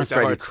 hadn't that worked must that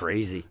drive you hard.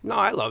 crazy. No,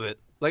 I love it.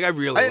 Like, I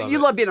really love You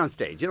it. love being on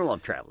stage. You don't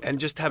love traveling. And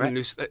just having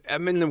Right?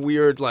 I'm in the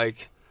weird,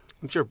 like,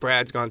 I'm sure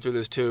Brad's gone through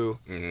this too,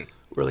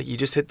 where, like, you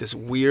just hit this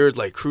weird,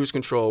 like, cruise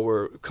control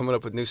where coming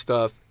up with new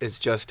stuff is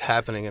just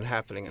happening and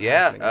happening and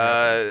happening.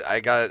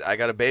 I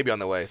got a baby on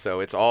the way,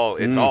 so it's all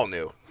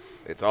new.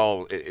 It's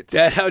all it's.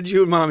 Dad, how'd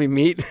you and Mommy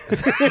meet?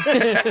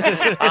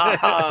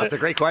 That's a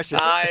great question.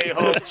 I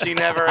hope she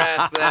never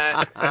asked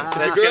that.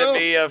 That's a girl? gonna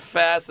be a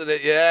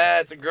fascinating.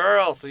 Yeah, it's a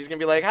girl. So he's gonna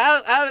be like,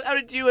 how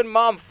did you and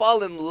Mom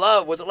fall in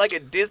love? Was it like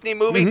a Disney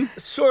movie?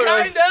 Sort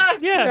of. Kinda.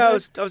 Yeah. I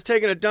was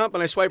taking a dump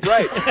and I swiped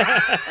right.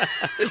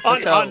 on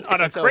a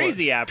that's how it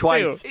crazy works. app,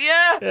 Twice. too.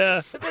 Yeah.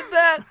 Yeah. I did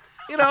that.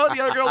 The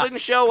other girl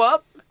didn't show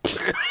up.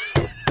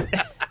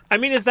 I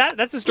mean,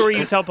 that's a story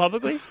you tell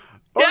publicly?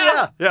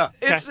 Oh, yeah.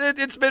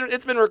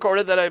 It's been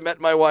recorded that I met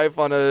my wife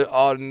on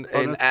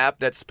an app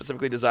that's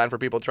specifically designed for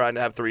people trying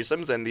to have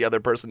threesomes, and the other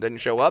person didn't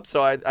show up.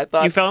 So I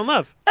thought You fell in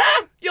love.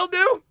 you'll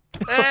do.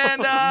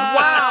 And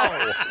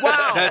Wow.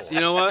 That's, you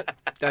know what?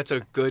 That's a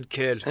good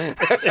kid.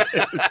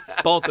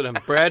 Both of them.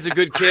 Brad's a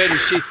good kid,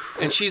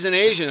 and she's an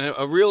Asian,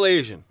 a real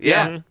Asian.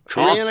 yeah,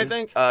 Korean, I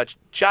think.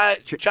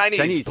 Chinese.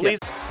 Chinese, Please.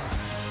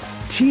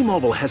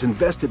 T-Mobile has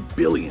invested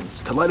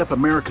billions to light up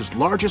America's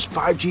largest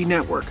 5G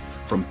network,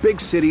 from big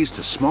cities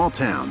to small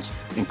towns,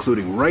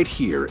 including right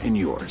here in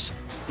yours.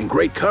 And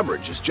great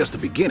coverage is just the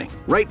beginning.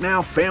 Right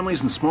now,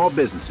 families and small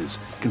businesses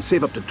can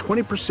save up to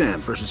 20%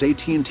 versus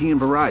AT&T and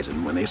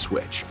Verizon when they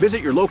switch.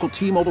 Visit your local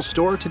T-Mobile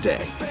store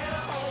today.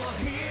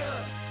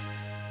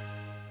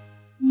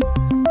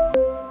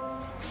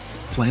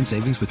 Plan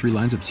savings with 3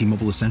 lines of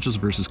T-Mobile Essentials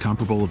versus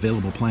comparable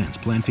available plans.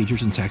 Plan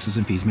features and taxes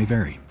and fees may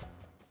vary.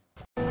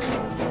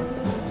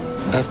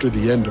 After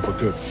the end of a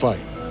good fight,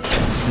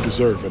 you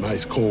deserve an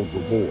ice-cold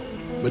reward.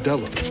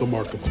 Modelo is the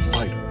mark of a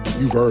fighter.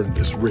 You've earned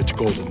this rich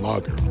golden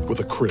lager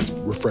with a crisp,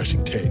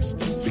 refreshing taste.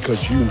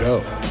 Because you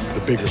know,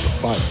 the bigger the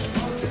fight,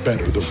 the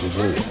better the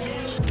reward.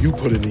 You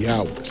put in the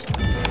hours,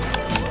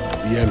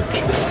 the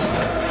energy,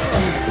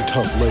 the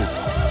tough labor.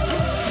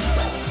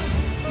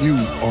 You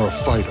are a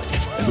fighter,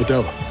 and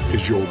Modelo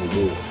is your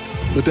reward.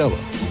 Modelo,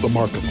 the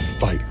mark of a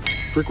fighter.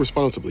 Drink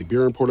responsibly.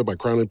 Beer imported by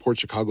Crown Imports,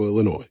 Chicago,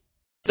 Illinois.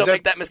 Don't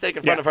make that mistake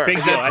in front of her.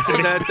 Big deal. That's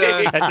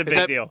a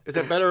big deal. Is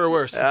that better or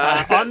worse?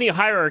 On the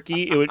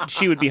hierarchy,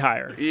 she would be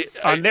higher.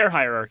 on their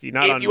hierarchy,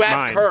 not on mine. If you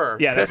ask her.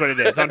 Yeah, that's what it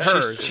is. On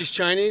hers. She's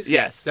Chinese?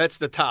 Yes. That's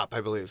the top,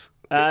 I believe.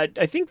 I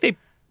think they...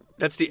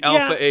 That's the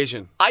alpha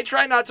Asian. I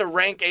try not to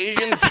rank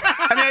Asians.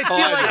 I mean, I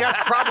feel like that's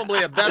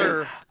probably a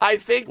better way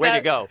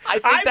to go. I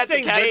think that's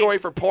a category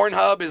for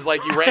Pornhub is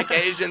like you rank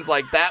Asians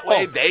like that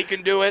way. They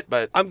can do it,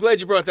 but... I'm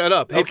glad you brought that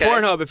up. Hey, Okay.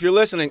 Pornhub, if you're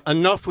listening,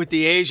 enough with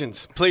the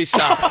Asians. Please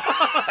stop.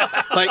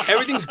 Like,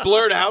 everything's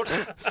blurred out.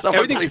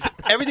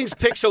 Everything's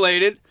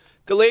pixelated.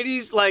 The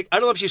lady's like, I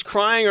don't know if she's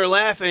crying or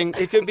laughing.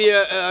 It could be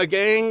a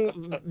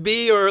gang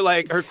B or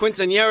like her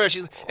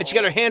quinceañera. And she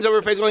got her hands over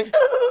her face going,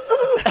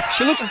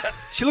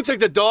 She looks like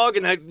the dog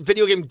in that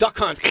video game Duck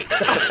Hunt.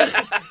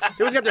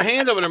 They always got their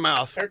hands over their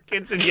mouth. Her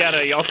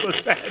quinceañera, he also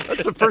said.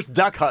 That's the first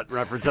Duck Hunt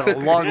reference in a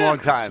long, long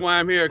time. That's why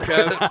I'm here,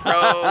 Kev.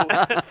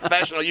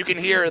 Professional. You can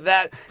hear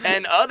that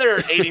and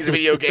other 80s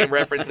video game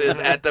references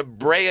at the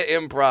Brea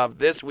Improv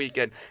this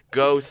weekend.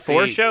 Go see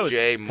 4 shows.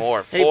 Jay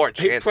Moore. Hey, 4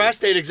 chances.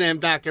 prostate exam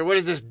doctor. What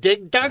is this,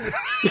 Dig Dug?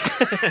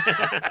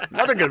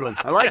 Another good one.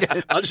 I like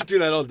it. I'll just do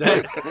that all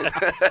day.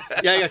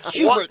 Yeah, I got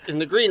Hubert in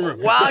the green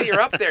room. While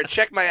you're up there,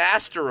 check my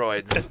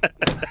asteroids.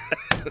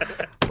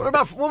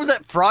 What was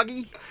that?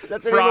 Froggy? Is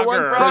that the name of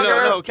one?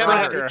 Frogger. No,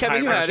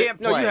 Kevin, you had it.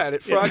 No, you had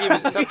it. Froggy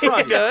was not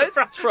Froggy. Good.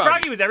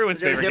 Froggy was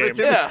everyone's favorite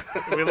game. Yeah.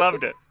 We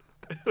loved it.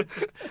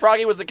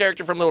 Froggy was the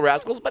character from Little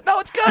Rascals, but no,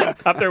 it's good.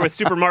 Up there with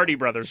Super Marty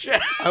Brothers.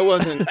 I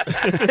wasn't.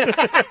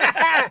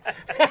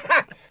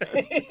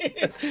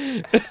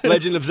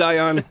 Legend of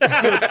Zion.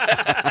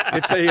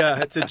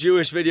 It's a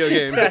Jewish video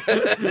game.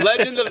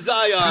 Legend of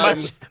Zion.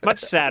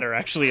 Much sadder,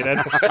 actually.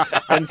 It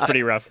ends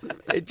pretty rough.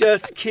 It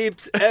just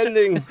keeps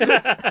ending.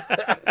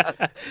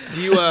 I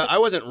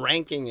wasn't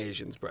ranking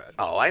Asians, Brad.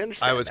 Oh, I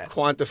understand. I was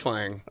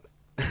quantifying.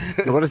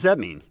 What does that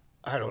mean?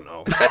 I don't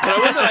know. But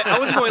I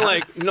wasn't going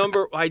like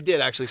number. I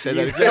did actually say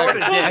that.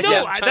 Exactly. I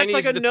said that's Chinese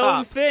like a is the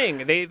known top.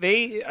 thing.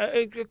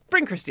 They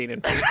bring Christine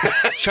in.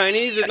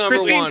 Chinese is number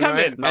Christine, one, come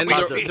right? in. And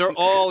they're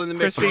all in the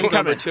mix. Christine, Who's come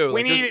number in. two.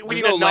 We need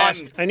no a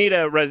last. I need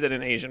a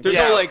resident Asian. There's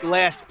no like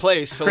last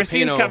place Filipino.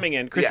 Christine's coming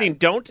in. Christine,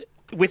 don't.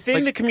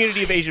 Within the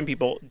community of Asian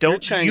people,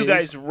 don't you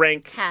guys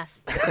rank?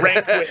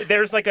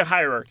 There's like a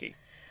hierarchy.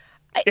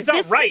 It's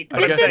not right.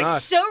 This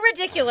is so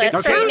ridiculous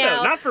right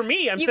now. Not for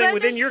me. I'm you saying guys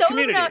within are your so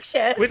community.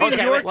 Obnoxious. Within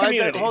your Why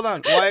community. hold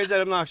on. Why is that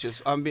obnoxious?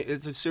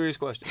 It's a serious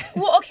question.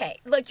 Well, okay.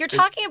 Look, you're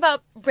talking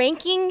about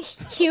ranking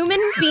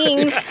human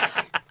beings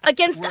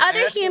against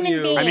other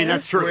human beings. I mean,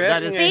 that's true.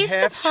 That is based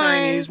half upon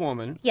Chinese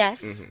woman.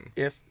 Yes.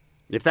 If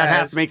that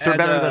half makes her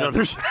better than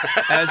others.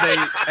 As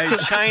a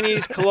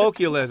Chinese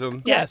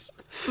colloquialism. Yes.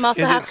 I'm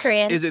also half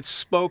Korean. Is it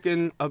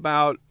spoken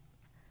about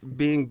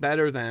being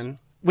better than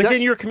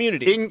within your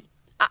community?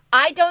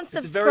 I don't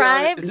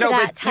subscribe to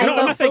that type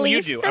of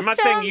belief system. I'm not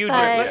saying you do.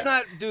 Let's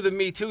not do the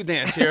Me Too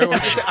dance here.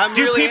 I'm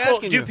really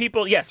asking you. Do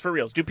people? Yes, for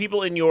reals. Do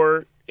people in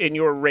your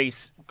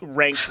race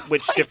rank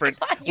which different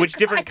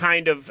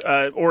kind of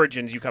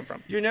origins you come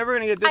from? You're never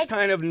going to get this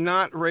kind of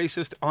not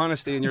racist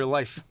honesty in your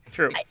life.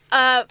 True.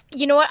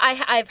 You know what?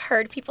 I've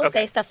heard people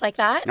say stuff like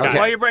that. Okay. Why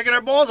are you breaking our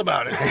balls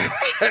about it?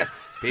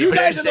 You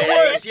guys are the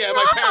worst. Yeah,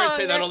 my parents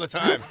say that all the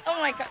time.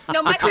 Oh my god.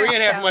 No, my the Korean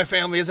parents half of my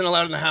family isn't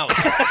allowed in the house.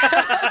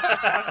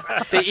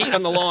 They eat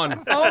on the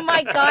lawn. Oh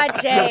my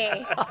god,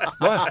 Jay.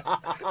 What?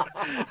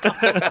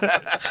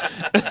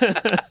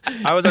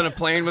 I was on a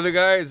plane with a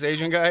guy, this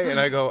Asian guy, and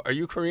I go, "Are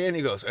you Korean?"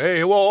 He goes,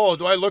 "Hey, whoa,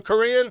 do I look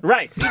Korean?"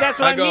 Right. See, that's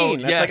what I go,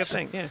 mean. That's yes. like a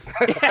thing.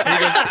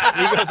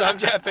 Yeah. He goes, "I'm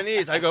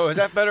Japanese." I go, "Is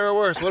that better or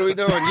worse? What are we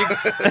doing?"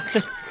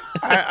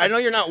 I know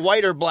you're not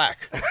white or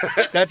black.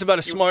 That's about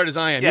as smart as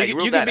I am. Yeah, you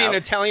could be an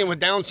Italian with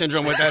Down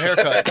syndrome with that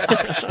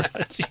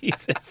haircut.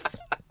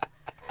 Jesus.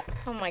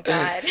 Oh my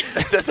god.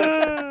 Come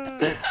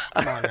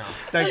on now.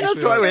 Thank you.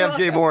 That's why we have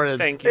Jay Moore in.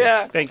 Thank you.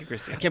 Yeah. Thank you,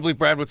 Christine. I can't believe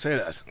Brad would say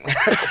that.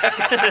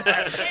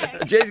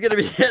 Jay's going to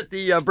be at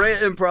the Brea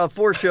Improv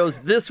 4 shows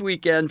this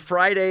weekend,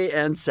 Friday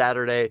and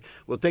Saturday.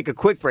 We'll take a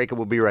quick break and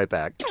we'll be right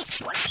back.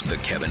 The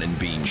Kevin and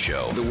Bean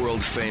Show. The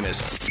world famous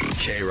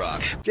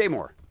K-Rock. Jay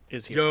Moore.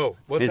 Is here. Yo,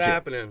 what's Is here.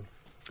 happening?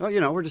 Oh,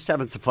 we're just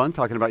having some fun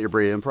talking about your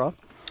Brea Improv.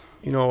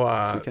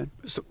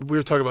 So we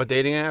were talking about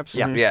dating apps.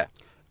 Yeah. Yeah.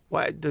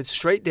 Why the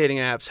straight dating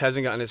apps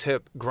hasn't gotten as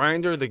hip.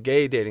 Grindr, the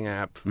gay dating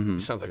app,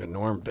 sounds like a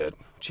Norm bit.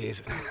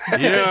 Jesus. You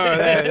know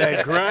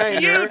that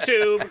Grindr.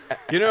 YouTube.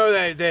 You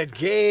know that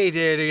gay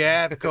dating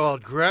app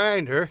called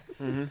Grindr.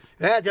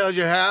 That tells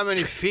you how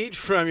many feet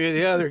from you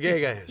the other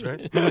gay guy is,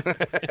 right?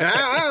 And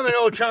I'm an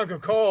old chunk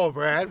of coal,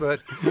 Brad, but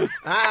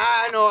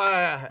I know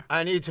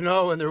I need to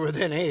know when they're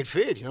within 8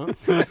 feet, you know?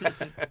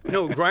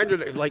 No,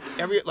 Grindr,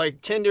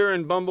 like Tinder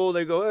and Bumble,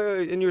 they go,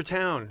 hey, in your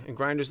town. And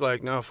Grindr's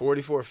like, no,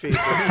 44 feet.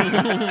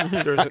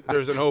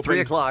 There's an open... 3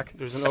 o'clock.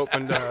 There's an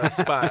open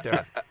spot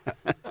there.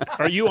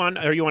 Are you on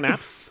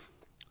apps?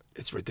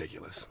 It's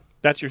ridiculous.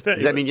 That's your thing.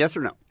 Does that mean yes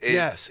or no?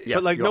 Yes.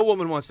 But no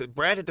woman wants to.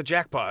 Brad hit the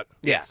jackpot.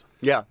 Yes.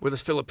 Yeah. With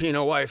his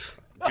Filipino wife.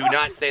 Do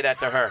not say that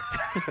to her.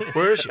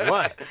 Where is she?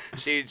 Why?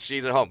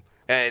 She's at home.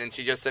 And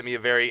she just sent me a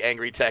very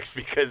angry text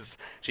because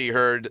she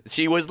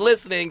was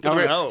listening to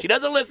her. She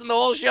doesn't listen to the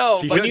whole show.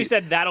 When you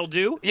said that'll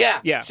do?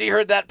 Yeah. She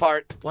heard that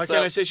part. Why can't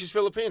I say she's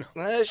Filipino?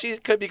 She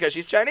could because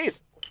she's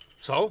Chinese.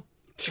 So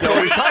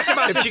we talked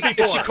about if she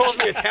calls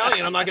me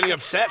Italian, I'm not going to get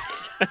upset.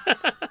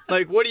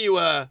 Like, what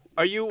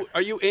are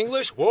you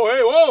English? Whoa,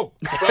 hey, whoa.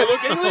 Do I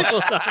look English?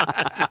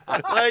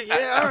 Like,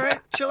 yeah, all right.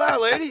 Chill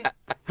out, lady.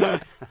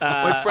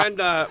 My friend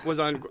was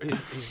on,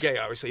 he's gay,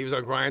 obviously. He was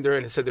on Grindr,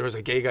 and it said there was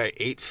a gay guy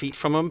 8 feet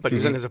from him, but he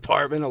was in his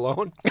apartment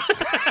alone.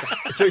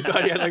 So he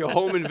thought he had like a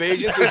home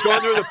invasion. So he's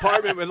going through the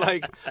apartment with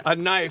like a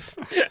knife.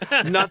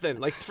 Nothing.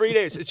 Like 3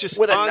 days. It's just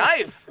with a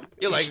knife?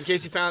 Yeah, like in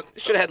case he found...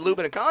 Should have had lube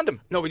and a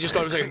condom. No, we just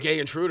thought it was like a gay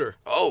intruder.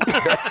 Oh.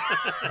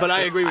 But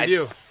I agree with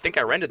you. I think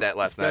I rented that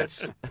last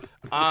night.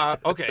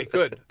 Okay,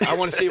 good. I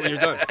want to see it when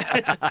you're done.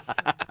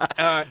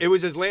 It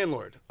was his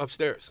landlord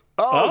upstairs.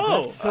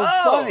 Oh, that's so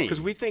funny. Because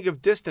we think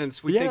of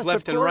distance, we think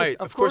left and right.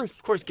 Of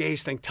course,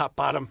 gays think top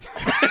bottom.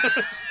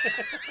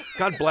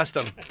 God bless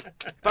them.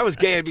 If I was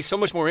gay, it'd be so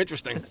much more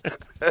interesting.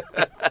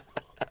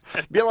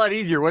 Be a lot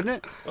easier, wouldn't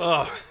it?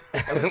 Oh,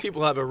 those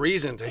people have a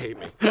reason to hate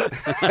me.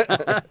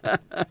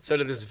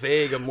 Instead of this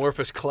vague,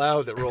 amorphous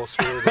cloud that rolls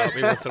through about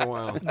me once in a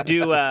while.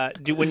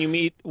 Do when you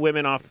meet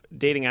women off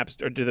dating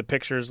apps, or do the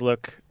pictures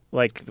look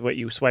like what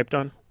you swiped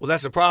on? Well,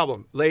 that's the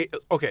problem.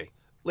 Okay,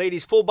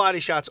 ladies, full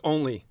body shots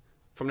only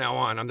from now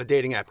on the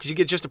dating app, because you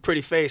get just a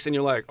pretty face and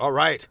you're like, all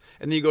right.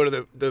 And then you go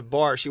to the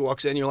bar, she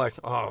walks in, you're like,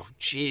 oh,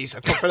 jeez,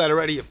 I fell for that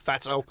already, you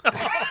fatso.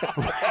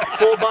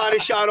 Full body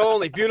shot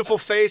only, beautiful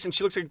face, and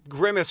she looks like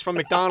Grimace from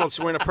McDonald's.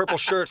 She's wearing a purple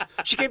shirt.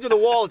 She came through the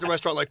wall at the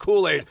restaurant like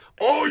Kool-Aid.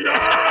 Oh,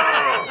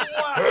 yeah!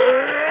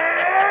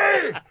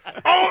 Hey!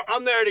 Oh,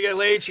 I'm there to get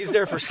laid. She's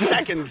there for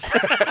seconds.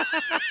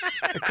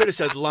 I could have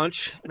said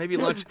lunch, maybe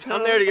lunch.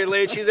 I'm there to get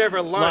laid. She's there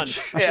for lunch.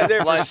 She's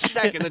there for a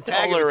second. Then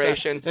tag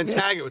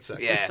it with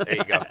seconds. Yeah, there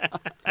you go.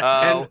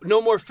 And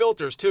no more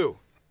filters, too.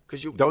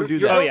 Because you don't do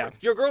that.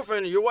 Your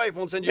girlfriend or your wife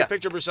won't send you a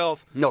picture of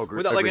herself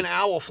without like an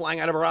owl flying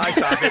out of her eye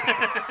socket.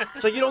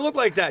 It's like, you don't look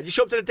like that. You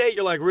show up to the date,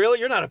 you're like, really?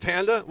 You're not a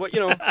panda? What,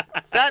 you know?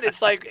 That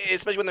it's like,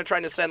 especially when they're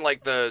trying to send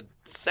like the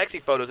sexy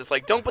photos, it's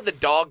like, don't put the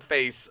dog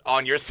face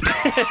on your He's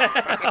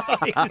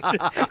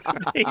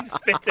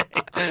spitting.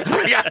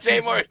 Yeah,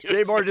 Jay Moore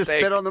just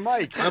spit on the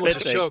mic. I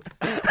almost choked.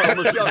 You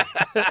know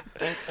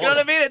what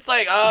I mean? It's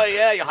like, oh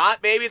yeah, you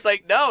hot baby. It's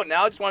like, no,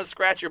 now I just want to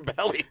scratch your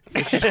belly.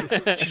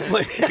 She's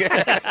playing,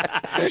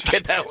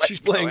 Get that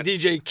she's playing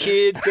DJ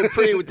Kid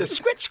Capri with the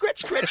scratch,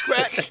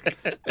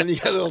 and the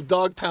little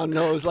dog pound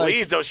nose. Like,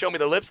 please don't show me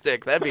the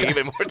lipstick. That'd be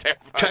even more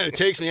terrifying. Kind of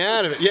takes me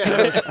out of it.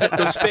 Yeah,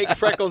 those fake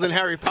freckles and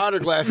Harry Potter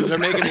glasses are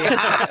making me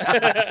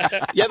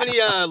hot. You have any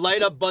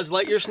light up Buzz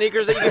Lightyear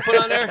sneakers that you can put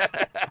on there?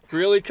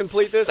 Really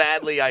complete this?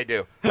 Sadly, I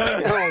do.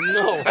 Oh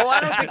no! Oh, I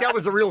don't think that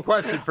was a real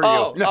question for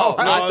you. No,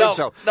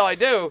 I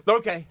do.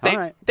 Okay, all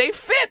right. They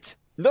fit.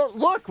 No,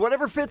 look,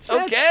 whatever fits.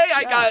 Okay,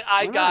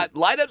 I got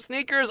light up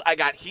sneakers. I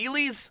got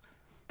Heelys.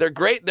 They're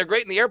great. They're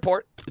great in the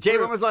airport. Jay,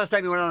 when was the last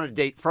time you went on a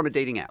date from a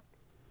dating app,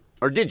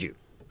 or did you?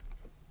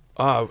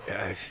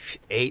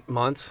 8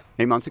 months.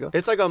 8 months ago.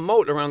 It's like a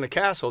moat around the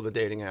castle, the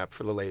dating app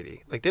for the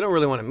lady. Like, they don't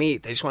really want to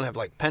meet. They just want to have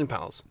like pen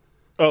pals.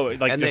 Oh,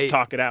 like and just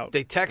talk it out.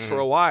 They text for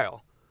a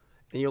while.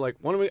 And you're like,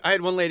 I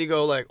had one lady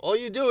go like, all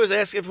you do is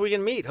ask if we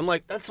can meet. I'm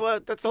like, that's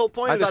the whole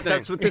point of this thing.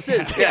 That's what this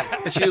is. Yeah.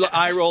 And she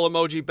eye roll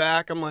emoji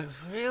back. I'm like,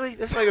 really?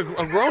 That's like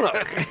a grown up.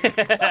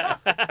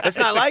 That's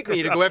not like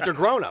me to go after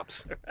grown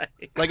ups. Right.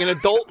 Like an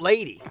adult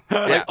lady,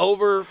 like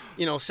over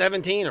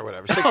 17 or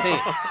whatever, 16.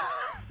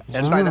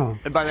 And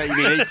by that you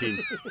mean 18.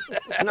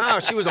 No,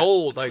 she was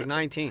old, like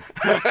 19.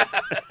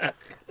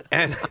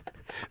 And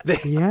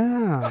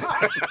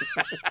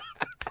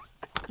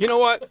you know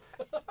what?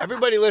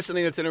 Everybody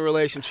listening that's in a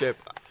relationship,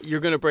 you're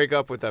going to break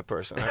up with that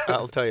person.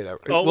 I'll tell you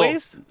that.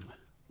 Always?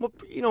 Well,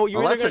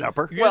 you're that's an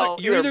upper.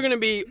 You're either going to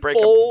be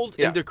old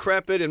and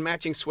decrepit and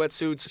matching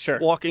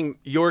sweatsuits, walking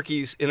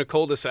Yorkies in a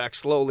cul-de-sac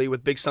slowly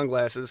with big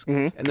sunglasses,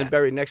 and then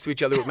buried next to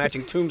each other with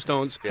matching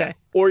tombstones,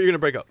 or you're going to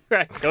break up.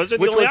 Right. Those are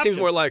the Which only one options. seems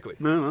more likely?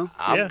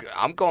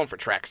 I'm going for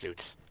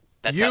tracksuits.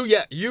 You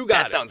got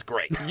that it. sounds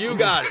great. You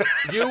got it.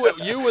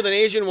 You with an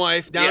Asian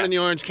wife down in the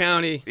Orange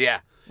County. Yeah.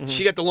 Mm-hmm.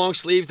 She got the long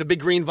sleeves, the big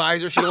green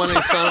visor. She don't want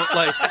any sun.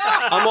 Like,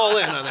 I'm all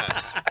in on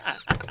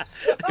that.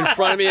 in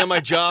front of me on my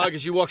jog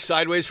as you walk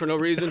sideways for no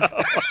reason.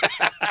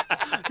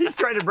 He's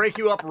trying to break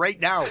you up right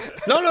now.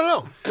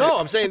 No.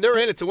 I'm saying they're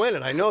in it to win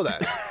it. I know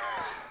that.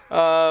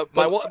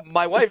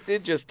 My wife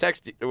did just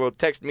text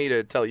me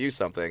to tell you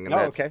something. And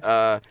okay.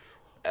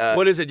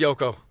 What is it,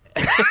 Yoko?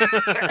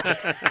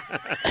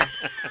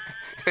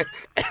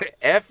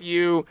 F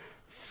you,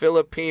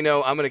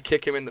 Filipino. I'm going to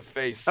kick him in the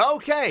face.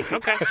 Okay.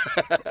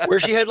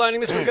 Where's she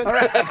headlining this weekend? All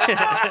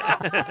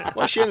right.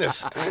 Why's she in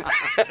this?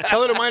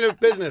 Tell her to mind her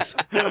business.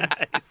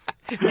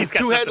 He's got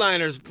 2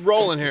 headliners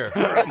rolling here.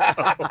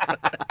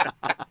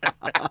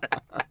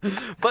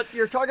 But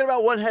you're talking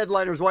about one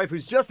headliner's wife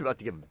who's just about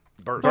to give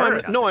birth.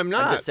 No, I'm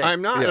not.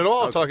 I'm not at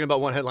all talking about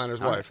one headliner's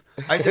wife.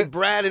 I said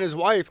Brad and his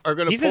wife are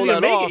going to pull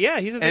that off. Yeah,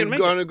 he's and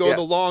going to go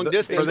the long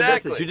distance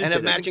Exactly. and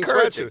have matching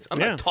sweatsuits. I'm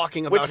not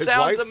talking about his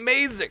wife. Which sounds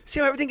amazing.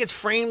 See how everything gets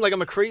framed like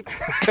I'm a creep?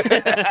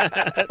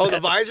 The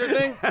visor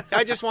thing?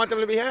 I just want them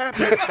to be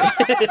happy.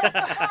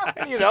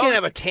 You can't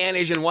have a tan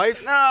Asian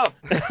wife. No.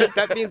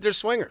 That means they're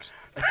swingers.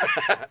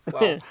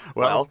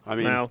 Well, I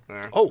mean...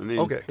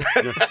 okay.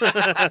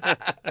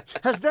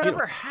 Has that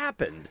ever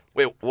happened?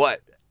 Wait, what?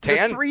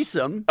 Tan? The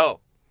threesome. Oh.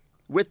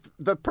 With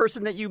the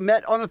person that you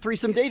met on a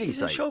threesome dating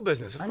site. Show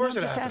business. Of course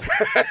it happens.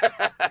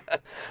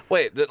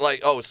 Wait,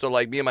 so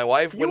me and my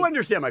wife? You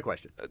understand my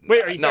question.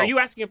 Wait, are you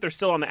asking if they're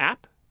still on the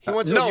app? He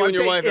wants to know if you and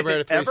your wife ever had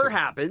a threesome. Ever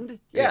happened,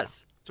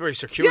 yes. It's a very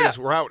circuitous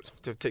route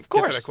to get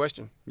to that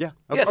question. Yeah,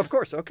 yes. Of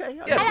course. Okay.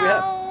 Yes, we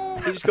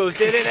have. He just goes,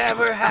 did it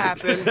ever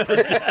happen?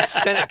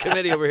 Senate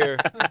committee over here.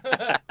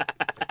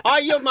 I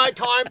yield my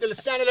time to the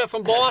senator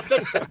from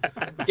Boston.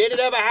 Did it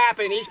ever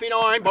happen? East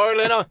Behind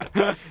Berliner.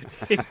 I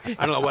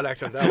don't know what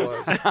accent that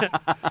was.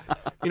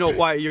 You know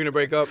why you're going to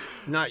break up?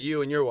 Not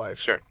you and your wife.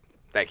 Sure.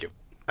 Thank you.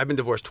 I've been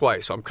divorced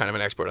twice, so I'm kind of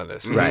an expert on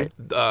this. Right.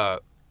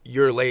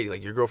 Your lady,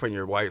 like your girlfriend,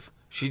 your wife,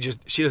 she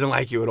doesn't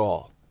like you at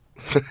all.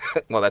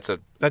 Well, that's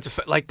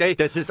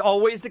just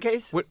always the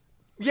case. But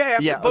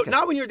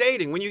not when you're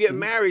dating. When you get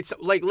married, so,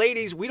 like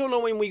ladies, we don't know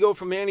when we go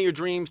from man of your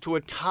dreams to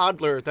a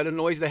toddler that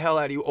annoys the hell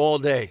out of you all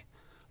day,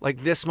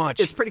 like this much.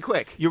 It's pretty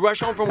quick. You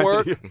rush home from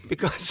work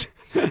because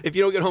if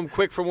you don't get home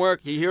quick from work,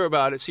 you hear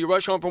about it. So you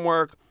rush home from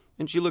work,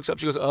 and she looks up.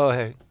 She goes, "Oh,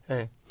 hey,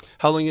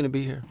 how long are you gonna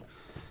be here?"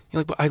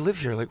 You're like, "But I live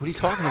here. Like, what are you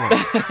talking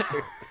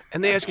about?"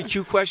 And they ask you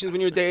cute questions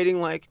when you're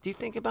dating, like, do you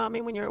think about me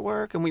when you're at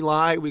work? And we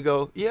lie. We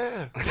go,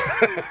 yeah.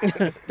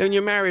 Then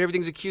you're married.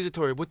 Everything's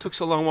accusatory. What took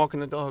so long walking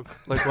the dog?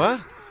 Like,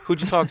 what?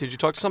 Who'd you talk to? Did you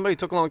talk to somebody? It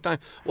took a long time.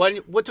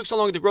 What took so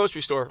long at the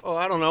grocery store? Oh,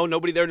 I don't know.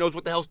 Nobody there knows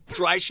what the hell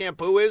dry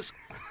shampoo is.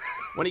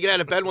 When you get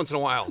out of bed once in a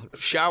while,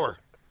 shower.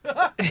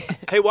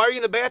 Hey, why are you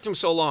in the bathroom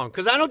so long?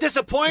 Because I don't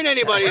disappoint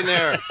anybody in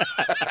there.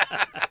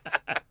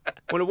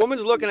 When a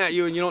woman's looking at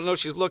you and you don't know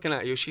she's looking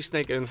at you, she's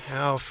thinking,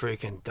 how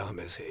freaking dumb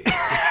is he?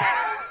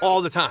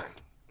 All the time.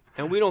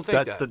 And we don't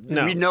think that.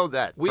 We know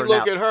that. We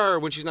look at her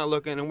when she's not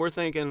looking, and we're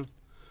thinking,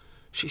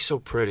 she's so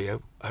pretty.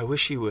 I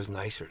wish she was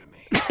nicer to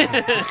me.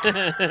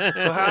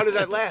 So how does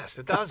that last?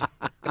 It doesn't.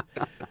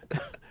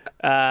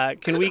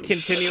 Can we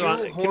continue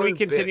on? Can we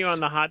continue on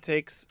the hot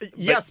takes?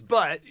 Yes,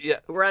 but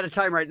we're out of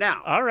time right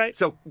now. All right.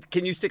 So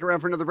can you stick around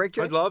for another break,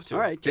 Jay? I'd love to.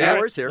 All right.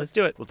 Hours here. Let's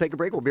do it. We'll take a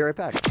break. We'll be right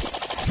back.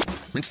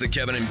 It's the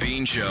Kevin and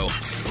Bean Show.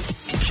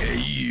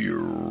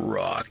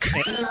 K-Rock.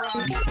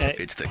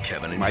 It's the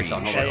Kevin and Bean Show.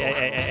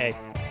 Hey.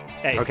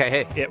 Okay,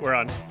 hey. Yeah, we're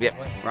on. Yep.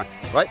 Right.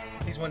 What?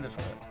 He's winded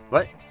from that.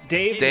 What?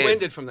 He's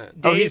winded from that.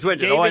 He's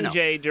winded. Dave I and know.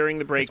 Jay during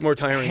the break. It's more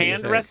tiring.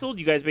 Hand wrestled.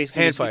 You guys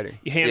basically hand fighting.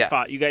 You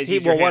fought. You guys.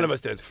 One of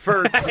us did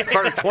for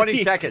 20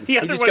 seconds. The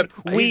other one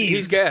wheezed.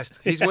 He's gassed.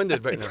 He's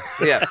winded right now.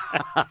 Yeah.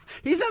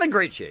 He's not in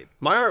great shape.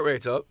 My heart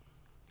rate's up.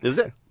 Is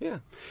it? Yeah.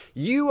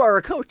 You are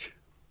a coach.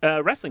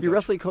 Wrestling. You're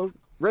wrestling coach.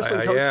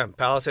 I am.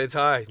 Palisades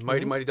High.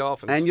 Mighty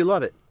Dolphins. And you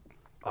love it.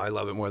 I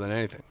love it more than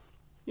anything.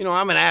 You know,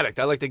 I'm an addict.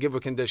 I like to give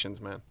with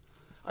conditions, man.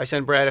 I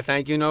sent Brad a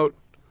thank you note.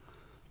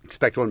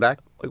 Expect one back?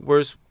 Like,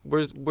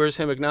 where's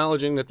him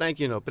acknowledging the thank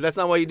you note? But that's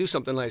not why you do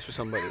something nice for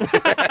somebody.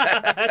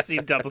 That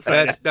seemed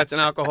double-sided. That's an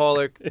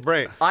alcoholic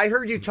brain. I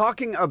heard you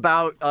talking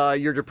about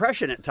your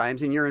depression at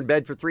times, and you're in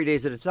bed for 3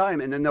 days at a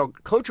time, and then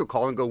coach will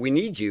call and go, "We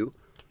need you,"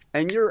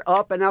 and you're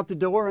up and out the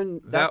door,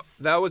 and that's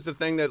that was the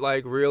thing that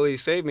like really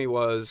saved me.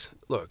 Was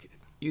look,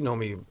 you know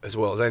me as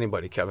well as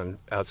anybody, Kevin,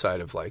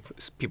 outside of like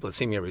people that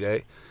see me every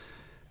day.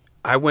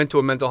 I went to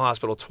a mental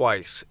hospital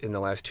twice in the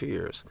last 2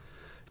 years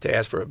to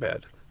ask for a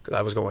bed. Because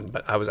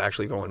I was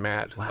actually going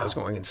mad. Wow. I was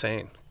going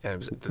insane. And it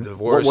was the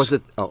divorce. What was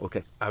it? Oh,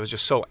 okay. I was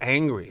just so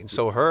angry and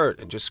so hurt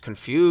and just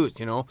confused,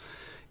 you know.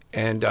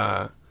 And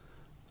I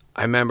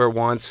remember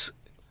once,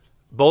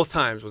 both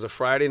times, it was a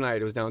Friday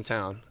night, it was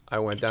downtown. I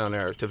went down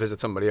there to visit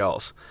somebody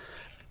else.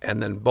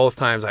 And then both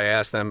times I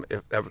asked them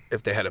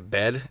if they had a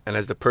bed. And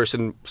as the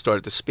person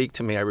started to speak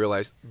to me, I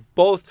realized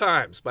both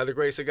times, by the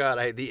grace of God,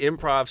 I had the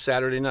Improv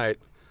Saturday night.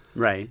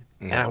 Right.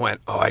 And I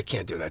went, oh, I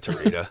can't do that to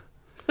Rita.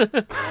 Oh,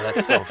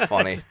 that's so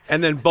funny.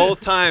 And then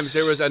both times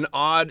there was an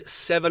odd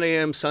 7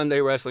 a.m.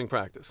 Sunday wrestling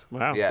practice.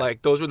 Wow. Yeah.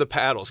 Like those were the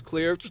paddles.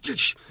 Clear. So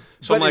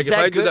But I'm like, if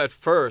I do that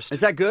first. Is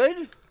that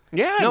good?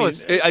 Yeah. No,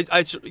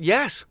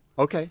 yes.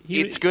 Okay.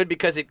 It's good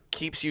because it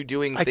keeps you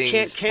doing I can't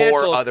things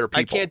cancel. for other people.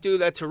 I can't do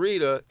that to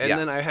Rita, and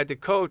then I had to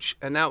coach,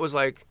 and that was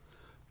like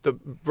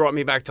brought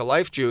me back to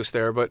life juice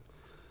there. But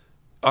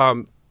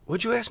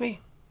what'd you ask me?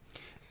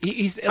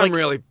 I'm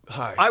really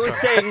high. I was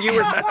saying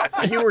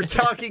you were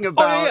talking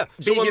about.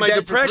 So when my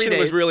depression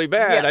was really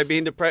bad, yes. I'd be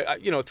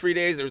in 3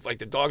 days. There was like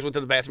the dogs went to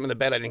the bathroom in the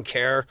bed. I didn't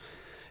care,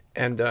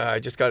 and I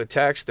just got a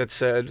text that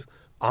said,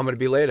 "I'm going to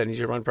be late. I need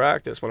you to run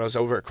practice." When I was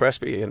over at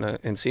Crespi in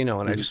Encino,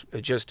 and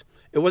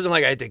it wasn't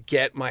like I had to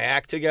get my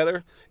act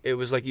together. It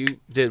was like you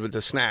did with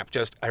the snap.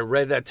 I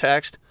read that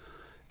text,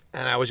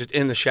 and I was just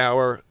in the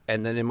shower,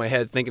 and then in my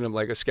head thinking of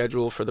like a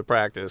schedule for the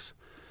practice.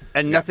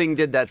 And nothing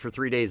did that for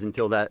 3 days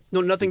until that. No,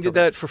 nothing did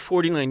that for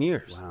 49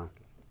 years. Wow.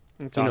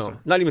 That's awesome.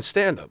 Not even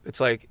stand-up. It's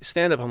like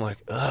stand-up, I'm like,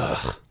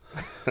 ugh,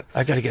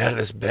 I got to get out of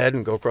this bed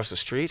and go across the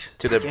street.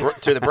 To the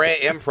Brea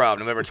Improv,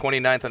 November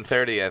 29th and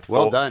 30th.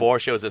 Well done. 4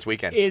 shows this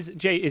weekend. Is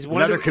one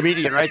Another of the,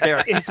 comedian right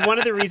there. Is one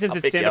of the reasons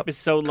that pick you stand-up up. is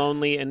so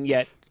lonely and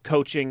yet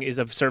coaching is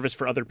of service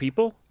for other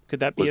people? Could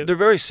that be? They're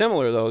very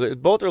similar, though.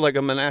 Both are like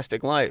a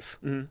monastic life.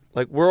 Mhm.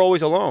 Like, we're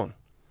always alone.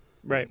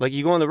 Right. Like,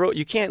 you go on the road.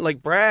 You can't,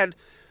 like Brad,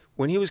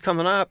 when he was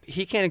coming up,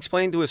 he can't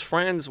explain to his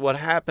friends what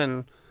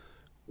happened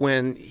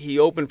when he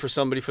opened for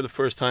somebody for the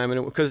first time,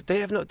 and because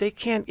they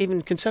can't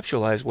even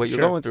conceptualize what you're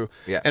Sure. going through.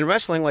 Yeah. And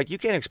wrestling, like, you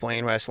can't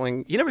explain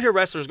wrestling. You never hear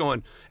wrestlers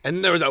going,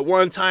 and there was that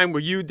one time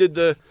where you did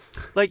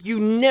like, you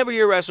never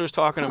hear wrestlers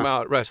talking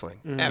about wrestling.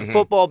 And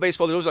football,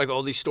 baseball, there was like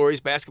all these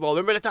stories. Basketball,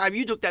 remember the time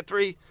you took that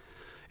 3?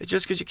 It's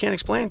just because you can't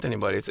explain it to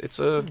anybody. It is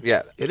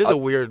a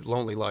weird,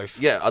 lonely life.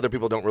 Yeah, other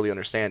people don't really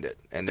understand it,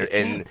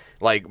 and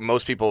like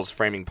most people's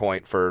framing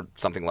point for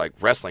something like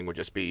wrestling would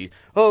just be,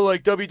 oh,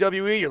 like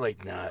WWE. You're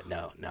like,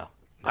 no.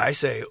 I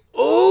say,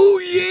 oh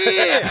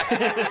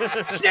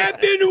yeah,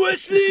 snap into a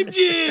Slim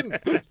Jim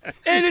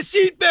and a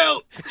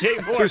seatbelt. Jay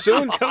Moore Too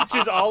soon?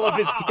 coaches all of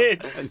his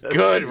kids.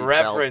 Good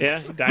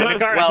reference. Yeah, died in a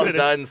car Well accident.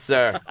 done,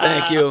 sir.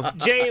 Thank you.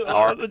 Jay,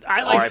 I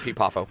like R.I.P.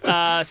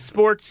 Poffo.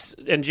 sports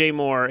and Jay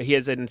Moore. He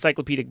has an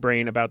encyclopedic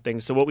brain about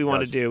things. So what we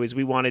want to do is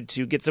we wanted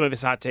to get some of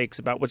his hot takes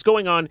about what's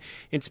going on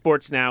in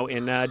sports now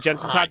in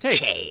Jensen's Hot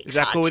Takes. Is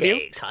that cool with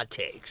you? Hot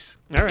takes.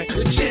 All right.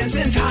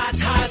 Jensen's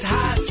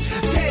hot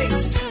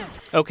takes.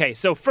 Okay,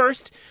 so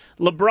first,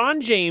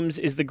 LeBron James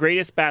is the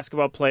greatest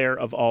basketball player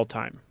of all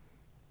time.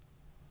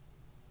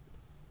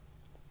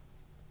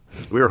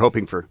 We were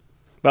hoping for.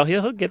 Well,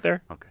 he'll get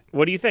there. Okay.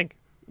 What do you think?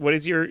 What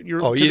is your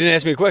Oh, you didn't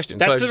ask me a question.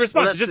 That's so the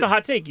response. It's just a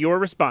hot take. Your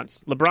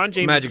response. LeBron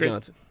James Magic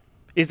Johnson,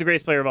 is the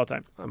greatest player of all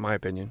time. in my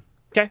opinion.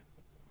 Okay.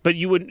 But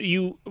you would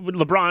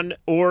LeBron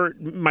or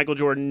Michael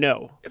Jordan,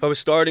 no. If I was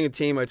starting a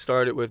team, I'd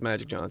start it with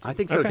Magic Johnson. I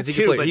think so Because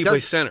too. he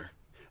plays center.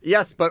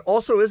 Yes, but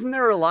also isn't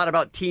there a lot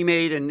about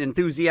teammate and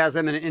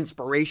enthusiasm and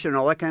inspiration and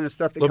all that kind of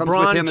stuff that comes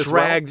with him LeBron as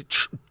dragged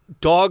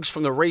dogs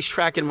from the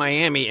racetrack in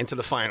Miami into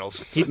the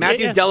finals.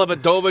 Matthew yeah.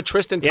 Dellavedova,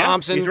 Tristan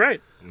Thompson. He's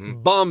right.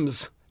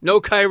 Bums.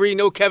 No Kyrie,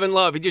 no Kevin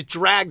Love. He just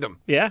dragged them.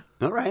 Yeah.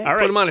 All right. All right.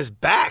 Put him on his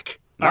back.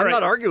 I'm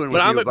not arguing with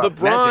But you about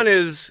LeBron Magic.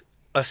 is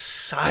a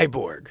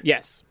cyborg.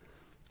 Yes.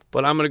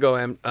 But I'm going to go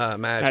Magic.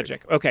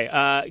 Magic.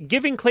 Okay.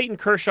 Giving Clayton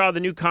Kershaw the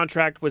new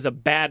contract was a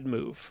bad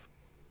move.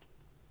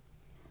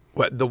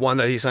 What, the one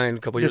that he signed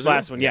a couple years This ago?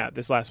 last one, yeah,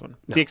 this last one.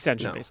 No, The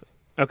extension, no. basically.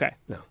 Okay.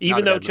 No. Even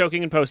Not a though bad move.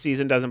 choking in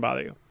postseason doesn't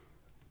bother you.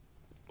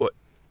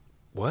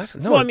 What?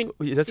 No, Well, I mean,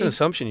 that's an he's-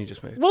 assumption you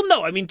just made. Well,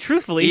 no, I mean,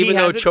 truthfully, Even he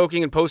though hasn't.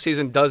 choking in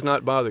postseason does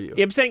not bother you.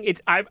 I'm saying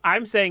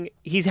I'm saying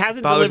he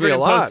hasn't Bothers me delivered a in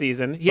lot.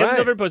 postseason. He hasn't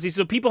Right. delivered in postseason,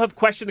 so people have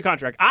questioned the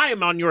contract. I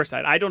am on your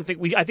side. I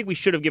think we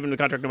should have given him the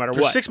contract no matter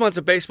There's what. 6 months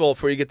of baseball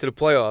before you get to the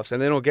playoffs, and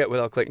they don't get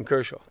without Clayton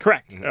Kershaw.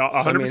 Correct. So,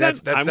 100%.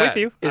 that's I'm that.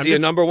 with you. Is I'm he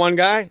just- a number one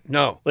guy?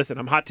 No. Listen,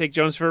 I'm Hot Take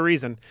Jones for a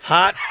reason.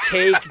 Hot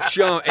Take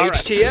Jones. All right.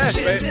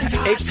 HTS, right?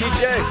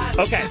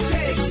 HTJ. Okay.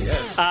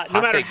 No Hot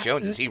matter Take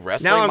Jones, is he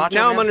wrestling? Now Macho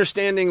I'm Man?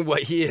 understanding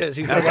what he is.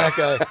 He's the black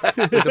guy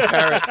with the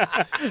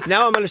parrot.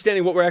 Now I'm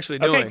understanding what we're actually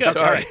doing. Okay, good.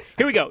 Sorry. All right.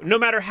 Here we go. No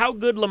matter how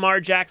good Lamar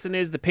Jackson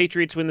is, the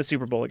Patriots win the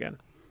Super Bowl again.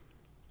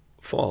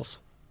 False.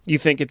 You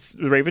think it's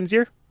the Ravens'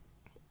 year?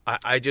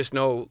 I just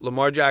know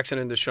Lamar Jackson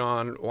and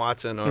Deshaun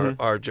Watson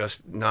are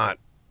just not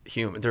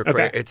human. They're Okay.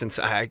 crazy. It's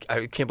insane. I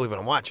can't believe what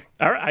I'm watching.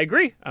 All right, I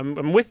agree.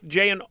 I'm with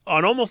Jay on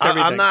almost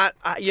everything. I'm not.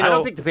 I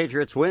don't think the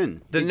Patriots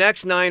win. The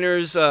next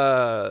Niners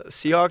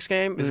Seahawks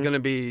game is going to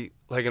be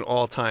like an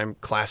all-time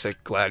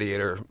classic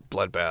gladiator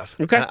bloodbath.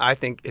 Okay. And I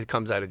think it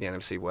comes out of the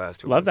NFC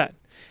West. Love that.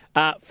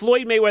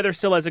 Floyd Mayweather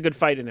still has a good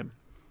fight in him.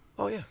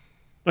 Oh yeah.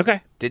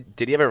 Okay. Did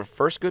he have a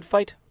first good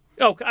fight?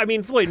 Oh, I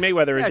mean, Floyd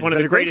Mayweather is he's one of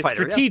been the a great greatest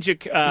fighter, yeah.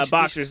 strategic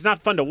boxers. It's not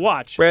fun to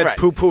watch. Brad's Right.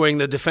 poo-pooing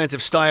the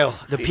defensive style,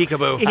 the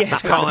peekaboo,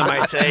 as Colin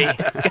might say.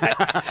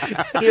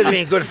 He doesn't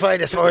mean good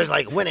fight as far as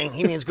like winning.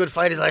 He means good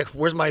fight is like,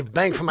 where's my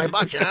bang for my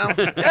buck, you know?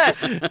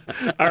 Yes.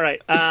 All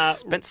right.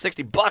 Spent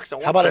 $60. I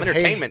want How about some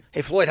entertainment.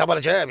 Hey, Floyd, how about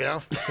a jab, you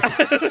know?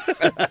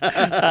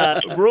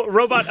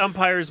 Robot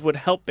umpires would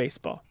help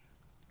baseball.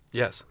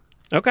 Yes.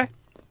 Okay.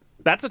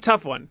 That's a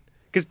tough one.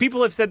 Because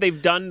people have said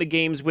they've done the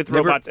games with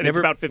robots, and it's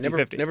about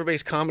 50-50. Never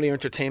base comedy or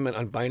entertainment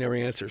on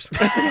binary answers.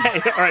 All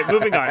right,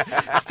 moving on.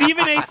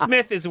 Stephen A.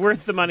 Smith is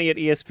worth the money at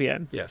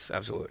ESPN. Yes,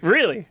 absolutely.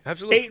 Really?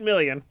 Absolutely. $8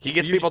 million. He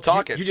gets people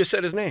talking. You just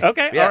said his name.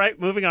 Okay, all right,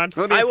 moving on.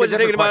 I wasn't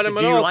thinking about him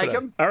at all. Do you like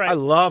him? All right. I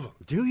love him.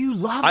 Do you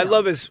love him? I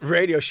love his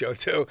radio show,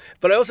 too.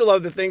 But I also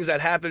love the things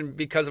that happen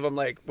because of him,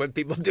 like when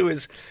people do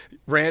his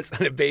rants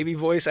on a baby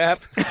voice app.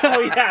 Oh,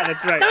 yeah,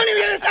 that's right. Don't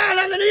even get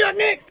started on the New York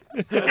Knicks.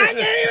 I can't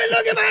even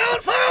look at my own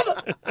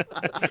father.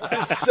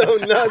 It's so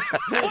nuts.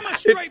 I'm a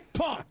straight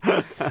punk.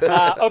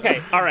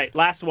 Okay, all right.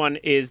 Last one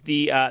is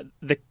the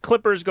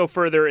Clippers go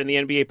further in the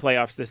NBA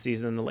playoffs this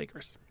season than the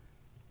Lakers.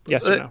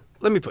 Yes or no?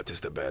 Let me put this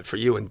to bed for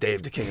you and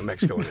Dave, the King of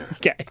Mexico, in there.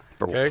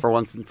 Okay. For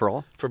once and for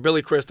all? For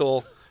Billy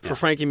Crystal, for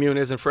Frankie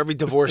Muniz, and for every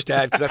divorced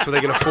dad, because that's what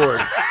they can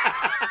afford.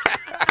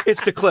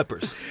 It's the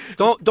Clippers.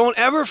 Don't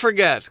ever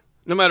forget,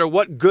 no matter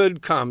what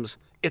good comes,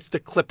 it's the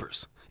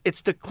Clippers.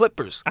 It's the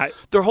Clippers.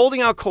 They're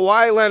holding out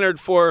Kawhi Leonard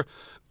for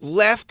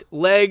left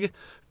leg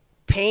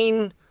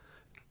pain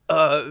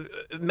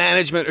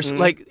management, or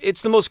like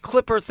it's the most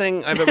Clipper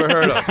thing I've ever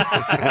heard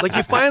of. Like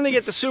you finally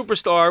get the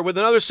superstar with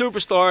another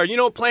superstar, and you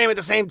don't play him at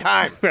the same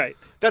time. Right.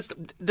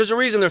 There's a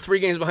reason they're 3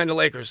 games behind the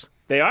Lakers.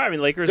 They are. I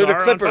mean, Lakers They're are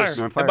the Clippers.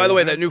 on fire. And by the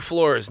way, that new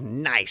floor is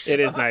nice. It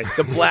is nice.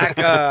 The black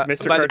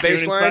Mr. by the Cartoon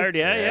baseline. inspired.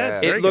 Yeah, it's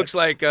very it looks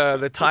like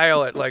the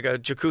tile at like a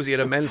jacuzzi at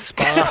a men's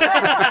spa.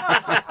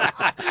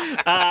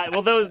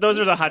 Well, those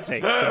are the hot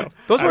takes. So.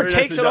 Those weren't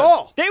takes at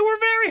all. They were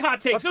very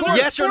hot takes.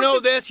 Yes or no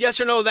this, yes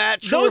or no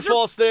that, true or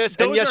false this,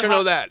 and yes or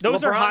no that.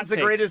 Those are hot the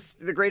takes.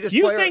 the greatest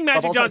You player saying of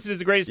Magic all Johnson time. is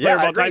the greatest player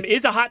of all time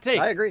is a hot take.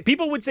 I agree.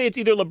 People would say it's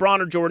either LeBron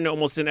or Jordan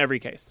almost in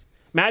every case.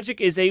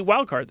 Magic is a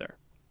wild card there.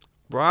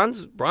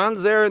 Bronze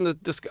there in the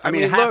discussion. I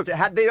mean, look,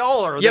 they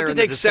all are. You there have to in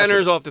the take discussion.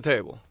 centers off the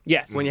table.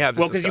 Yes. When you have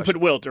this because you put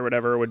Wilt or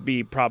whatever would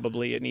be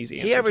probably an easy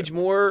answer. He averaged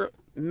more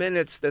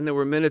minutes than there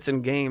were minutes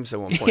in games at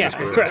one point. Yeah,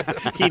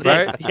 correct. He did.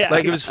 Right? Yeah.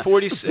 Like it was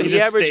 40.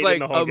 He averaged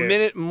like a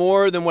minute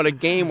more than what a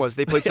game was.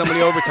 They played so many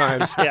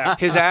overtimes. Yeah.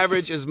 His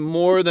average is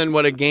more than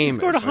what a game He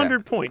scored is.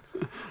 100 points.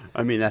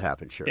 I mean, that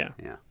happened, sure. Yeah.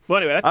 Yeah. Well,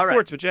 anyway, that's All right.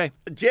 sports with Jay.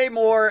 Jay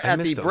Moore I at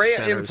miss the those Brea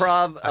centers.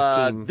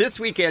 Improv. This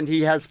weekend,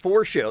 he has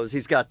 4 shows.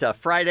 He's got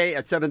Friday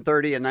at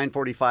 7:30 and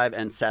 9:45,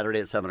 and Saturday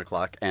at 7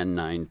 o'clock and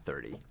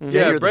 9:30.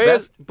 Yeah, you're the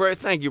best. Brea,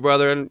 thank you,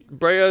 brother. And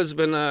Brea's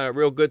been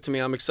real good to me.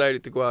 I'm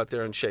excited to go out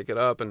there and shake it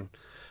up. And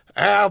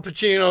Al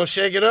Pacino,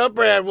 shake it up,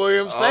 Brad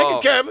Williams. Thank you,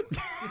 Kevin.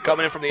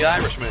 Coming in from the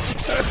Irishman.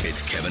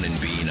 It's Kevin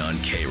and Bean on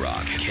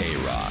K-Rock.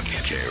 K-Rock.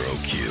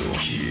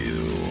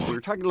 KROQ. We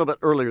were talking a little bit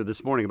earlier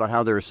this morning about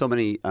how there are so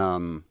many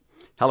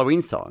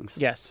Halloween songs.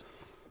 Yes.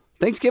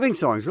 Thanksgiving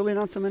songs, really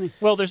not so many.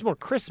 Well, there's more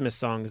Christmas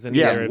songs than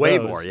either of way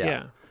those. more,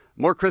 yeah.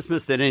 More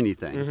Christmas than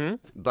anything. Mm-hmm.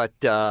 But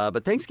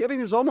Thanksgiving,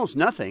 there's almost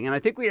nothing. And I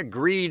think we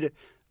agreed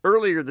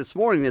earlier this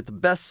morning that the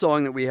best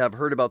song that we have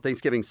heard about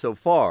Thanksgiving so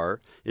far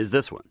is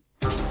this one.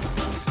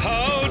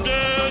 How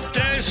the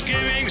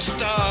Thanksgiving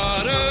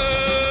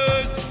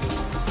started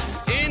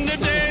in the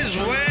days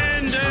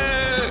when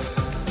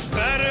the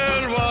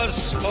battle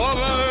was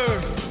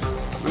over.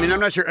 I mean, I'm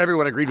not sure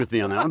everyone agreed with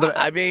me on that one, but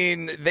I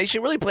mean, they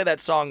should really play that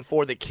song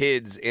for the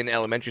kids in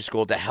elementary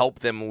school to help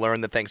them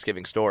learn the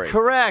Thanksgiving story.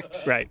 Correct.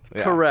 Right.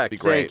 Yeah, Correct. be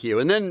great. Thank you.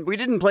 And then we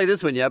didn't play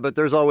this one yet, but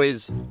there's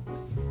always...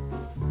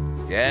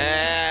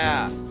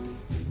 Yeah.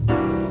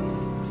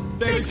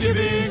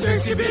 Thanksgiving,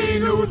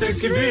 Thanksgiving, oh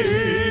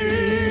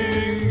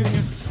Thanksgiving.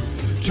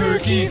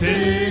 Turkey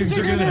things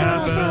are gonna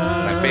happen.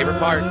 My favorite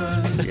part.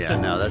 Yeah,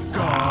 no, that's...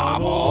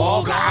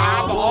 Gobble,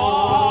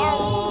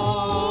 gobble.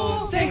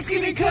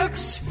 Thanksgiving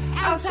cooks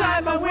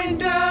outside my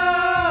window.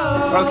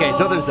 Okay,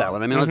 so there's that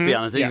one. I mean, let's be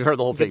honest. Yeah. You've heard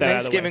the whole thing.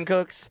 Thanksgiving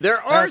cooks.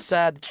 There are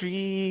outside the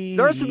tree.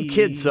 There are some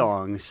kid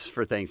songs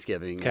for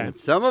Thanksgiving. Okay. And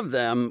some of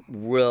them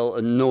will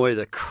annoy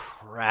the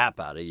crap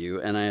out of you,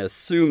 and I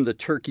assume the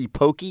Turkey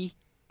Pokey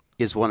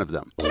is one of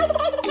them.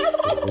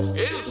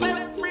 Is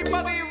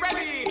everybody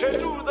ready to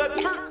do the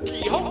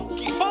turkey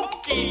hokey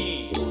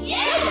pokey?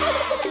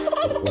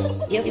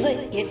 You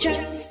put your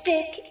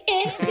drumstick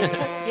in, you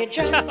put your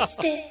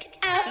drumstick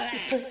out, you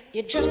put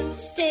your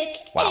drumstick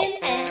in,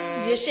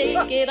 and you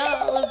shake it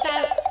all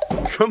about.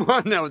 Come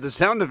on now with the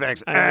sound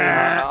effects.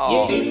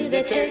 You do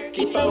the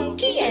turkey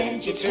pokey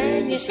and you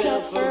turn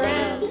yourself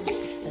around.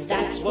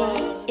 That's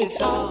what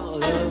it's all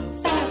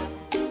about.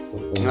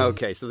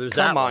 Okay, so there's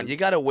that Come on, one. you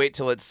got to wait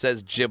till it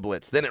says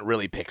giblets. Then it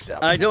really picks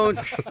up. I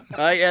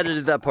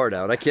edited that part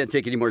out. I can't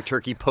take any more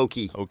Turkey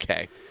Pokey.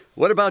 Okay.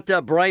 What about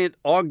Bryant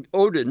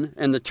Oden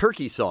and the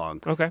Turkey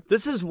song? Okay.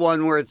 This is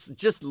one where it's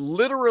just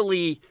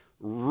literally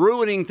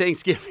ruining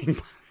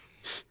Thanksgiving.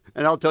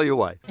 And I'll tell you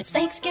why. It's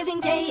Thanksgiving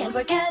Day and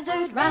we're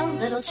gathered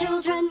round. Little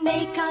children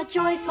make a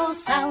joyful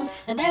sound.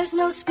 And there's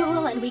no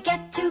school and we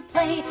get to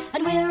play.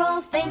 And we're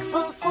all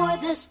thankful for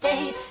this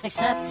day,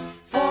 except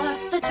for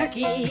the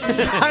turkey.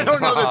 I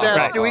don't know that that's...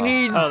 Right. Do we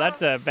need... Oh,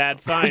 that's a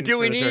bad sign. Do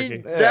we for the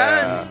need turkey.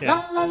 that?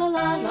 La la la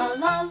la la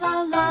la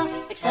la la,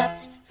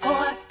 except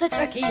for the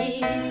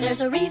turkey.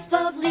 There's a wreath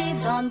of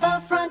leaves on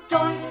the front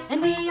door,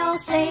 and we all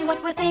say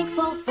what we're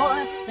thankful for.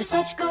 There's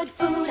such good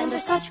food, and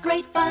there's such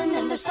great fun,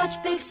 and there's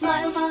such big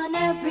smiles on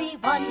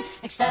everyone,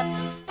 except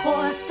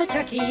for the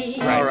turkey.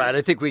 All right,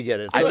 I think we get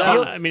it.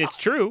 I mean, it's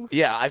true.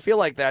 Yeah, I feel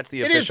like that's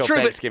the official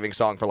Thanksgiving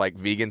song for like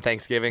vegan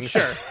Thanksgiving.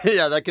 Sure.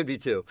 Yeah, that could be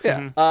too.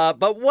 Yeah.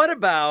 But what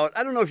about,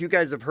 I don't know if you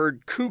guys have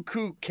heard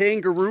Cuckoo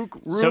Kangaroo.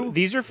 So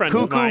these are friends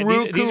of mine.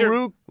 These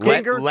are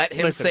Let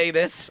him say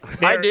this.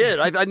 I did.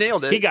 I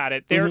nailed it. He got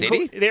it. They're Did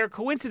he? They're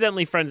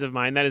coincidentally friends of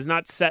mine. That is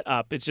not set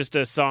up. It's just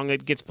a song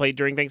that gets played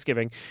during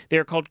Thanksgiving.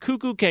 They're called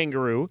Cuckoo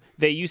Kangaroo.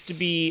 They used to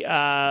be.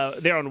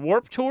 They're on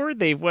Warped Tour.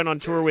 They've went on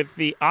tour with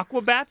the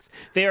Aquabats.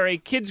 They are a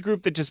kids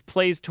group that just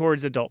plays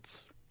towards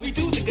adults. We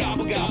do the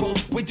gobble gobble,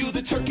 we do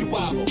the turkey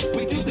wobble.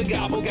 We do the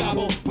gobble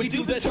gobble, we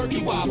do the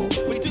turkey wobble.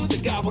 We do the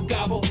gobble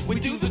gobble,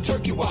 we do the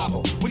turkey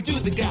wobble. We do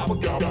the gobble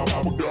gobble,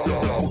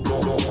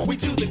 we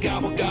do the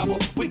gobble gobble,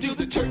 we do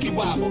the turkey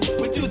wobble.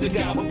 We do the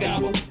gobble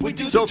gobble, we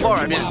do the so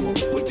far, turkey wobble.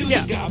 We do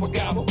the gobble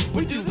gobble,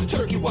 we do the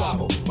turkey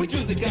wobble. We do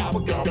the gobble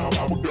gobble.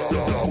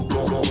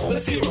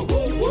 Let's hear a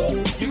whoop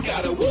whoop. You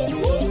got a whoop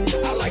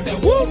whoop. I like that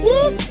whoop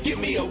whoop. Give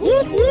me a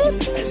whoop whoop,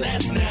 and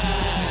that's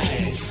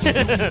nice.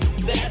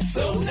 That's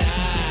so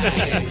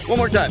nice. One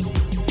more time.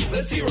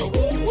 Let's hear a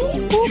whoop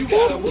whoop. You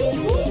got a whoop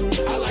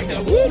whoop. I like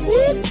that whoop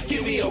whoop.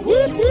 Give me a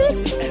whoop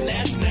whoop, and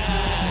that's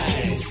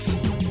nice.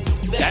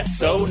 That's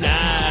so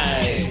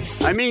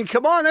nice. I mean,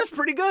 come on, that's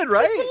pretty good,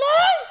 right?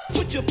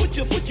 Put your foot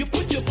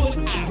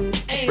out,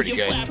 and pretty you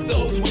good. flap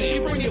those when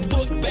you bring your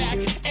foot back,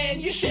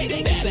 and you shake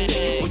that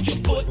thing. Put your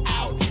foot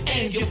out,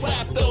 and you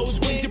flap those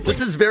when you bring.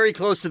 This is very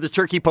close to the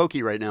turkey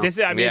pokey right now. It's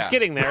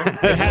getting there.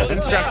 It has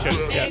instructions.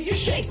 And you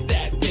shake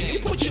that thing. You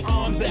put your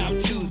arms out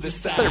to the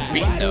side. Better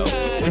beat, though.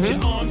 Put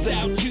your arms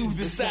out to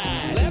the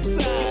side. Left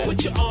side.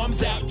 Put your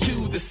arms out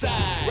to the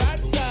side. Right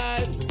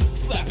side.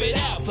 Flap it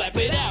out, flap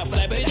it out,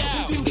 flap it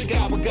out. We do the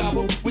gobble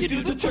gobble. We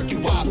do the turkey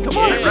wobble. Come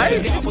on, right?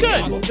 It's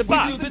good. It's a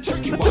bop. We do the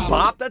turkey That's a wobble.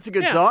 bop. That's a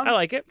good Yeah, song. I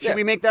like it. Should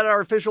we make that our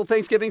official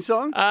Thanksgiving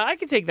song? I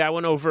could take that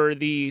one over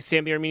the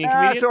Sam the Armenian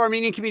Comedian. So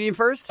Armenian Comedian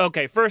first?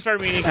 Okay, first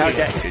Armenian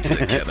Comedian. Okay. It's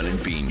the Kevin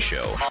and Bean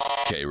Show.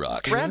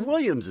 K-Rock. Brad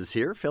Williams is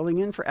here, filling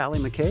in for Allie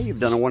McKay. You've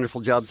done a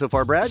wonderful job so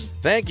far, Brad.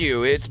 Thank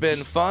you. It's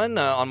been fun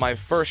on my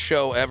first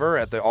show ever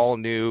at the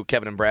all-new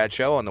Kevin and Brad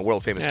Show on the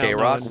world-famous Yeah,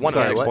 K-Rock, no one-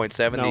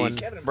 106.7, No the one-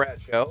 Kevin and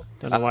Brad Show.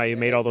 Don't know why you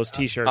made all those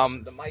T-shirts.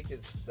 The mic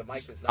is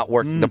not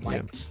working. The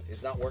mic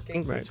is not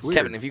working. Right.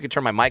 Kevin, if you could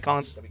turn my mic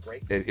on, that'd be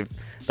great. If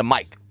the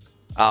mic.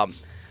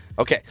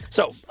 Okay,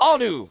 so all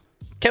new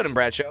Kevin and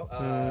Brad Show.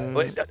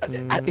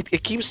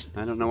 It keeps.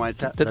 I don't know why it's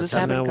happening. Does this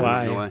happen? I don't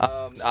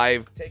know why.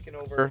 I've taken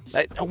over.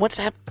 What's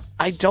happened?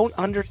 I don't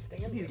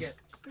understand. You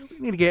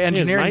need to get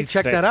engineering to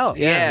check that out.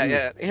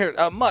 Yeah. Here,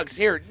 Muggs.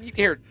 Here.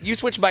 You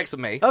switch mics with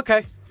me.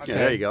 Okay. Yeah,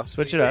 there you go.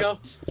 Switch it up.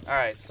 All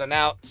right. So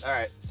now,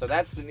 So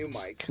that's the new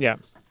mic. Yeah.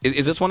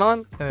 Is this one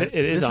on? It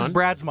is This on. is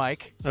Brad's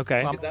mic.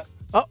 Okay. Is that?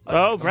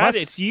 Oh, Brad,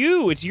 it's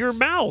you. It's your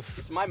mouth.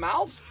 It's my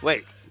mouth.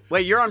 Wait,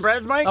 you're on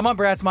Brad's mic? I'm on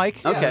Brad's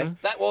mic. Okay.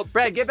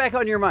 Brad, get back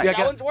on your mic. That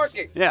one's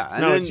working. Yeah.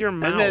 And No, then, it's your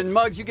mouth. And then,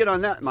 Muggs, you get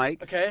on that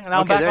mic. Okay, and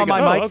I'm Okay, back there on you my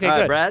go. mic. Okay, All right,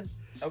 good. Brad.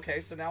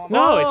 Okay, so now I'm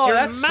No, Oh, it's your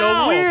that's so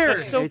mouth. weird.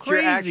 That's so it's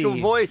crazy. your actual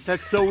voice.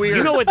 That's so weird.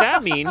 You know what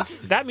that means?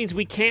 That means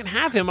we can't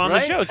have him on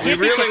right? the show. It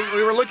We can't be-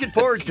 we were looking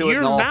forward to it. Your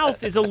and all.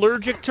 mouth is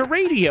allergic to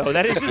radio.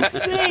 That is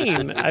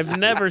insane. I've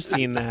never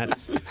seen that.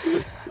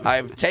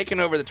 I've taken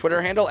over the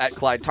Twitter handle at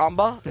Clyde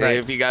Tomba. Right.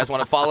 If you guys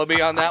want to follow me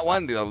on that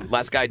one, the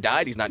last guy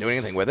died. He's not doing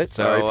anything with it.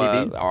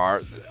 So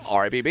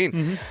R.I.P.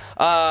 Bean.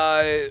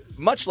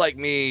 Much like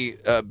me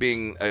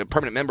being a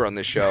permanent member on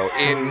this show,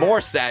 in more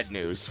sad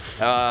news,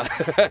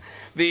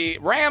 the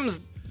Rams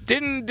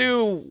didn't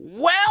do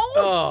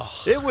well.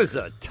 It was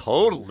a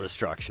total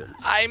destruction.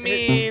 I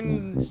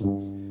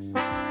mean,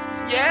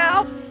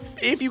 yeah.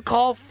 If you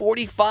call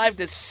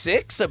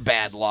 45-6 a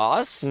bad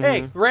loss,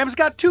 Hey, Rams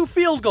got 2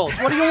 field goals.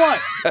 What do you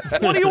want?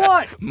 What do you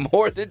want?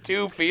 more than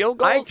 2 field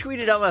goals. I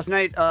tweeted out last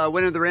night,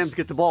 when did the Rams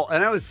get the ball?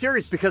 And I was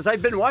serious because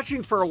I'd been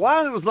watching for a while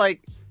and it was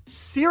like,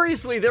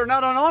 seriously, they're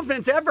not on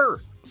offense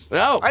ever.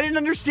 No. I didn't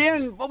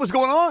understand what was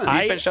going on.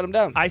 Defense shut them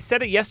down. I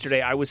said it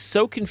yesterday. I was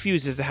so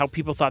confused as to how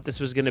people thought this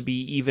was going to be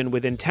even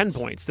within 10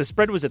 points. The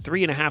spread was at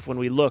 3.5 when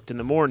we looked in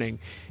the morning,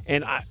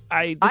 and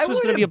this was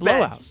going to be a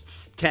blowout.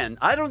 10.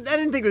 I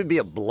didn't think it would be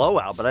a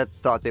blowout, but I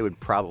thought they would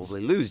probably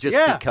lose just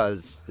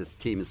because this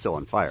team is so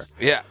on fire.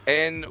 Yeah,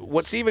 and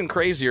what's even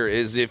crazier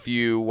is if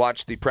you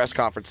watch the press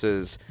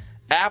conferences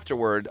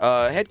afterward,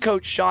 head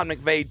coach Sean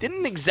McVay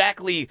didn't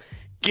exactly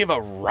give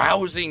a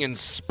rousing,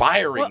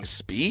 inspiring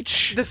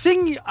speech. The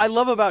thing I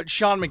love about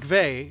Sean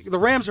McVay, the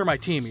Rams are my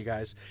team, you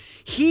guys.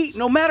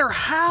 No matter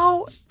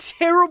how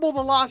terrible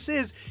the loss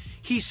is,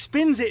 he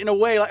spins it in a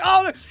way like,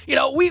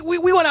 we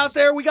went out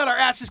there, we got our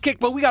asses kicked,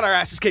 but we got our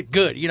asses kicked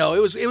good. It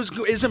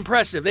was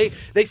impressive. They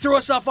threw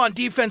us off on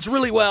defense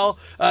really well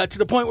to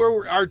the point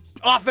where our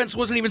offense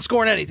wasn't even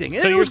scoring anything.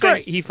 So it you're was saying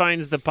great. he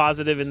finds the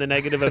positive and the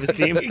negative of his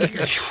team?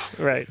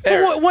 Right.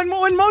 Well,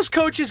 when most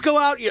coaches go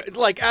out,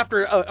 like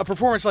after a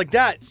performance like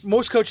that,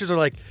 most coaches are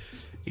like,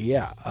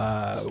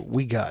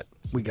 we got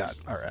we got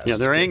our ass. Yeah,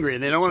 they're angry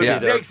and they don't want to be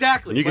there.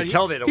 Exactly. And you can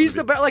tell they don't. He's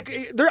the best.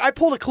 Like, I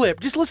pulled a clip.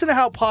 Just listen to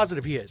how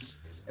positive he is.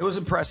 It was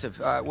impressive.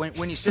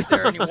 When you sit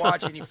there and you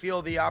watch and you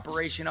feel the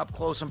operation up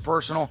close and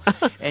personal,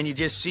 and you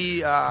just see,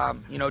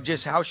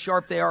 just how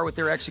sharp they are with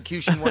their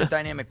execution, what a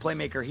dynamic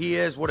playmaker he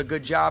is, what a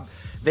good job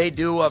they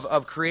do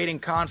of creating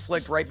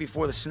conflict right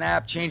before the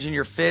snap, changing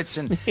your fits,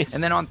 and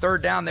then on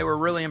third down, they were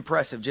really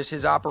impressive. Just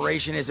his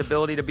operation, his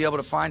ability to be able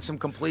to find some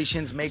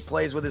completions, make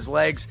plays with his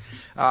legs.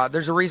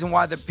 There's a reason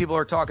why the people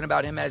are talking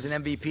about him as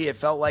an MVP. It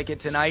felt like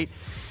it tonight.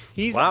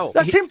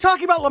 That's him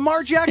talking about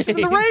Lamar Jackson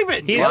and the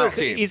Ravens.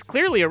 He's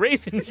clearly a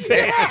Ravens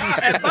fan.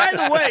 And by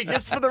the way,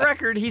 just for the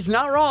record, he's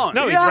not wrong.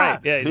 No, he's right.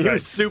 Yeah, he's right.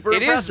 was super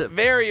impressive. It is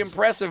very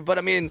impressive, but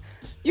I mean,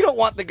 you don't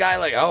want the guy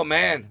like, oh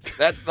man,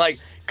 that's like.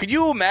 Could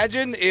you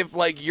imagine if,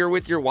 like, you're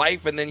with your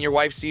wife and then your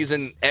wife sees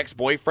an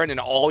ex-boyfriend and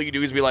all you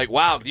do is be like,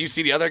 wow, do you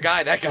see the other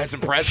guy? That guy's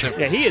impressive.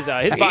 Yeah, he is.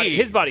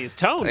 His body is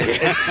toned.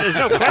 There's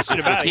no question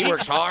about it. He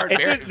works hard,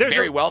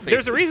 very wealthy.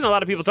 There's a reason a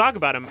lot of people talk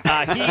about him.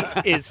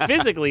 He is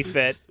physically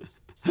fit.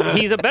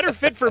 He's a better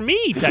fit for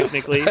me,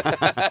 technically.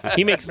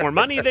 He makes more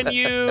money than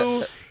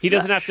you. He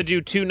doesn't have to do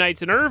 2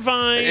 nights in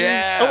Irvine.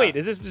 Yeah. Oh, wait,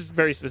 is this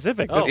very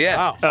specific? Oh, yeah.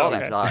 Wow. Oh,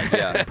 okay.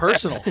 yeah.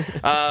 Personal.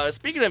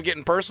 Speaking of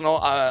getting personal,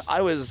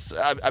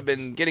 I've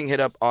been getting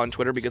hit up on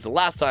Twitter because the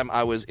last time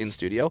I was in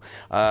studio,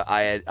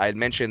 I had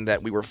mentioned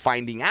that we were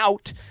finding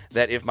out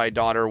that if my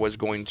daughter was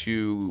going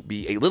to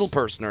be a little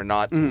person or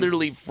not,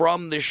 literally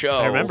from the show.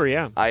 I remember,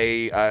 yeah.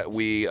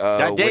 We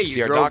that day went to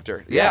see our drove,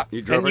 doctor. Yeah.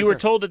 And you were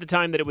told at the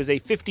time that it was a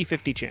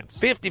 50-50 chance.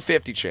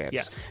 50-50 chance.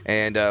 Yes.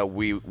 And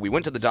we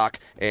went to the doc,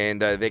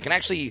 and they can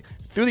actually,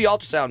 through the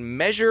ultrasound,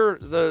 measure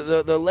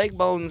the leg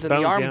bones and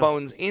the arm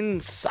bones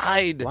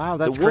inside the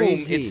womb.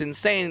 Crazy. It's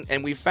insane.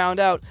 And we found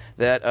out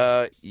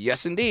that,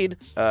 yes, indeed,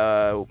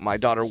 my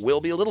daughter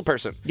will be a little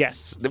person.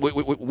 Yes.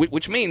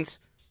 Which means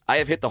I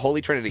have hit the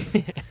holy trinity.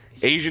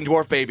 Asian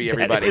dwarf baby,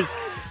 everybody.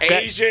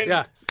 Asian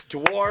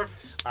dwarf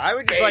I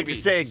would just like to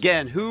say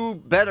again, who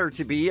better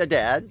to be a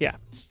dad? Yeah.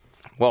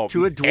 Well,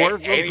 to a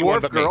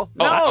dwarf girl.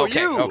 No,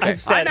 okay, you. Okay.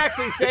 I'm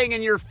actually saying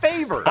in your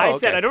favor. I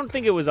said, I don't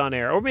think it was on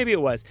air, or maybe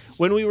it was.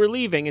 When we were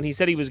leaving and he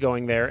said he was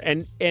going there,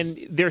 and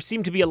there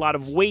seemed to be a lot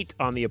of weight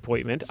on the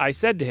appointment, I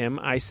said to him,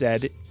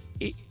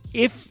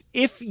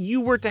 if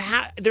you were to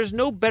have, there's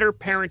no better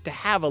parent to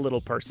have a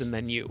little person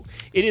than you.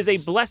 It is a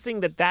blessing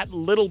that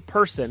little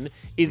person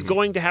is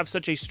going to have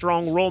such a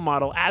strong role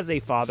model as a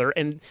father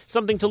and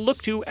something to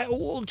look to,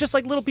 just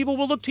like little people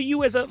will look to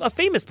you as a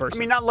famous person. I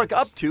mean, not look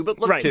up to, but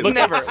look to. Look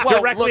never.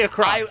 Directly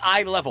across.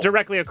 Eye level.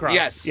 Directly across.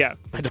 Yes. Yeah.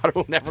 My daughter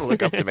will never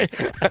look up to me.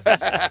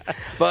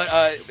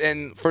 But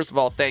and first of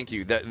all, thank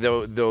you.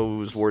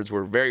 Those words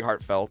were very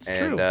heartfelt,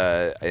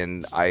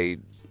 and I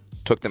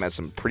took them as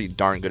some pretty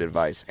darn good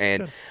advice.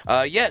 And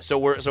so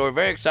we're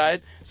very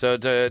excited. So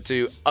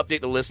to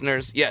update the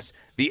listeners, yes,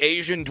 the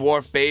Asian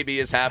dwarf baby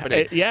is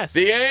happening. Yes.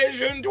 The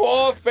Asian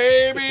dwarf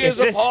baby is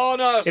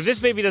upon us. If this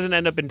baby doesn't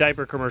end up in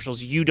diaper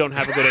commercials, you don't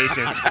have a good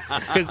agent.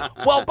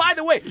 Well, by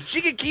the way,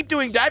 she can keep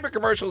doing diaper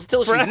commercials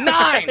till she's 9.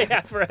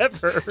 Yeah,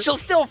 forever. She'll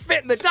still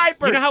fit in the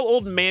diapers. You know how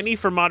old Manny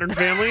from Modern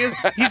Family is?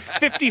 He's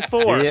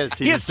 54. He is.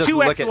 He has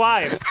 2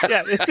 ex-wives.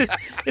 Yeah,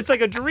 it's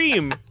like a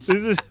dream.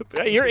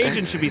 Your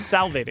agent should be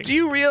salivating. Do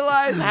you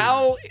realize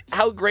how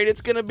great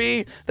it's going to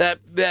be that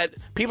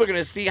people are going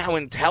to see how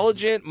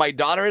intelligent my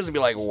daughter is and be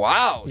like,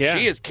 wow,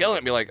 she is killing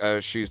it. Be like,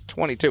 she's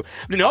 22.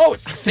 No,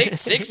 it's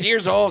 6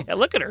 years old. Yeah,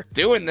 look at her.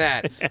 Doing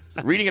that.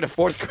 Reading at a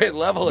 4th grade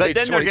level But at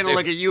then age they're 22. going to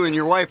look at you and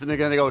your wife and they're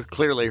going to go,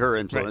 clearly her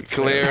influence.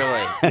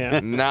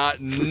 Clearly.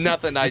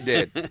 Nothing I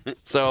did.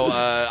 So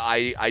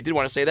I did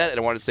want to say that, and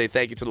I want to say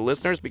thank you to the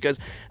listeners because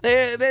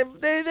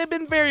they've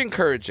been very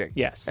encouraging.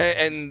 Yes.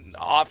 And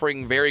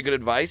offering very good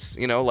advice,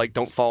 like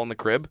don't fall in the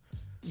crib.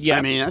 Yeah,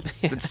 I mean,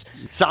 that's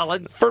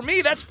solid. For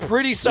me, that's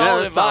pretty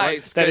solid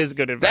advice. That is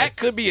good advice.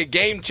 That could be a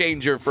game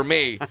changer for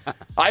me.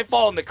 I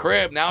fall in the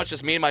crib. Now it's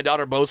just me and my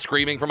daughter both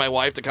screaming for my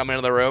wife to come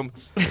into the room.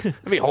 It'd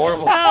be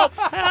horrible. Help!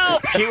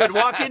 Help! She would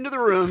walk into the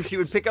room, she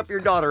would pick up your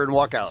daughter and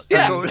walk out.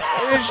 Yeah,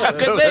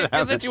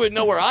 because then she would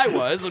know where I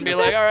was and be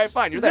like, all right,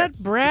 fine, you're there. Is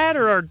that Brad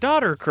or our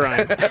daughter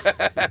crying?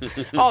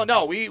 Oh,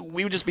 no, we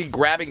would just be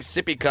grabbing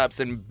sippy cups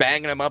and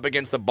banging them up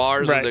against the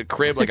bars of the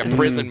crib like a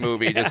prison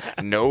movie.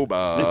 Just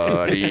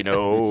nobody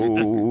knows.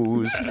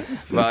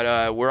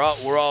 But we're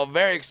all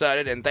very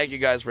excited, and thank you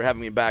guys for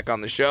having me back on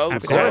the show.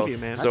 Happy to have you,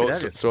 man.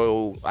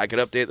 So I could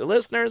update the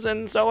listeners,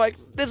 and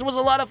this was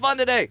a lot of fun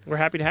today. We're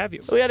happy to have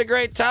you. We had a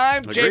great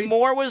time. Jay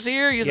Moore was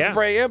here. He used to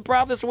play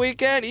improv this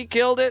weekend. He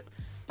killed it.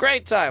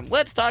 Great time.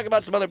 Let's talk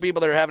about some other people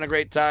that are having a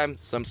great time.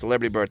 Some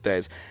celebrity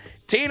birthdays.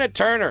 Tina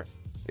Turner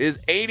is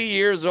 80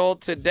 years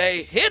old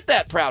today. Hit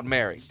that, Proud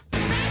Mary.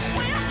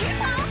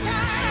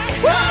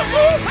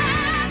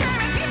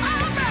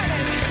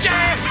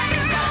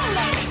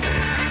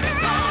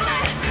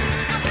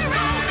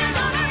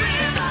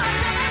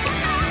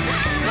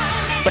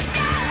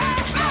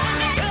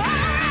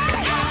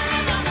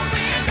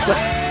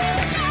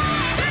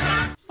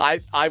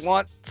 I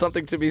want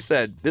something to be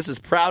said. This is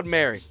Proud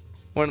Mary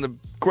One of the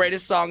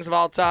greatest songs of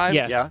all time.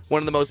 Yes. Yeah.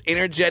 One of the most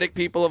energetic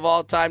people of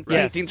all time.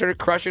 Yes. Teen Turner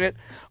crushing it.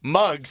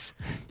 Muggs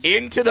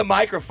into the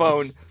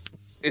microphone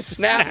is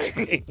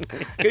snapping.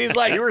 'Cause he's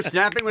like, you were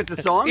snapping with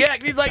the song? Yeah,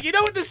 'cause he's like, you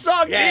know what this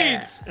song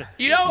needs?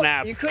 You know,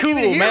 Snap. You couldn't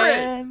even hear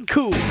it.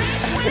 Cool.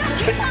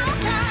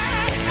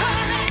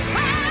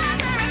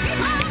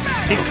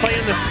 He's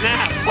playing the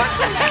snap. What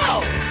the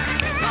hell?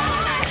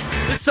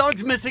 This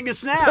song's missing a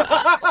snap.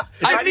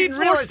 I need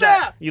more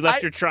snap. You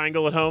left your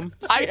triangle at home?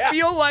 I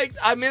feel like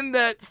I'm in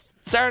that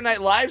Saturday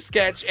Night Live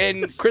sketch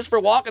and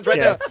Christopher Walken's right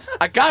there.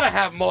 I gotta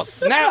have more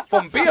snap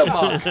from Beer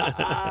Mug.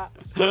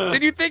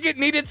 Did you think it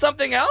needed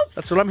something else?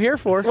 That's what I'm here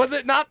for. Was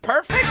it not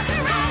perfect?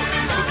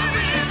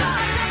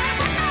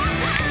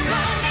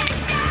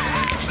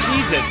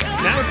 Jesus,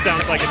 now it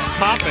sounds like it's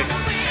popping.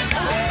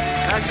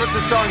 That's what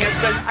the song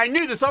has been. I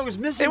knew the song was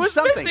missing It was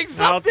something. missing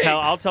something.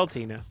 I'll tell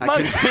Tina.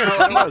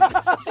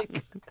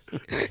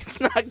 It's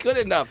not good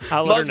enough.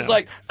 I'll let her Muggs is know.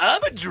 like,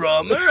 I'm a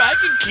drummer. I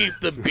can keep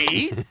the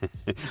beat.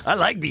 I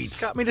like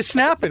beats. Got me to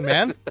snapping,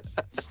 man.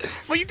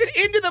 Well, you did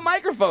into the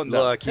microphone,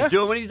 though. Look, he's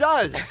doing what he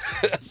does.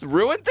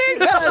 Ruin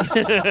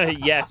things?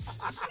 Yes.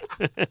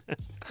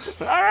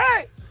 All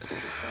right.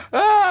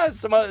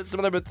 Some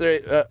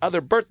other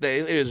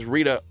birthdays. It is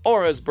Rita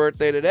Ora's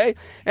birthday today.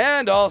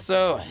 And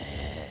also,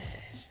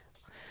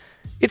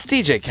 it's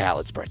DJ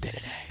Khaled's birthday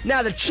today.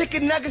 Now, the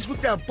chicken nuggets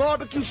with that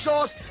barbecue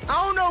sauce,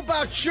 I don't know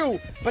about you,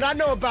 but I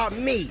know about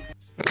me.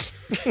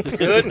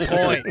 Good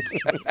point.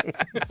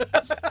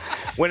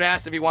 When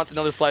asked if he wants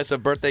another slice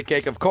of birthday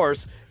cake, of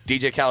course,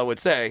 DJ Khaled would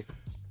say,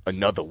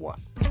 another one.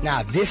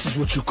 Now, this is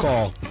what you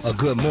call a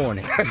good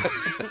morning.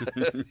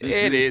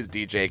 It is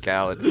DJ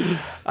Khaled.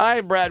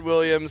 I'm Brad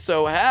Williams,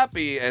 so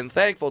happy and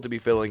thankful to be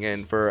filling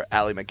in for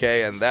Allie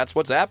McKay, and that's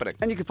what's happening.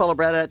 And you can follow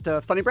Brad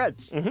at Funny Brad.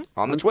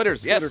 On the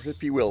Twitters, yes. Twitter,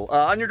 if you will.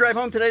 On your drive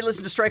home today,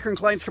 listen to Stryker &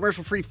 Klein's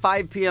commercial-free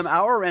 5 p.m.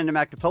 hour, random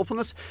act of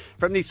helpfulness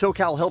from the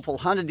SoCal Helpful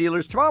Honda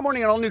dealers. Tomorrow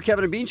morning, an all-new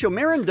Kevin and Bean show,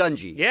 Marin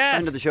Dungy, Yes.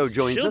 friend of the show,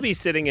 joins She'll us. be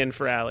sitting in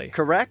for Allie.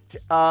 Correct.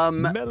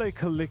 Mele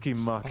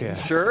Kalikimaka.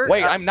 Sure.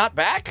 Wait, I'm not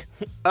back?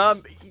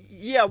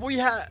 Yeah,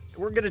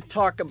 we're going to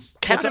talk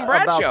Kevin and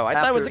Brad show. I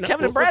thought it was a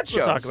Kevin and Brad show.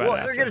 We'll talk about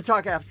it They're going to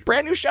talk after.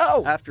 Brand new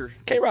show. After.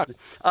 K-Rock.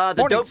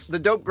 The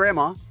dope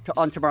grandma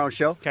on tomorrow's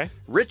show. Okay.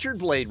 Richard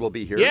Blade will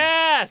be here.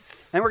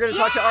 Yes! And we're going to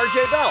talk to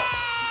RJ Bell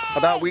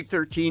about Week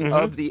 13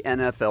 of the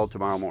NFL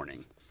tomorrow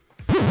morning.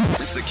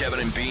 It's the Kevin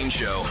and Bean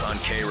Show on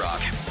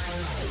K-Rock.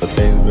 The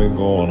things been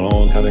going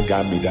on kind of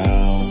got me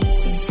down.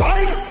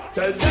 Psych!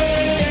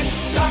 Today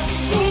is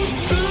Taco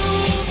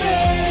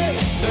Tuesday.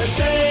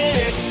 Today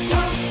is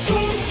Taco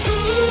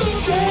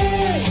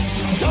Tuesday.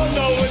 Don't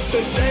know what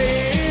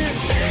today is.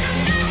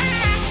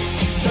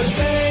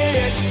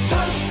 Today is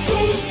Taco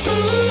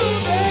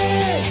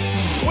Tuesday.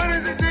 What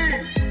is it, D?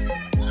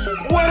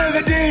 What is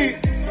it, D?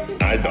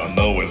 I don't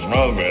know what's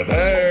wrong with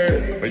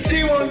her, but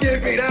she won't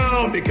get me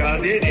down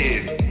because it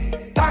is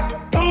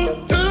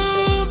Taco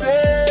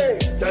Tuesday.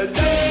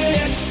 Today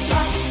is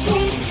Taco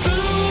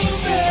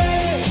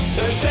Tuesday.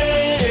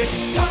 Today is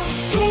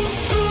Taco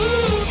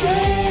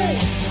Tuesday.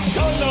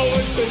 Don't know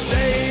what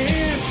today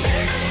is.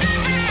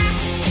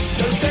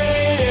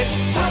 Today is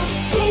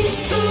Taco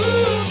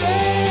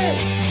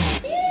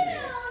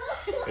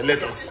Tuesday. A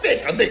little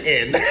spit on the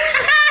end.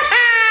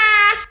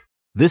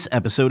 This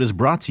episode is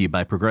brought to you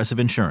by Progressive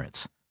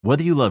Insurance.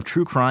 Whether you love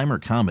true crime or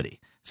comedy,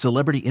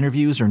 celebrity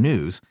interviews or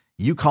news,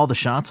 you call the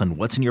shots on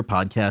what's in your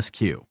podcast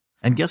queue.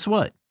 And guess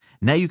what?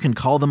 Now you can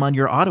call them on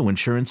your auto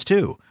insurance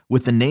too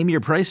with the Name Your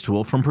Price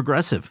tool from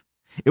Progressive.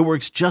 It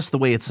works just the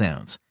way it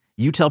sounds.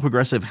 You tell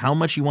Progressive how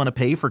much you want to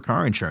pay for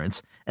car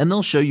insurance, and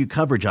they'll show you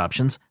coverage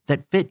options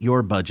that fit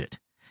your budget.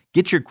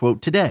 Get your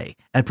quote today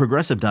at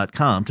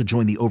Progressive.com to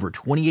join the over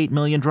 28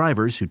 million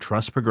drivers who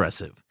trust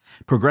Progressive.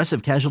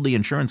 Progressive Casualty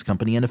Insurance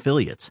Company and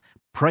Affiliates.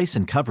 Price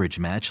and coverage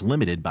match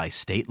limited by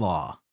state law.